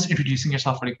don't mind just introducing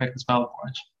yourself really quick as well,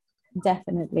 Borj.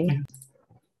 Definitely.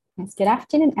 Yes, good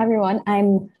afternoon, everyone.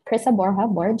 I'm Krisa Borja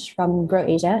from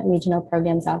GrowAsia, Regional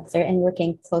Programs Officer, and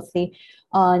working closely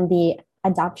on the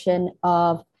adoption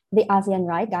of the ASEAN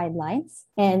RAI guidelines.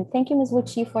 And thank you, Ms.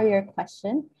 Luchi, for your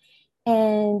question.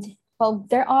 And well,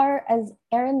 there are, as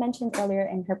Erin mentioned earlier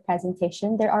in her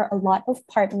presentation, there are a lot of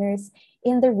partners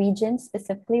in the region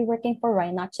specifically working for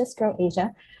RAI, not just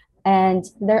GrowAsia. And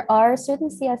there are certain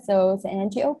CSOs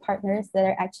and NGO partners that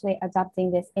are actually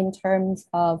adopting this in terms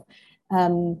of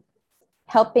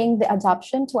helping the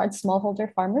adoption towards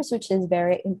smallholder farmers, which is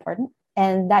very important.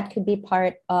 And that could be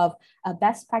part of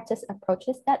best practice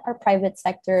approaches that our private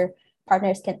sector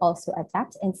partners can also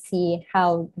adapt and see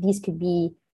how these could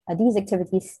be these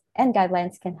activities and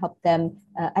guidelines can help them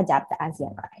adapt the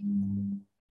ASEAN RAI.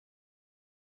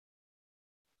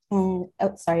 And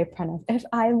oh, sorry, Pranav, if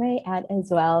I may add as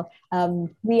well,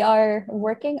 we are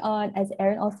working on, as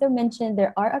Erin also mentioned,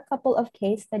 there are a couple of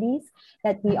case studies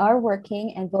that we are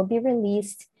working and will be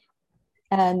released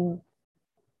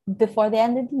before the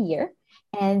end of the year.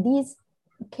 And these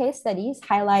case studies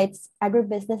highlights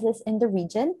agribusinesses in the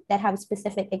region that have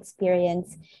specific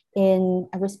experience in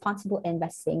responsible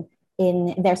investing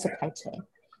in their supply chain.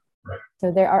 Right.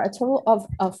 So there are a total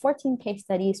of 14 case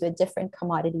studies with different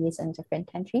commodities and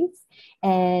different countries.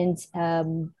 And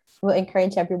we'll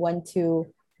encourage everyone to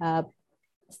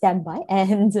stand by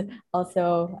and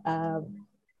also,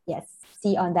 yes,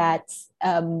 see on that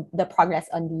the progress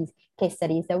on these case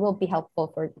studies that will be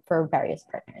helpful for various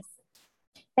partners.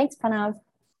 Thanks, Pranav.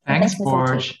 Thanks,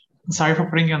 Borj. Sorry for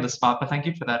putting you on the spot, but thank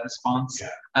you for that response.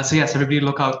 So yes, everybody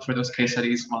look out for those case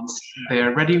studies. Once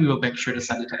they're ready, we will make sure to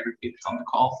send it to everybody that's on the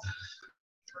call.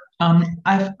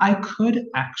 I could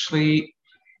actually,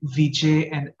 Vijay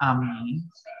and Ami,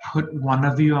 put one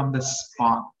of you on the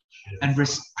spot and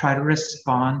try to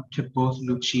respond to both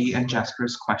Luchi and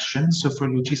Jasper's questions. So for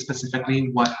Luchi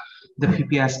specifically, what the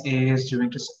PPSA is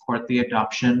doing to support the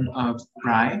adoption of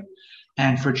RAI.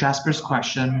 And for Jasper's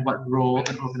question, what role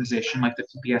an organization like the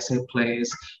PPSA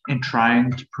plays in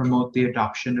trying to promote the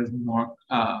adoption of more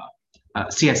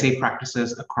CSA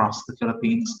practices across the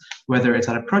Philippines, whether it's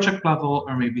at a project level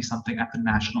or maybe something at the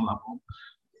national level.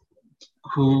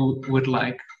 Who would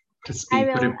like to speak?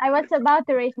 I was about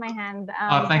to raise my hand.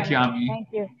 Thank you, Ami. Thank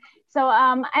you. So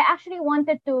I actually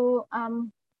wanted to,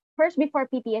 first before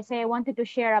PPSA, I wanted to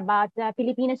share about the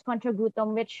Pilipinas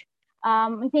Contributum, which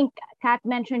I think Kat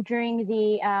mentioned during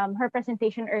her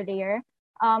presentation earlier.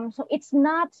 So it's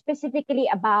not specifically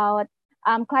about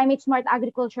climate smart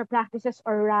agriculture practices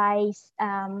or RAIs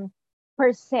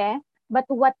per se, but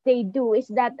what they do is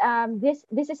that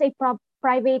this is a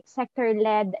private sector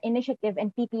led initiative,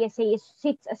 and PPSA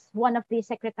sits as one of the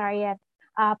secretariat.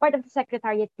 Part of the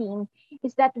secretariat team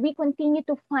is that we continue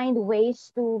to find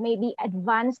ways to maybe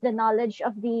advance the knowledge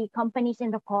of the companies in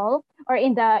the call or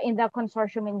in the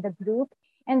consortium, in the group,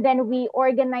 and then we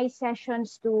organize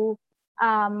sessions to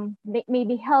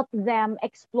maybe help them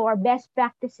explore best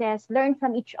practices, learn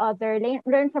from each other,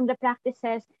 learn from the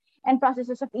practices and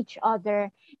processes of each other.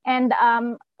 And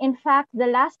in fact, the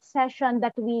last session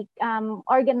that we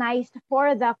organized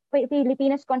for the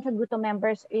Pilipinas Contributo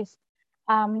members is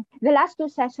the last two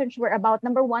sessions were about,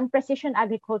 number one, precision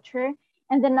agriculture,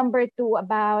 and then number two,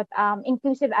 about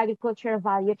inclusive agriculture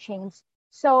value chains.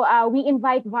 So we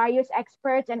invite various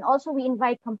experts, and also we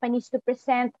invite companies to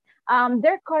present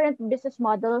their current business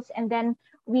models, and then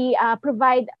we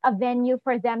provide a venue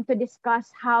for them to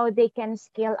discuss how they can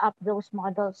scale up those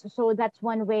models. So that's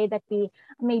one way that we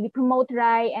maybe promote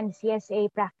RAI and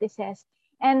CSA practices.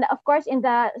 And of course, in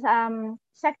the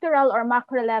sectoral or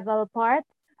macro level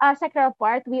sectoral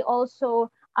part, we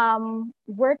also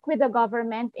work with the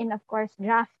government in, of course,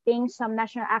 drafting some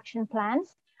national action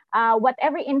plans.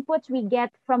 Whatever inputs we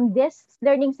get from this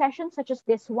learning session, such as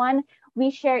this one,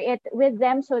 we share it with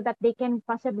them so that they can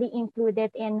possibly include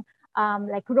it in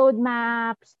like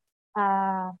roadmaps,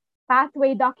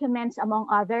 pathway documents, among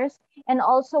others. And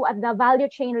also at the value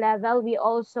chain level, we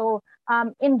also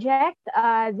inject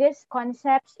these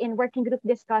concepts in working group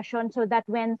discussion so that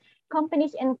when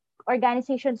companies and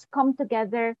organizations come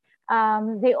together,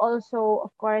 they also,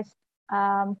 of course,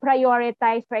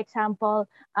 prioritize, for example,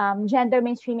 gender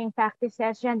mainstreaming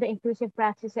practices, gender inclusive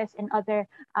practices, and other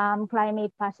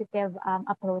climate positive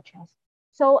approaches.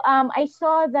 So I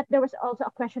saw that there was also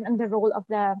a question on the role of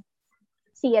the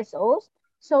CSOs.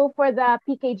 So for the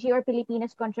PKG or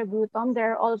Pilipinas Contributum,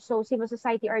 there are also civil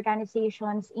society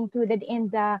organizations included in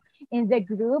the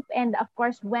group. And of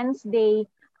course, once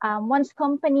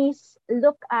companies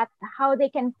look at how they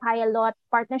can pilot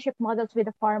partnership models with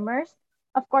the farmers,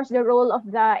 of course, the role of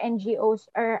the NGOs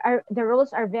the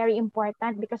roles are very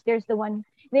important because they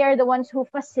are the ones who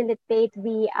facilitate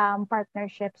the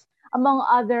partnerships, among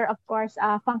other, of course,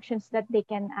 functions that they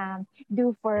can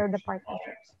do for the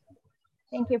partnerships.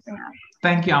 Thank you for now.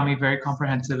 Thank you, Ami. Very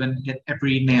comprehensive and hit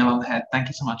every nail on the head. Thank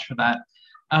you so much for that.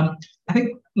 I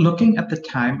think looking at the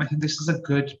time, I think this is a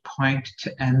good point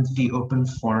to end the open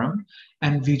forum.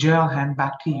 And Vijay, I'll hand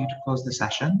back to you to close the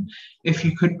session. If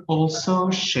you could also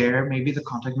share maybe the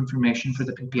contact information for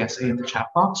the PPSA in the chat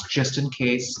box, just in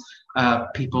case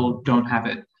people don't have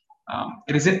it.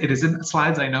 It is in the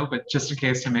slides, I know, but just in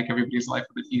case to make everybody's life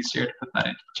a bit easier to put that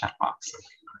into the chat box.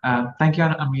 Thank you,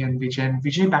 Ami and Vijay. And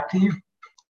Vijay, back to you.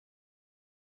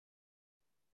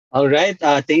 All right.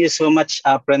 Thank you so much,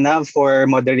 Pranav, for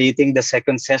moderating the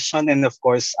second session, and of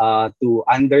course to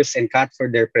Anders and Kat for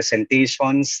their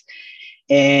presentations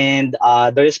and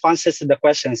the responses to the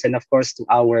questions, and of course to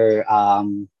our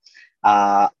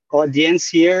audience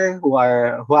here who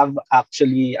have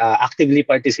actually actively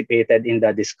participated in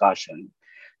the discussion.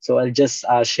 So I'll just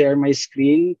share my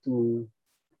screen to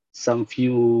some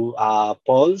few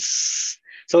polls.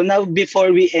 So now,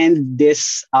 before we end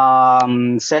this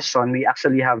session, we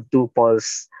actually have two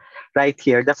polls right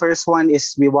here. The first one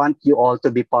is we want you all to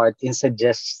be part in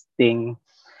suggesting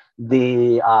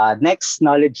the next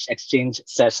knowledge exchange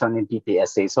session in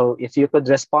PPSA. So if you could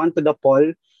respond to the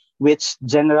poll, which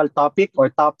general topic or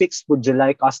topics would you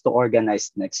like us to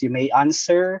organize next? You may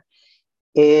answer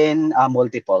in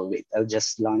multiple. Wait, I'll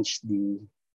just launch the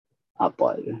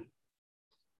poll.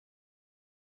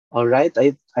 All right,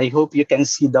 I hope you can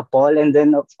see the poll. And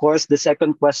then, of course, the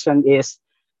second question is,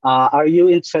 are you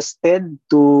interested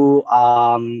to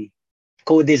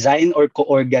co-design or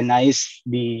co-organize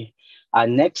the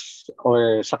next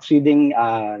or succeeding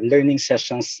learning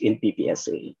sessions in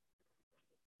PPSA?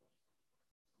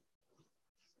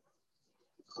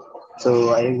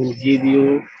 So I will give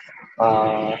you,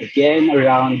 again,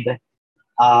 around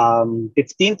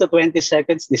 15 to 20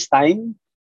 seconds this time.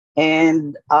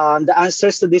 And the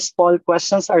answers to these poll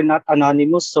questions are not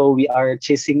anonymous, so we are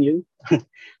chasing you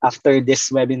after this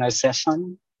webinar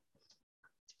session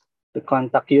to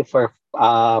contact you for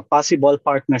possible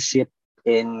partnership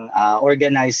in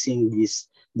organizing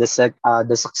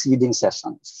the succeeding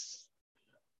sessions.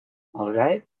 All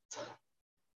right.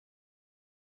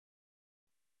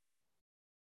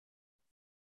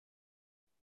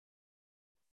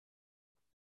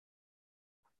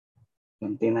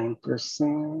 %29,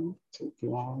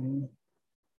 21.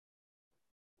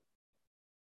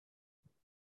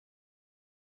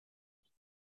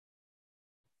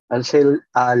 I'll share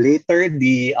later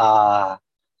the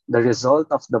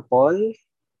result of the poll.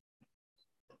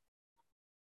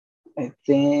 I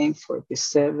think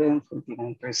 47,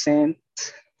 49%.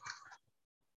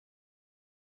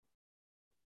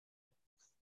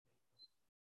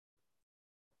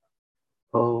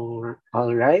 Oh,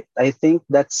 all right. I think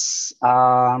that's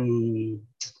okay.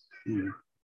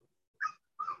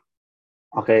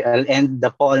 I'll end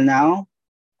the poll now.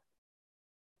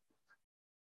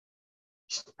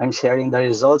 I'm sharing the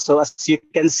results. So as you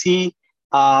can see,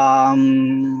 a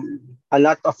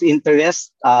lot of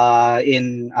interest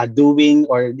in doing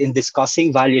or in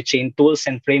discussing value chain tools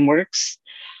and frameworks.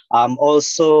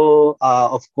 Also,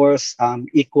 of course,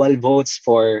 equal votes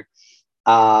for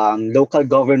local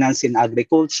governance in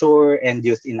agriculture and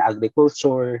youth in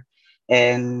agriculture.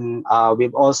 And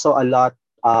we've also a lot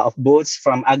of booths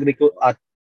from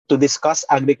to discuss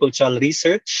agricultural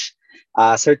research,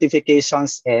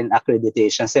 certifications, and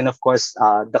accreditations, and of course,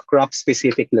 the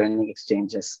crop-specific learning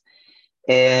exchanges.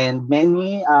 And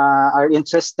many are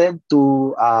interested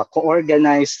to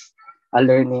co-organize a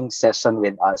learning session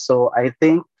with us. So I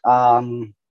think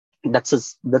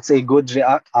that's a good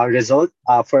result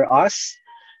for us,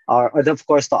 and of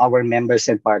course to our members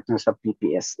and partners of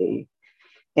PPSA.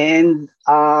 And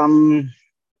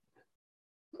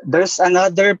there's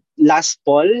another last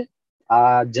poll,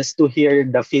 just to hear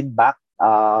the feedback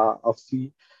of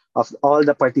all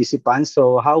the participants.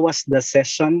 So how was the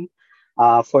session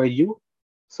for you?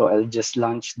 So I'll just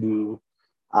launch the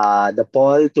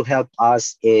poll to help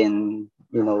us in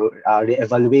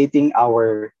reevaluating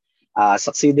our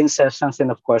succeeding sessions,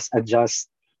 and of course adjust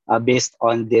based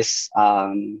on this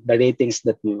the ratings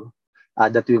that we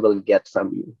will get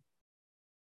from you.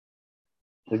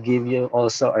 I'll give you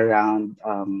also around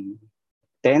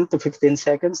 10 to 15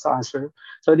 seconds to answer.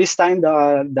 So this time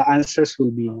the answers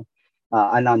will be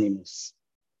anonymous.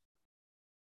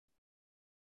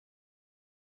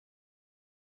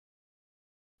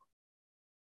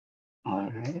 All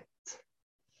right.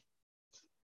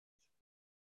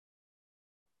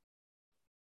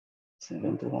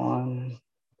 71.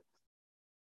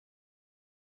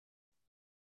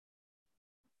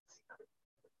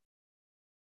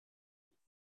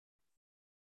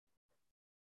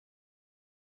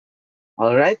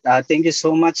 All right. Thank you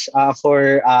so much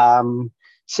for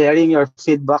sharing your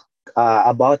feedback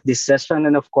about this session.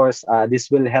 And of course, this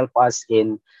will help us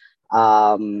in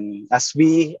as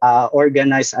we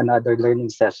organize another learning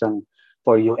session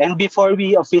for you. And before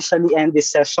we officially end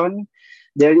this session,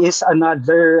 there is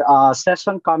another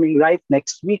session coming right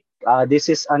next week. This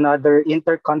is another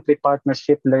inter-country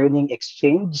partnership learning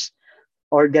exchange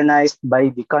organized by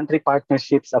the country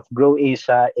partnerships of Grow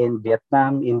Asia in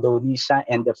Vietnam, Indonesia,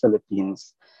 and the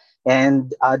Philippines.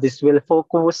 And this will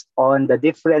focus on the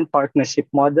different partnership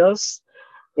models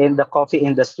in the coffee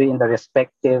industry in the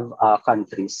respective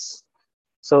countries.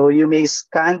 So you may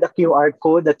scan the QR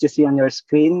code that you see on your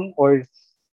screen, or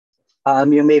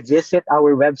you may visit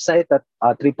our website at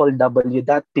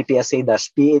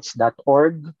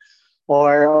www.ppsa-ph.org.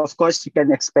 Or of course, you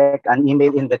can expect an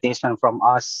email invitation from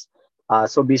us.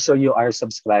 So be sure you are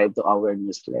subscribed to our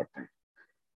newsletter.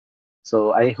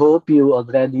 So I hope you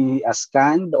already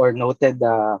scanned or noted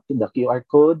the QR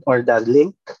code or the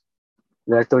link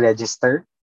where to register.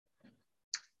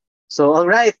 So, all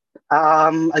right.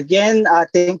 Again,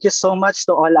 thank you so much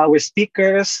to all our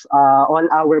speakers, all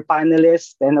our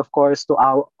panelists, and of course to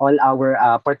all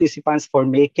our participants for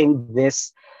making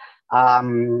this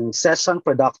session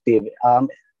productive.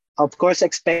 Of course,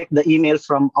 expect the email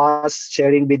from us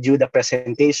sharing with you the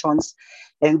presentations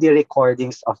and the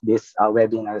recordings of this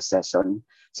webinar session.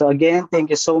 So again, thank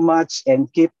you so much,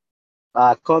 and keep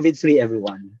COVID-free,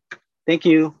 everyone. Thank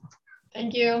you.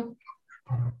 Thank you.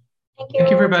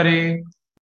 Thank you, everybody.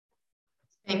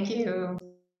 Thank you.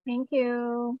 Thank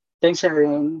you. Thanks,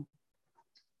 Erin.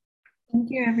 Thank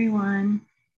you, everyone.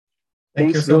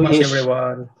 Thank you so much,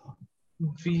 everyone.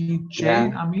 VJ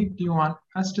and Amit, do you want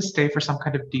us to stay for some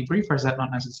kind of debrief, or is that not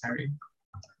necessary?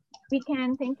 We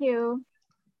can. Thank you.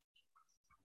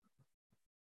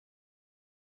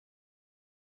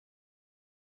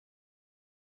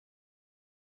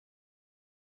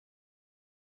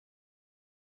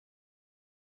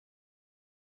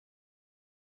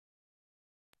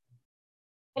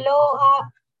 Hello,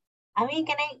 Ami,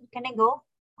 can I go?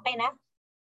 Okay na?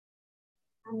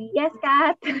 Ami? Yes,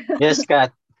 Kat. Yes,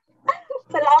 Kat.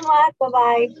 Salamat.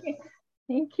 Bye-bye.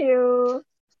 Thank you.